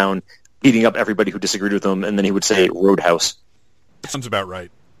going around town beating up everybody who disagreed with him, and then he would say Roadhouse. Sounds about right.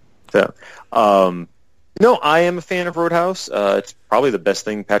 So, no, I am a fan of Roadhouse. It's probably the best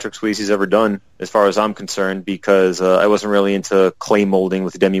thing Patrick Swayze's ever done, as far as I'm concerned, because I wasn't really into clay molding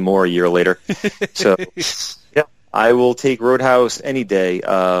with Demi Moore a year later. So, yeah, I will take Roadhouse any day.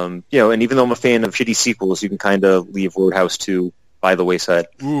 And even though I'm a fan of shitty sequels, you can kind of leave Roadhouse 2 by the wayside.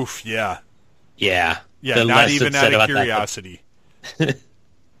 Oof, yeah. Yeah. Yeah, not even out of curiosity.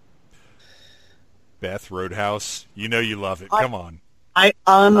 Beth, Roadhouse, you know you love it. Come on. I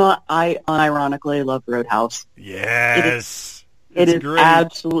unironically love Roadhouse. Yes. It is great.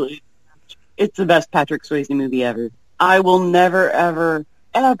 absolutely, it's the best Patrick Swayze movie ever. I will never, ever,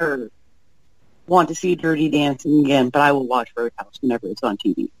 ever want to see Dirty Dancing again, but I will watch Roadhouse whenever it's on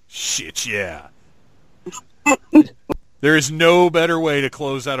TV. Shit, yeah. There is no better way to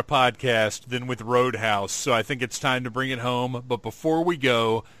close out a podcast than with Roadhouse, so I think it's time to bring it home. But before we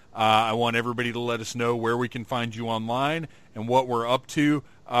go, I want everybody to let us know where we can find you online and what we're up to.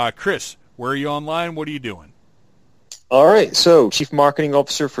 Chris, where are you online? What are you doing? All right, so Chief Marketing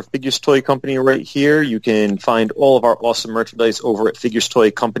Officer for Figures Toy Company right here. You can find all of our awesome merchandise over at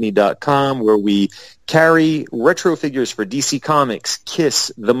figurestoycompany.com, where we carry retro figures for DC Comics,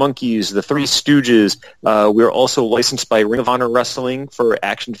 Kiss, The Monkees, The Three Stooges. We're also licensed by Ring of Honor Wrestling for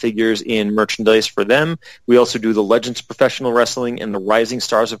action figures and merchandise for them. We also do the Legends of Professional Wrestling and the Rising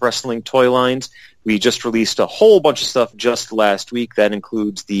Stars of Wrestling toy lines. We just released a whole bunch of stuff just last week. That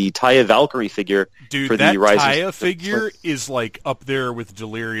includes the Taya Valkyrie figure. Dude, for that the Rising Taya figure is like up there with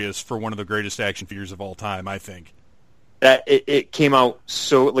Delirious for one of the greatest action figures of all time, I think. That it came out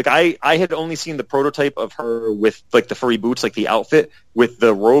so, like, I had only seen the prototype of her with, like, the furry boots, like the outfit with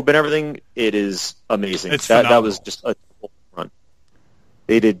the robe and everything. It is amazing. It's that phenomenal. was just a run.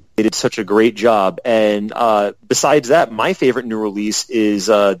 They did such a great job. And besides that, my favorite new release is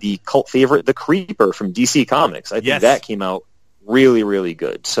the cult favorite, The Creeper from DC Comics. I think that came out really, really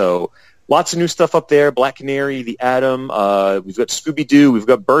good. So lots of new stuff up there. Black Canary, The Atom. We've got Scooby-Doo. We've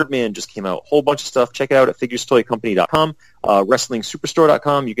got Birdman just came out. A whole bunch of stuff. Check it out at figurestoycompany.com.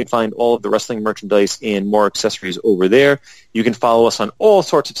 WrestlingSuperstore.com. You can find all of the wrestling merchandise and more accessories over there. You can follow us on all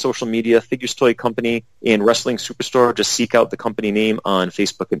sorts of social media, Figures Toy Company and Wrestling Superstore. Just seek out the company name on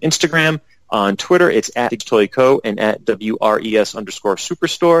Facebook and Instagram. On Twitter, it's at FigsToyCo and at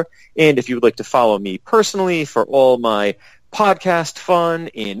WRES_Superstore. And if you would like to follow me personally for all my podcast fun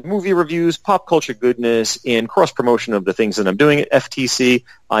and movie reviews, pop culture goodness, and cross-promotion of the things that I'm doing at FTC,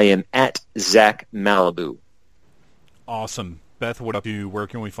 I am at Zach Malibu. Awesome. Beth, what up you? Where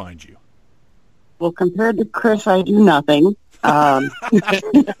can we find you? Well, compared to Chris, I do nothing. But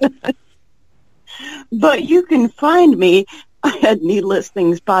you can find me at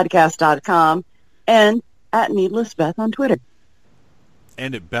needlessthingspodcast.com and at needlessbeth on Twitter.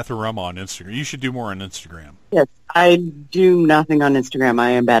 And at Betharum on Instagram. You should do more on Instagram. Yes, I do nothing on Instagram. I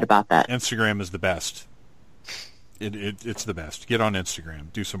am bad about that. Instagram is the best. It's the best. Get on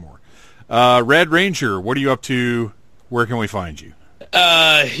Instagram. Do some more. Red Ranger, what are you up to? Where can we find you?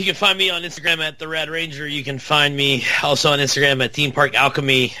 You can find me on Instagram at The Red Ranger. You can find me also on Instagram at Theme Park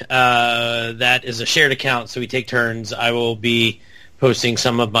Alchemy. That is a shared account, so we take turns. I will be posting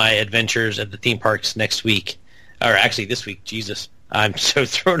some of my adventures at the theme parks next week. Or actually this week, Jesus. I'm so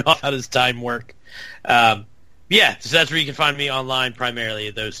thrown off how does time work. So that's where you can find me online, primarily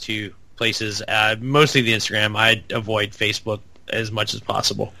at those two places. Mostly the Instagram. I avoid Facebook as much as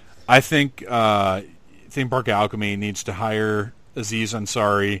possible. I think Theme Park Alchemy needs to hire Aziz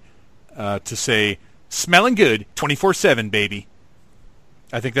Ansari to say, smelling good 24/7, baby.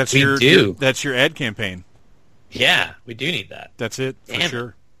 I think that's that's your ad campaign. Yeah, we do need that. That's it, for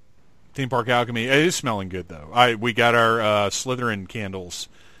sure. Theme Park Alchemy. It is smelling good, though. We got our Slytherin candles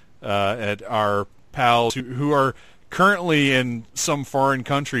at our pals who are currently in some foreign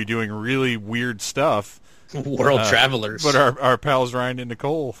country doing really weird stuff. World travelers. But our pals Ryan and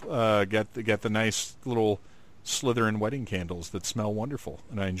Nicole got the nice little Slytherin wedding candles that smell wonderful,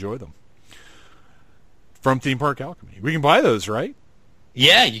 and I enjoy them. From Theme Park Alchemy. We can buy those, right?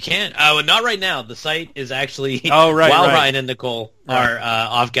 Yeah, you can. Not right now. The site is actually while Ryan and Nicole are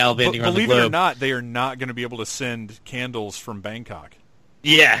off gallivanting around the globe. Believe it or not, they are not going to be able to send candles from Bangkok.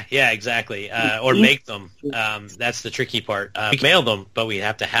 Yeah, exactly. Or make them. That's the tricky part. We can mail them, but we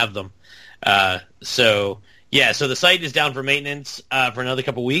have to have them. So the site is down for maintenance for another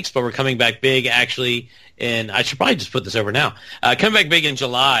couple weeks, but we're coming back big, actually. And I should probably just put this over now. Coming back big in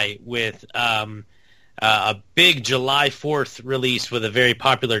July with a big July 4th release with a very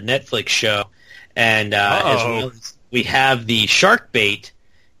popular Netflix show. And as well as we have the Shark Bait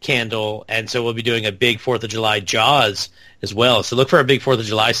candle, and so we'll be doing a big 4th of July Jaws as well. So look for a big 4th of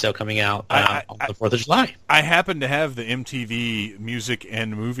July sale coming out on the 4th of July. I happen to have the MTV Music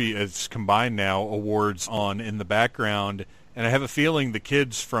and Movie as combined now awards on in the background, and I have a feeling the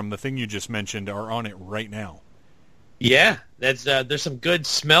kids from the thing you just mentioned are on it right now. Yeah, there's some good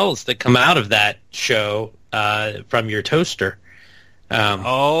smells that come out of that show from your toaster.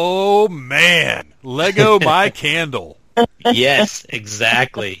 Oh, man. Lego My Candle. Yes,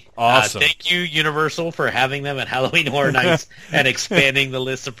 exactly. Awesome. Thank you, Universal, for having them at Halloween Horror Nights and expanding the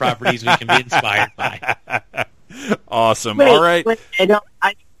list of properties we can be inspired by. Awesome. Wait, all right.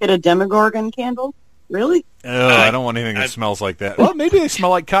 I get a Demogorgon candle? Really? Oh, I don't want anything that smells like that. Well, maybe they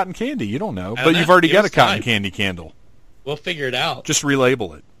smell like cotton candy. You don't know. But you've already got a cotton candy candle. We'll figure it out. Just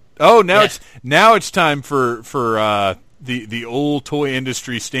relabel it. Oh, now it's time for the old toy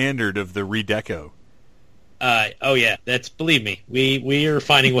industry standard of the redeco. Believe me, we are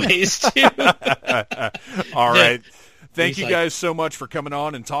finding ways to. All right. Thank you guys so much for coming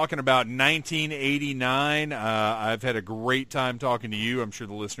on and talking about 1989. I've had a great time talking to you. I'm sure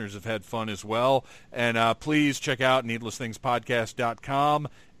the listeners have had fun as well. And please check out needlessthingspodcast.com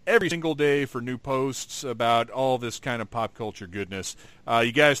every single day for new posts about all this kind of pop culture goodness.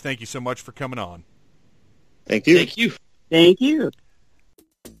 You guys, thank you so much for coming on. Thank you. Thank you. Thank you.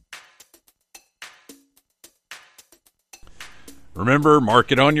 Remember,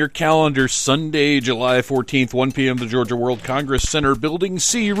 mark it on your calendar, Sunday, July 14th, 1 p.m., the Georgia World Congress Center, Building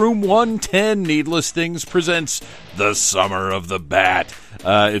C, Room 110. Needless Things presents The Summer of the Bat.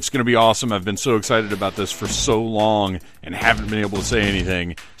 It's going to be awesome. I've been so excited about this for so long and haven't been able to say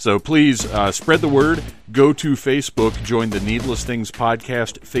anything. So please spread the word. Go to Facebook, join the Needless Things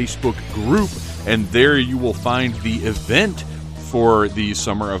Podcast Facebook group, and there you will find the event for the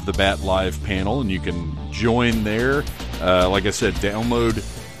Summer of the Bat live panel, and you can join there. Like I said, download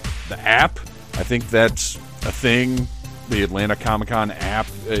the app. I think that's a thing, the Atlanta Comic-Con app.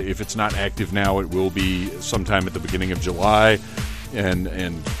 If it's not active now, it will be sometime at the beginning of July.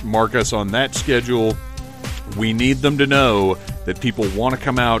 And mark us on that schedule. We need them to know that people want to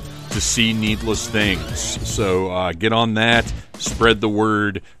come out to see Needless Things. So get on that, spread the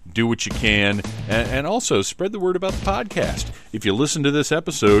word, do what you can, and also spread the word about the podcast. If you listen to this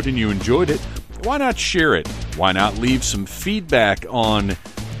episode and you enjoyed it, why not share it? Why not leave some feedback on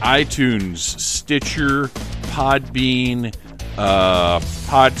iTunes, Stitcher, Podbean,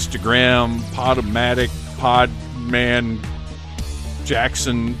 Podstagram, Podomatic, Podman,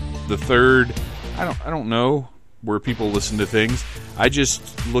 Jackson the Third. I don't know where people listen to things. I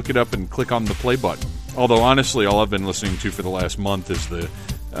just look it up and click on the play button. Although honestly, all I've been listening to for the last month is the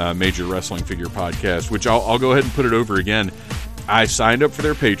Major Wrestling Figure podcast, which I'll go ahead and put it over again. I signed up for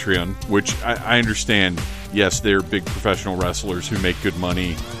their Patreon, which I understand. Yes, they're big professional wrestlers who make good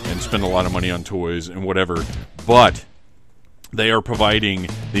money and spend a lot of money on toys and whatever, but they are providing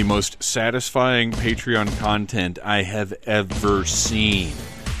the most satisfying Patreon content I have ever seen.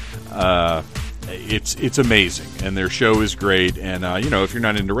 It's amazing, and their show is great. And if you're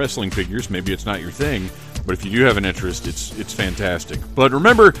not into wrestling figures, maybe it's not your thing. But if you do have an interest, it's fantastic. But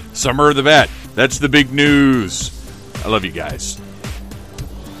remember, Summer of the Bat. That's the big news. I love you guys.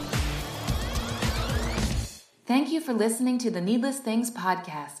 Thank you for listening to the Needless Things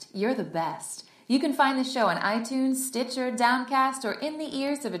podcast. You're the best. You can find the show on iTunes, Stitcher, Downcast, or in the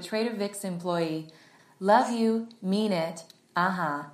ears of a Trader Vic's employee. Love you. Mean it. Uh-huh.